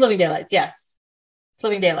Daylights. It is Living Daylights. Yes,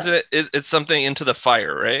 Living Daylights. It's something Into the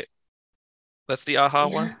Fire, right? That's the Aha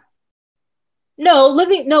one. No,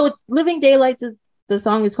 it's Living Daylights. The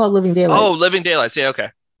song is called Living Daylights. Oh, Living Daylights. Yeah, okay.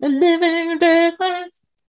 Living Daylights.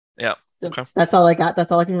 Yeah. Okay. That's all I got.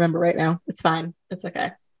 That's all I can remember right now. It's fine. It's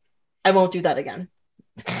okay. I won't do that again.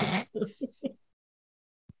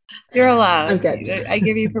 You're allowed. I'm good. I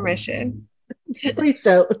give you permission. Please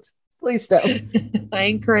don't. I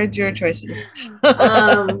encourage your choices.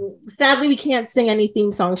 Sadly, we can't sing any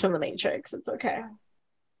theme songs from The Matrix. It's okay.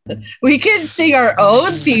 We can sing our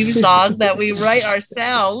own theme song that we write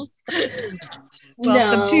ourselves.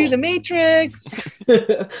 Welcome to The Matrix.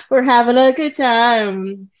 We're having a good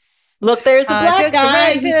time. Look, there's a black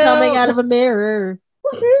guy. He's coming out of a mirror.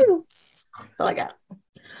 Woohoo! That's all I got.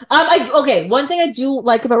 Okay. One thing I do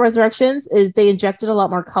like about Resurrections is they injected a lot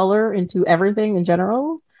more color into everything in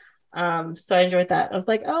general. So I enjoyed that. I was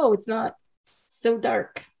like, oh, it's not so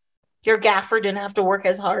dark. Your gaffer didn't have to work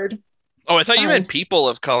as hard. Oh, I thought you meant people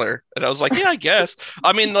of color. And I was like, yeah, I guess.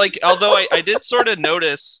 I mean, like, although I did sort of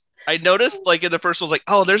notice I noticed like in the first one was like,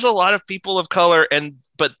 oh, there's a lot of people of color,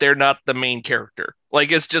 but they're not the main character.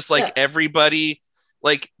 Like it's just like everybody,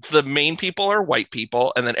 like the main people are white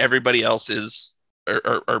people, and then everybody else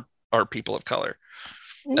are people of color.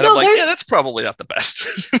 And I'm like, yeah, that's probably not the best.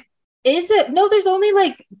 Is it? No, there's only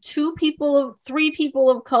like 3 people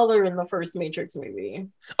of color in the first Matrix movie.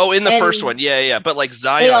 Oh, in the first one, yeah. But like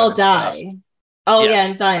Zion, they all die. Stuff. Oh yes. Yeah,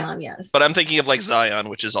 and Zion, yes. But I'm thinking of like Zion,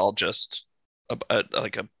 which is all just a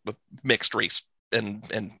mixed race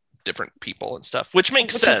and different people and stuff, which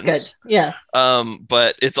makes sense. Is good. Yes.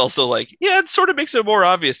 But it's also like, yeah, it sort of makes it more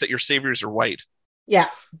obvious that your saviors are white. Yeah.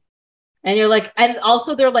 And you're like, and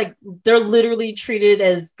also they're literally treated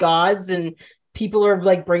as gods, and people are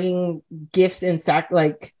like bringing gifts and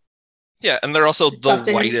like. Yeah, and they're also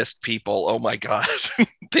the whitest people. Oh my god,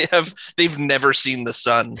 they've never seen the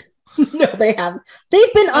sun. No, they haven't.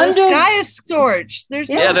 They've been under. The sky is scorched.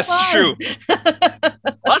 There's no that's sun. True.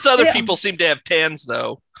 Lots of other people seem to have tans,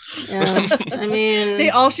 though. Yeah, I mean,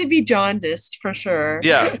 they all should be jaundiced for sure.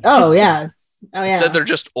 Yeah. Oh yes. Oh yeah. Said they're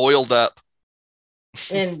just oiled up.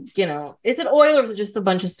 And is it oil or is it just a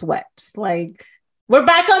bunch of sweat? Like, we're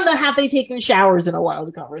back on the have they taken showers in a while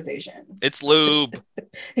conversation. It's lube.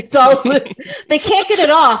 It's all lube. They can't get it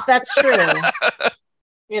off. That's true.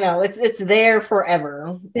 It's there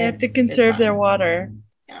forever. They have to conserve their water.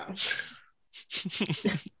 Yeah.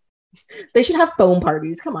 They should have foam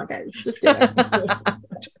parties. Come on, guys. Just do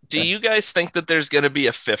it. Do you guys think that there's going to be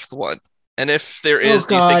a 5th one? And if there is,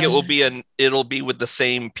 do you think it'll be with the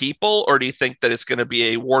same people, or do you think that it's going to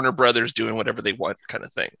be a Warner Brothers doing whatever they want kind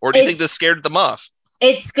of thing? Or do you think this scared them off?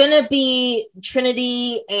 It's going to be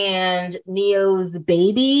Trinity and Neo's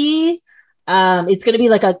baby. It's going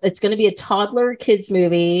to be a toddler kids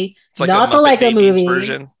movie. It's like not the Lego movie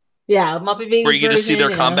version. Yeah, Muppet Babies where you get to see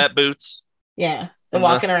their combat boots. Yeah, they're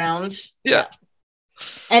walking around. Yeah.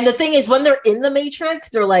 And the thing is, when they're in the Matrix,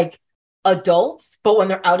 they're like adults, but when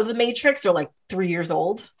they're out of the Matrix, they're like 3 years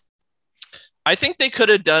old. I think they could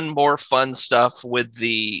have done more fun stuff with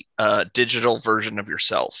the digital version of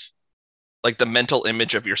yourself, like the mental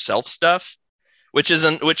image of yourself stuff, which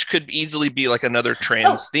could easily be like another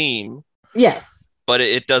trans theme. Yes, but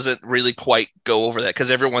it doesn't really quite go over that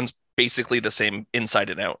because everyone's basically the same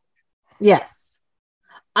inside and out. Yes,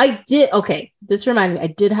 I did. Okay, this reminded me. I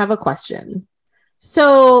did have a question.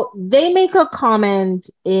 So they make a comment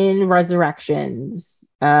in Resurrections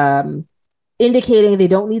indicating they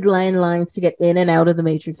don't need landlines to get in and out of the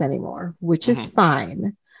Matrix anymore, which is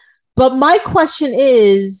fine. But my question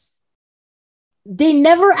is, they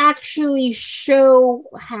never actually show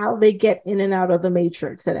how they get in and out of the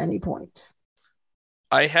Matrix at any point.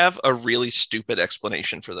 I have a really stupid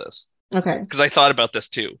explanation for this. Okay. Because I thought about this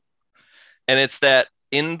too. And it's that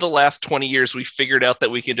in the last 20 years, we figured out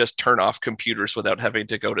that we can just turn off computers without having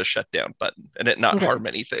to go to shutdown button and it not harm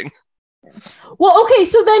anything. Well, okay,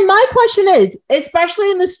 so then my question is,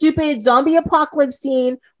 especially in the stupid zombie apocalypse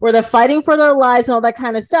scene where they're fighting for their lives and all that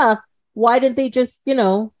kind of stuff, why didn't they just,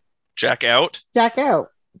 jack out? Jack out.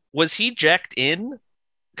 Was he jacked in?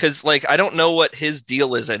 Because, I don't know what his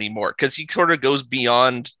deal is anymore, because he sort of goes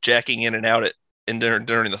beyond jacking in and out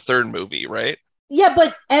during the third movie, right? Yeah,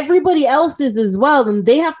 but everybody else is as well, and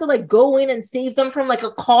they have to go in and save them from a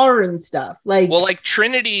car and stuff.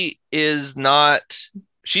 Trinity is not.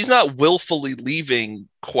 She's not willfully leaving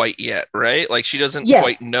quite yet, right? She doesn't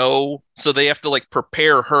quite know, so they have to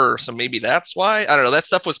prepare her. So maybe that's why. I don't know. That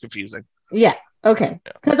stuff was confusing. Yeah. Okay.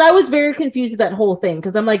 Because I was very confused with that whole thing.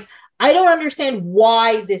 Because I'm I don't understand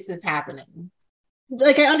why this is happening.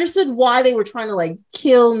 I understood why they were trying to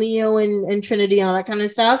kill Neo and Trinity and all that kind of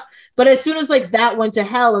stuff. But as soon as that went to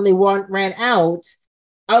hell and they ran out,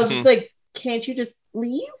 I was just can't you just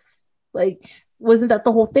leave? Wasn't that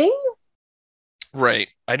the whole thing? Right.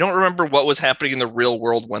 I don't remember what was happening in the real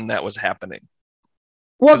world when that was happening.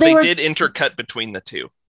 Well, they did intercut between the two.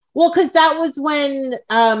 Well, because that was when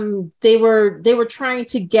they were trying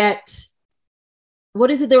to get,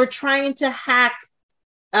 what is it? They were trying to hack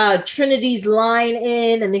Trinity's line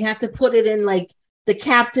in, and they had to put it in the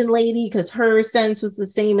captain lady because her sense was the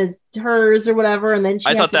same as hers or whatever. And then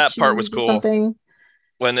I thought that part was cool. Something.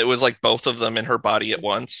 When it was both of them in her body at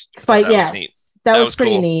once. Fight, yes, that was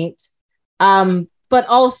pretty cool. Neat. But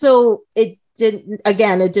also it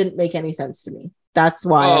didn't make any sense to me. That's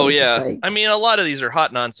why. Oh yeah. I mean, a lot of these are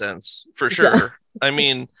hot nonsense for sure. Yeah. I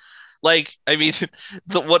mean, hey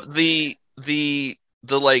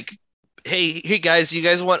guys, you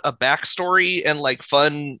guys want a backstory and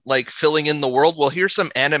fun, filling in the world? Well, here's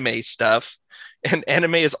some anime stuff, and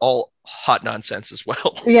anime is all hot nonsense as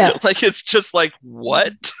well. Yeah. It's just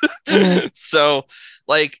what? Mm-hmm. So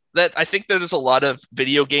like that. I think there's a lot of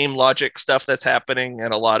video game logic stuff that's happening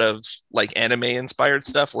and a lot of like anime inspired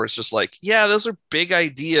stuff where it's just like, yeah, those are big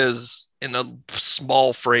ideas in a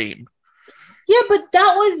small frame. Yeah, but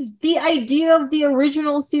that was the idea of the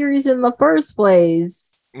original series in the first place.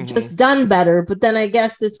 Just done better. But then I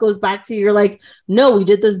guess this goes back to, you're like, no, we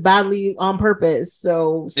did this badly on purpose,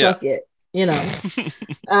 so suck it, you know.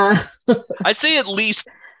 I'd say at least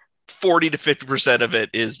 40 to 50% of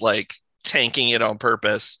it is like tanking it on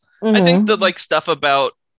purpose. I think the like stuff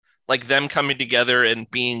about like them coming together and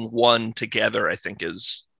being one together, I think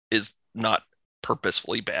is not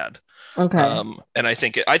purposefully bad. Okay. And I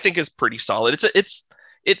think it's pretty solid.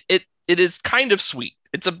 It is kind of sweet.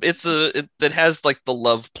 It has like the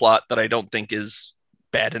love plot that I don't think is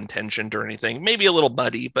bad intentioned or anything. Maybe a little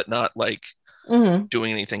muddy, but not like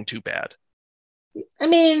doing anything too bad. I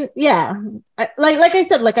mean, yeah, like I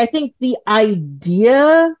said, like I think the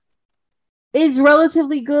idea is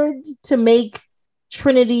relatively good to make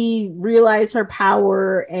Trinity realize her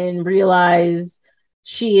power and realize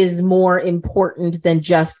she is more important than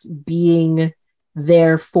just being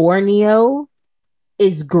there for Neo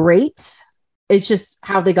is great. It's just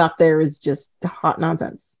how they got there is just hot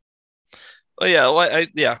nonsense. Well, yeah, well,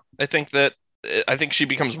 I think she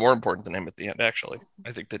becomes more important than him at the end. Actually,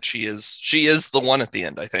 I think that she is the one at the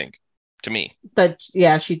end. I think, to me, that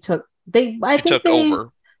she took over.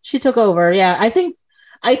 She took over. Yeah, I think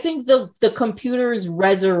the computers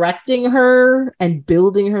resurrecting her and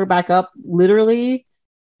building her back up literally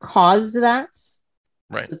caused that.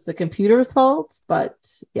 Right. So it's the computer's fault, but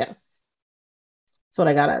yes, that's what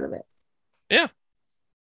I got out of it. Yeah.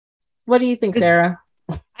 What do you think, Sarah?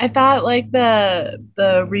 I thought like the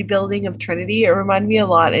rebuilding of Trinity, it reminded me a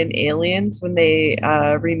lot in Aliens when they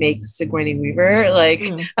remake Sigourney Weaver. Like,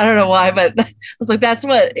 I don't know why, but I was like, that's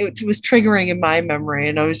what it was triggering in my memory.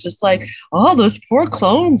 And I was just like, oh, those poor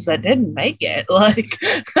clones that didn't make it. Like,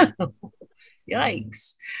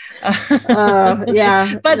 yikes.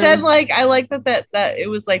 Yeah. But then like, I like that it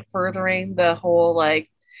was like furthering the whole like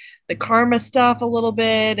the karma stuff a little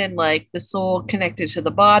bit and like the soul connected to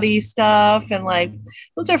the body stuff, and like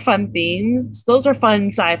those are fun themes. Those are fun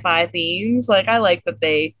sci-fi themes. Like I like that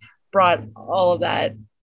they brought all of that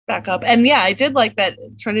back up. And yeah, I did like that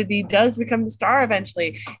Trinity does become the star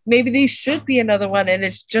eventually. Maybe there should be another one and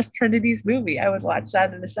it's just Trinity's movie. I would watch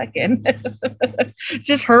that in a second.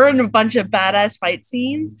 Just her and a bunch of badass fight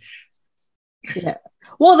scenes. Yeah.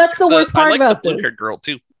 Well, that's the worst part about the blue-haired girl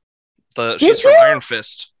too. She's from Iron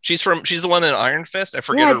Fist. She's the one in Iron Fist. I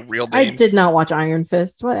forget her real name. I did not watch Iron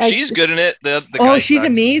Fist. She's good in it. She's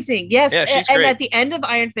amazing. Yes, yeah, she's and great. at the end of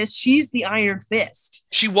Iron Fist, she's the Iron Fist.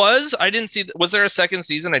 She was. I didn't see. Was there a second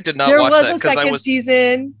season? I did not watch that because I was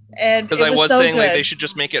season, and because I was so saying like they should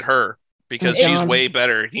just make it her because she's way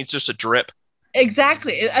better. He's just a drip.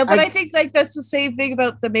 Exactly, but I think like that's the same thing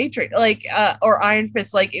about the Matrix, like or Iron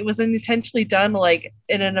Fist. Like it was intentionally done like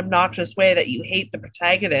in an obnoxious way that you hate the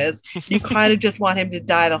protagonist. You kind of just want him to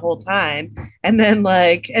die the whole time, and then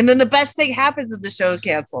the best thing happens and the show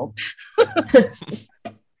canceled.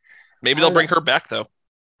 Maybe they'll bring her back though.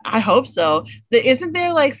 I hope so. Isn't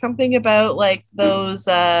there like something about like those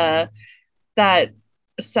that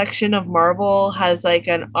section of Marvel has like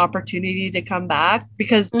an opportunity to come back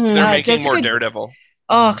because they're making more Daredevil.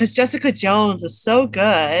 Oh, because Jessica Jones is so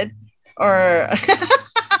good. Or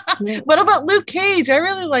what about Luke Cage? I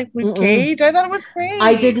really like Luke Cage. I thought it was great.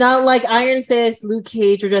 I did not like Iron Fist, Luke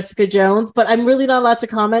Cage, or Jessica Jones, but I'm really not allowed to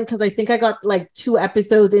comment because I think I got like 2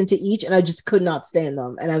 episodes into each and I just could not stand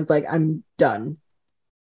them. And I was like, I'm done.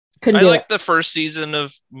 I liked the first season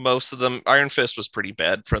of most of them. Iron Fist was pretty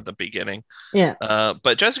bad from the beginning. Yeah.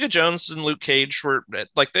 But Jessica Jones and Luke Cage were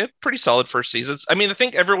like they had pretty solid first seasons. I mean, I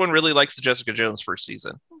think everyone really likes the Jessica Jones first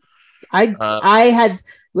season. I had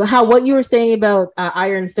what you were saying about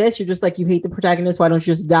Iron Fist. You're just like you hate the protagonist. Why don't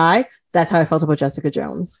you just die? That's how I felt about Jessica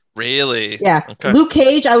Jones. Really? Yeah. Okay. Luke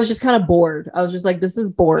Cage. I was just kind of bored. I was just like, this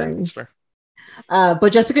is boring. That's fair. But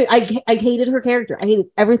Jessica, I hated her character. I hated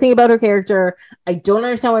everything about her character. I don't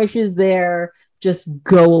understand why she's there. Just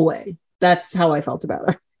go away. That's how I felt about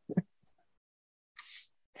her.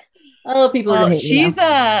 Oh, people are she's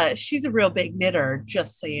a real big knitter,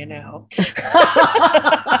 just so you know.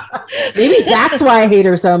 Maybe that's why I hate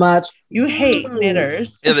her so much. You hate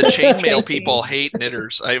knitters. Yeah, the chainmail people hate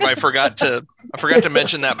knitters. I forgot to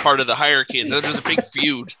mention that part of the hierarchy. There's a big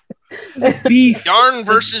feud. Beef. Yarn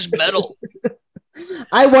versus metal.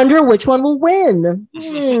 I wonder which one will win.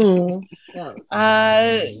 Spoken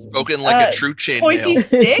like a true chainmail. Pointy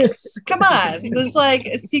sticks? Come on. There's like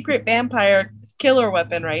a secret vampire killer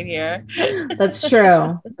weapon right here. That's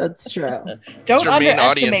true. That's true. Don't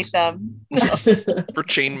underestimate them. For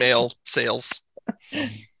chainmail sales.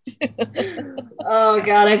 Oh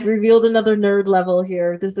God, I've revealed another nerd level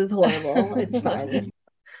here. This is horrible. It's fine.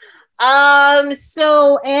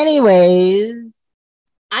 So anyways,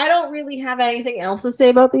 I don't really have anything else to say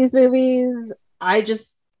about these movies. I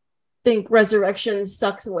just think Resurrection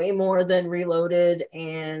sucks way more than Reloaded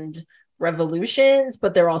and Revolutions,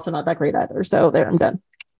 but they're also not that great either. So there, I'm done.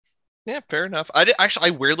 Yeah, fair enough.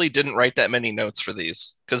 I weirdly didn't write that many notes for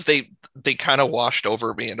these because they kind of washed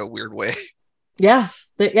over me in a weird way. Yeah.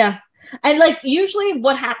 Yeah. And like usually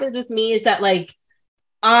what happens with me is that like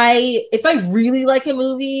if I really like a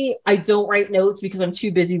movie, I don't write notes because I'm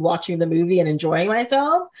too busy watching the movie and enjoying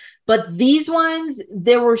myself. But these ones,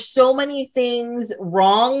 there were so many things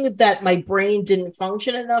wrong that my brain didn't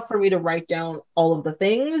function enough for me to write down all of the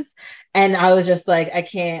things. And I was just like, I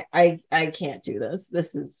can't do this.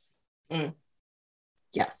 This is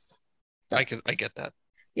yes. I get that.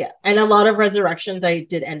 Yeah. And a lot of Resurrections, I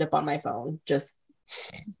did end up on my phone just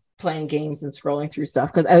playing games and scrolling through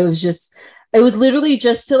stuff because it was literally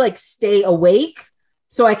just to like stay awake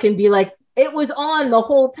so I can be like, it was on the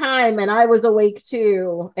whole time and I was awake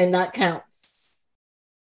too, and that counts.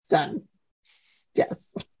 Done.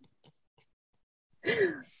 Yes.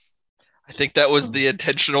 I think that was the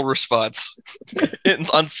intentional response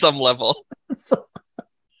on some level.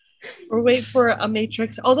 Or wait for a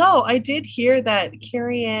Matrix. Although I did hear that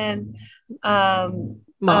Carrie-Anne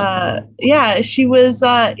she was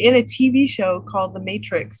in a TV show called The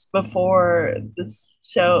Matrix before this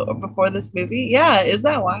movie. Yeah, is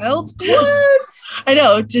that wild? What? I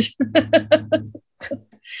know, just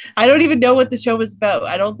I don't even know what the show was about.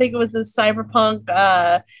 I don't think it was a cyberpunk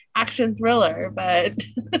action thriller, but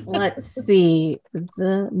let's see.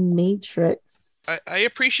 The Matrix. I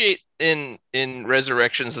appreciate in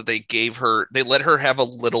Resurrections that they let her have a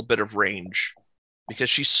little bit of range.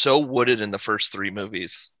 Because she's so wooded in the first three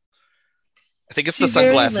movies. I think it's the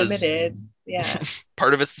sunglasses. Very limited. Yeah.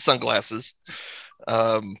 Part of it's the sunglasses.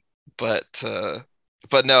 But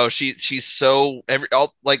no, she's so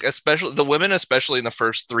especially the women, especially in the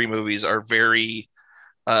first three movies, are very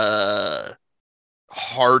hard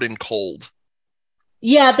and cold.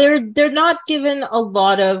 Yeah, they're not given a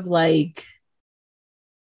lot of like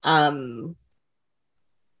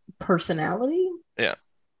personality. Yeah.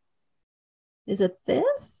 Is it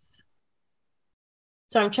this?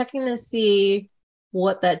 So I'm checking to see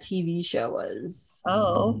what that TV show was.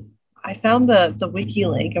 Oh, I found the wiki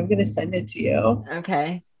link. I'm gonna send it to you.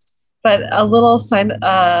 Okay. But a little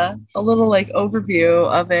like overview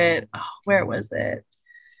of it. Oh, where was it?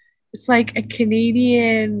 It's like a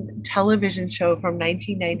Canadian television show from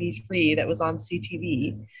 1993 that was on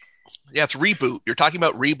CTV. Yeah, it's Reboot. You're talking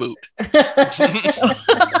about Reboot.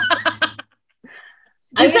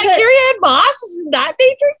 Is that Carrie-Anne Moss? Is that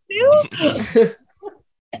Matrix too?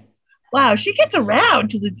 Wow, she gets around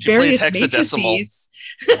to the various matrices.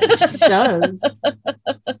 She does.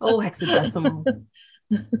 Oh, hexadecimal.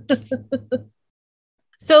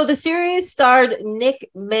 So the series starred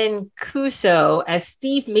Nick Mancuso as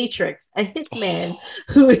Steve Matrix, a hitman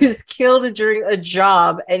who is killed during a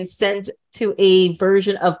job and sent to a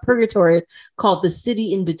version of purgatory called the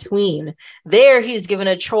City in Between. There, he is given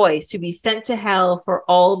a choice to be sent to hell for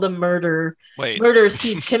all the murders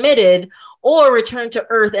he's committed, or return to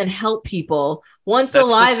Earth and help people. Once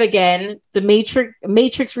alive again, the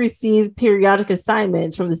Matrix received periodic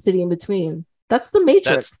assignments from the City in Between. That's the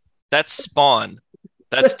Matrix. That's Spawn.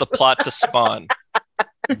 That's the plot to Spawn.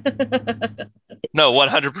 No,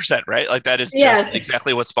 100%, right? Like that is just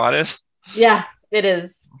exactly what Spawn is. Yeah, it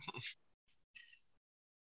is.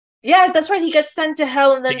 Yeah, that's right. He gets sent to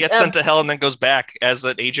hell and then sent to hell and then goes back as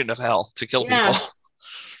an agent of hell to kill people.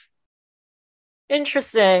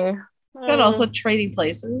 Interesting. Is that also Trading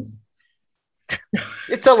Places?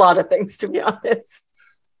 It's a lot of things, to be honest.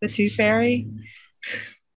 The Tooth Fairy?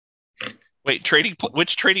 Wait,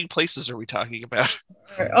 which Trading Places are we talking about?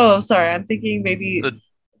 Oh, sorry. I'm thinking maybe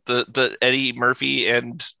the Eddie Murphy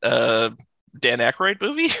and Dan Aykroyd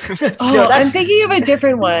movie. I'm thinking of a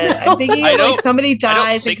different one. I'm thinking of like somebody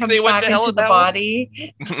dies and comes back into the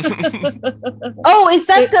body. Oh, is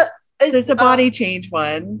that there's a body change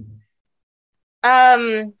one?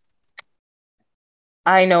 I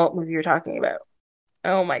know what movie you're talking about.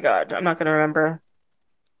 Oh my god, I'm not gonna remember.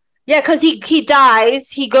 Yeah, because he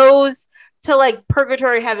dies. He goes to like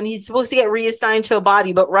purgatory heaven. He's supposed to get reassigned to a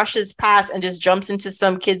body, but rushes past and just jumps into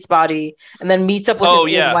some kid's body and then meets up with his old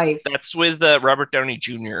wife. That's with Robert Downey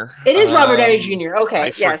Jr. It is Robert Downey Jr. Okay, I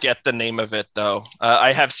forget the name of it though.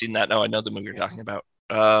 I have seen that. No, I know the movie you're talking about.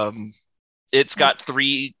 it's got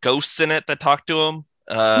 3 ghosts in it that talk to him.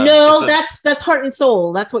 No, that's Heart and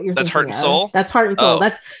Soul. That's what you're thinking. That's Heart and Soul? That's Heart and Soul.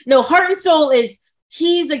 Oh. Heart and Soul is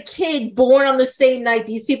he's a kid born on the same night.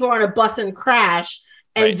 These people are on a bus and crash,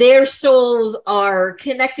 and their souls are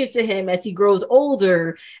connected to him as he grows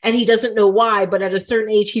older, and he doesn't know why, but at a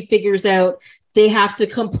certain age, he figures out they have to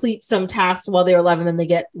complete some tasks while they're 11, and then they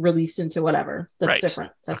get released into whatever. That's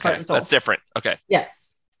different. That's Heart and Soul. That's different. Okay.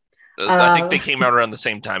 Yes. I think they came out around the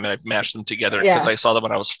same time, and I've mashed them together because I saw them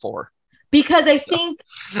when I was 4. Because I think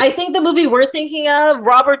the movie we're thinking of,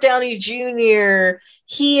 Robert Downey Jr.,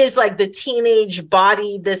 he is like the teenage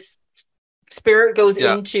body this spirit goes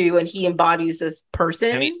into, and he embodies this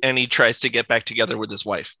person. And he tries to get back together with his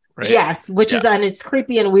wife, right? Yes, which is, and it's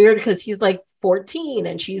creepy and weird because he's like 14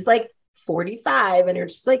 and she's like 45, and you're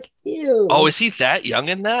just like, ew. Oh, is he that young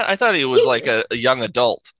in that? I thought he was like a young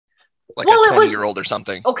adult, like a 20-year-old or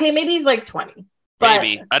something. Okay, maybe he's like 20.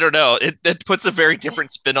 Maybe. I don't know. It puts a very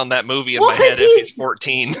different spin on that movie in my head if he's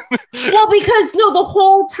 14. Well, because the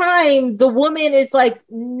whole time the woman is like,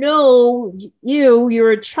 no,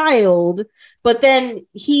 you're a child. But then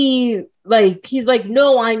he's like,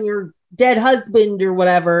 no, I'm your dead husband or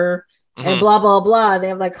whatever. Mm-hmm. And blah, blah, blah. And they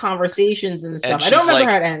have like conversations and stuff. I don't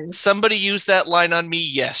remember how it ends. Somebody used that line on me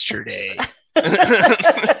yesterday.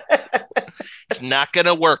 It's not going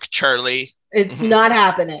to work, Charlie. It's not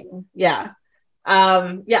happening. Yeah.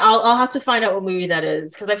 I'll have to find out what movie that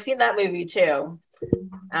is because I've seen that movie too.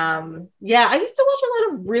 I used to watch a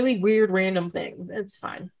lot of really weird random things. It's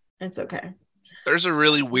fine. It's okay. There's a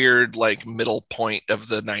really weird like middle point of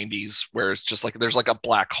the 90s where it's just like there's like a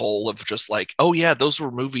black hole of just like, oh yeah, those were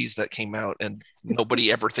movies that came out and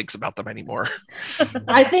nobody ever thinks about them anymore.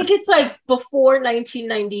 I think it's like before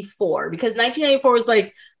 1994 because 1994 was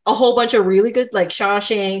like a whole bunch of really good, like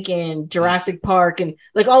Shawshank and Jurassic Park, and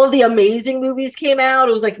like all of the amazing movies came out.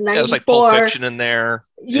 It was like 94. It was like Pulp Fiction in there.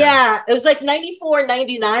 Yeah, it was like 94,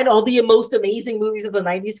 99. All the most amazing movies of the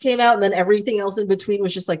 90s came out, and then everything else in between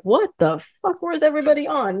was just like, what the fuck was everybody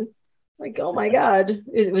on? Like, oh my God.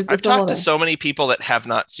 I've talked to so many people that have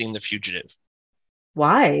not seen The Fugitive.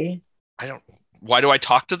 Why? Why do I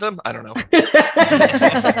talk to them? I don't know.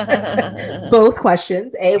 Both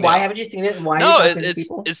questions. Why haven't you seen it? And why are you talking to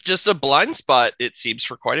people? It's just a blind spot, it seems,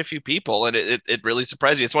 for quite a few people. And it really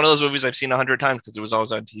surprised me. It's one of those movies I've seen 100 times because it was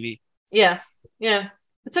always on TV. Yeah. Yeah.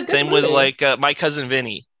 It's a good Same movie. with like My Cousin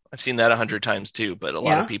Vinny. I've seen that 100 times too. But a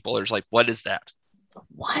lot of people are just like, what is that?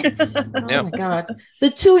 What? Oh my God. The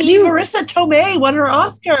two of you. Marissa Tomei won her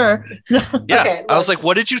Oscar. Yeah. Okay, I was like,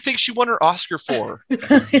 what did you think she won her Oscar for?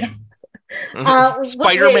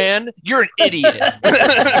 Spider-Man, you're an idiot. And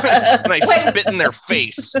I spit in their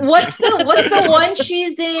face. What's the one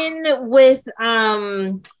she's in with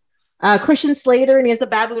Christian Slater and he has a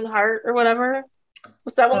baboon heart or whatever?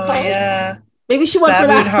 What's that one called? Yeah. Maybe she went Baboon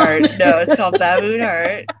for that Heart. No, it's called Baboon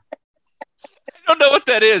Heart. I don't know what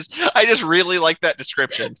that is. I just really like that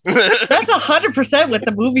description. That's 100% what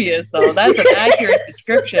the movie is, though. That's an accurate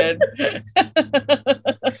description.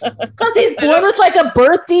 Because he's born with like a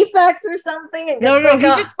birth defect or something. No, he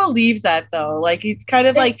just believes that, though. Like he's kind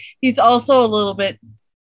of like he's also a little bit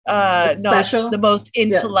special, not the most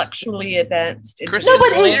intellectually advanced. Christian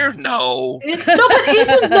Slater? No.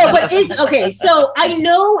 But it's okay. So I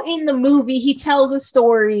know in the movie he tells a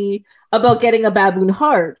story about getting a baboon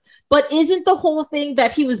heart. But isn't the whole thing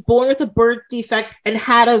that he was born with a birth defect and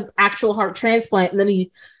had an actual heart transplant, and then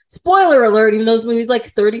he, spoiler alert, even though this movie's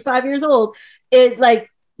like 35 years old, it like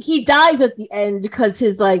he dies at the end because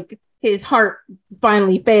his heart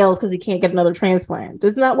finally fails because he can't get another transplant.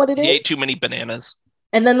 Isn't that what it is? He ate too many bananas.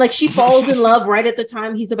 And then like she falls in love right at the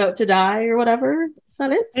time he's about to die or whatever. Is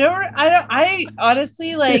that it? I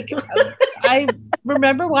honestly like I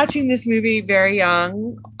remember watching this movie very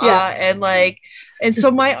young. And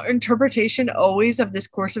so my interpretation always of this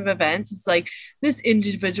course of events is like this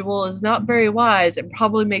individual is not very wise and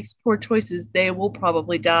probably makes poor choices. They will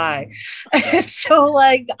probably die. So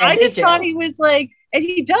like I just thought he was like, and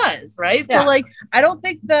he does, right? Yeah. So like I don't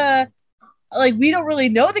think we don't really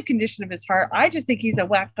know the condition of his heart. I just think he's a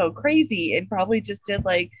wacko crazy and probably just did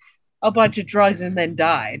like a bunch of drugs and then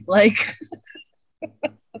died. Like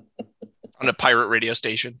on a pirate radio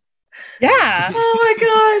station. Yeah. Oh my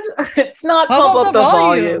God. It's not pump up the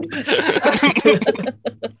volume.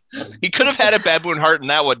 He could have had a baboon heart in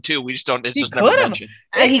that one too. We just don't. It's just never mentioned.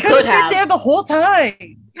 He could have been there the whole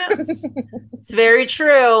time. Yes. It's very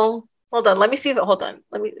true. Hold on. Let me see if hold on.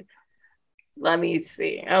 Let me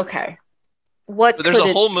see. Okay. But there's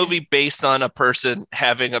a whole movie based on a person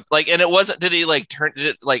having a like, and it wasn't. Did he like did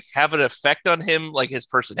it like have an effect on him, like his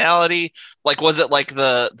personality? Like, was it like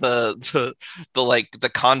the like the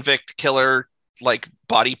convict killer like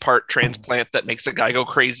body part transplant that makes the guy go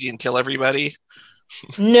crazy and kill everybody?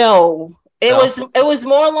 No, it was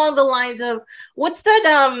more along the lines of what's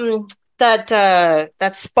that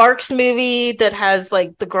Sparks movie that has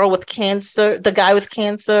like the girl with cancer, the guy with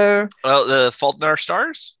cancer. Oh, The Fault in Our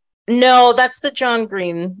Stars. No, that's the John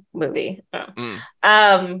Green movie. Oh.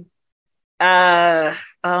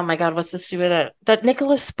 Oh my God, what's the stupid that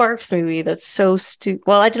Nicholas Sparks movie that's so stupid?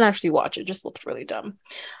 Well, I didn't actually watch it; just looked really dumb.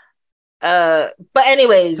 But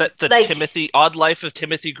anyways, the like, Odd Life of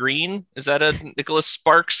Timothy Green, is that a Nicholas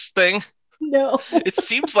Sparks thing? No, it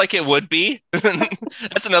seems like it would be.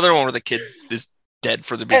 That's another one where the kid is dead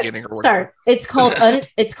for the beginning or whatever. Sorry,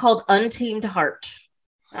 it's called Untamed Heart.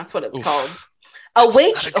 That's what it's called.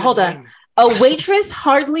 A waitress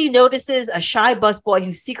hardly notices a shy busboy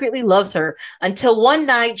who secretly loves her until one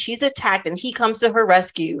night she's attacked and he comes to her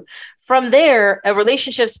rescue. From there, a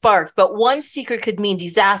relationship sparks, but one secret could mean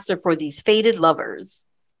disaster for these fated lovers.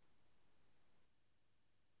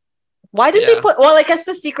 Why did they put... Well, I guess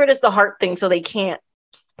the secret is the heart thing, so they can't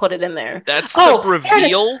put it in there. That's the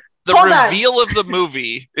reveal. The reveal of the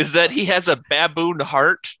movie is that he has a baboon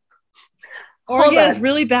heart. Or he has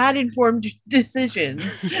really bad informed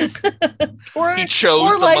decisions. He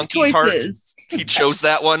chose the monkey's heart. He chose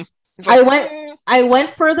that one. I went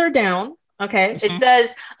further down. Okay. It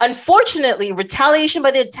says, unfortunately, retaliation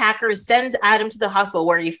by the attacker sends Adam to the hospital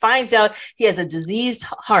where he finds out he has a diseased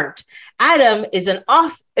heart. Adam is an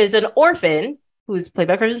orphan who's played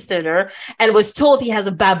by Kristen Stewart and was told he has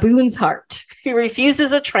a baboon's heart. He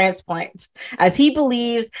refuses a transplant as he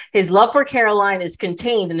believes his love for Caroline is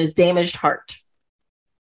contained in his damaged heart.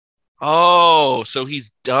 Oh, so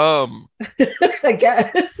he's dumb. I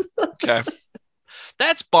guess. Okay.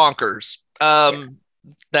 That's bonkers.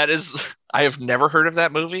 That is, I have never heard of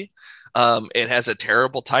that movie. It has a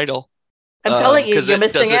terrible title. I'm telling you, you're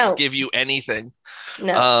missing out. It doesn't give you anything.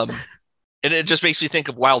 No. And it just makes me think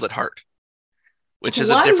of Wild at Heart, which is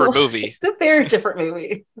a different movie. It's a very different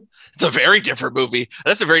movie. It's a very different movie.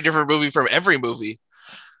 That's a very different movie from every movie.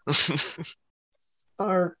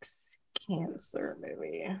 Sparks cancer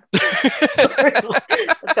movie.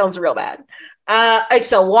 That sounds real bad.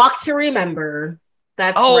 It's A Walk to Remember.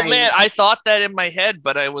 That's right. Man, I thought that in my head,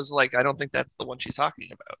 but I was like, I don't think that's the one she's talking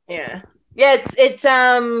about. Yeah. Yeah, it's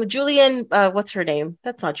Julianne, what's her name?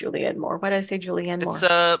 That's not Julianne Moore. Why did I say Julianne Moore?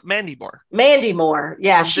 It's Mandy Moore. Mandy Moore.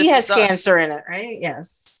 Yeah, she has cancer in it, right?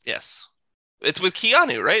 Yes. Yes. It's with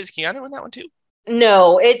Keanu, right? Is Keanu in that one too?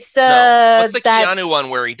 No, it's what's the Keanu one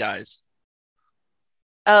where he dies?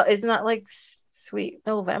 Isn't that like Sweet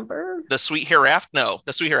November? The Sweet Hereafter? No,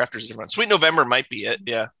 the Sweet Hereafter is different. Sweet November might be it,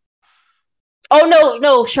 yeah. Oh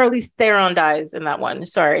no, Charlize Theron dies in that one.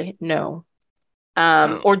 Sorry, no.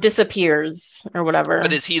 Or disappears or whatever.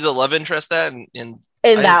 But is he the love interest in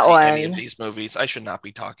that one? Any of these movies, I should not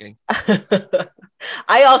be talking.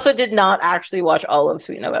 I also did not actually watch all of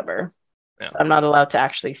Sweet November. No. So I'm not allowed to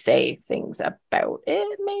actually say things about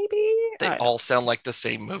it. Maybe they all sound like the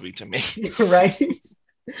same movie to me, right?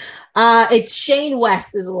 It's Shane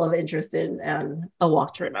West is a love interest in A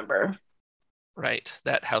Walk to Remember. Right,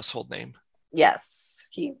 that household name. Yes,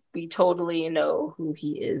 we totally know who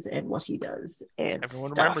he is and what he does, and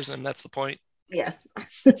everyone remembers him. That's the point. Yes.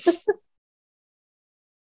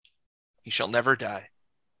 He shall never die.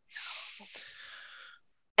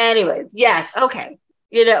 Anyways, yes, okay.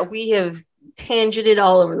 We have tangented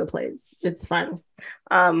all over the place. It's fun.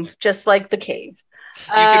 Just like The Cave.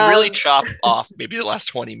 You can really chop off maybe the last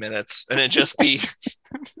 20 minutes and it just be.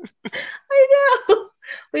 I know.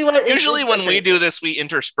 Usually when we do this, we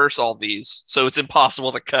intersperse all these, so it's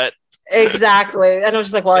impossible to cut. Exactly. And I was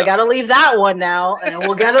just like, well, I gotta leave that one now, and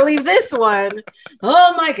we'll gotta leave this one.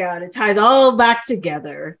 Oh my God, it ties all back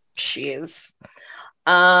together. Jeez.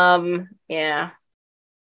 Yeah.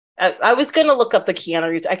 I was gonna look up the Keanu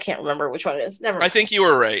Reeves. I can't remember which one it is. Never mind. I think you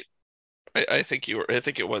were right. I think you were. I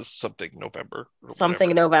think it was something November. Something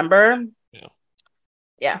whatever. November. Yeah.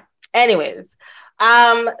 Yeah. Anyways,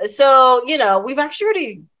 so we've actually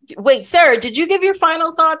already. Wait, Sarah, did you give your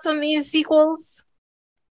final thoughts on these sequels?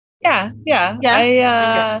 Yeah.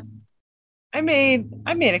 I made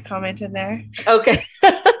a comment in there. Okay. Okay.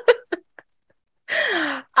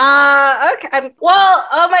 Well,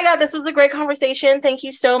 oh my God, this was a great conversation. Thank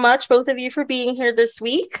you so much, both of you, for being here this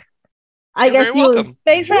week. You're welcome.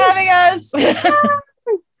 Thanks for having us.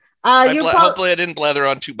 Hopefully I didn't blather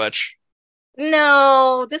on too much.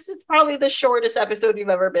 No, this is probably the shortest episode you've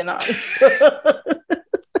ever been on.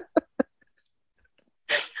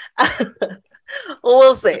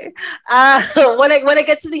 We'll see. When it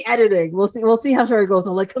gets to the editing, we'll see how far it goes.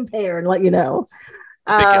 I'll like compare and let you know.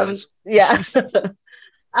 Yeah.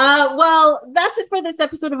 Well, that's it for this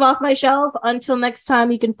episode of Off My Shelf. Until next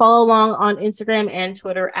time, you can follow along on Instagram and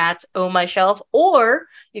Twitter at ohmyshelf, or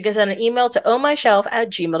you can send an email to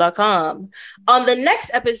ohmyshelf@gmail.com. On the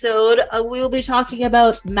next episode, we will be talking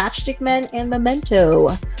about Matchstick Men and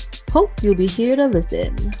Memento. Hope you'll be here to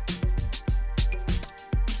listen.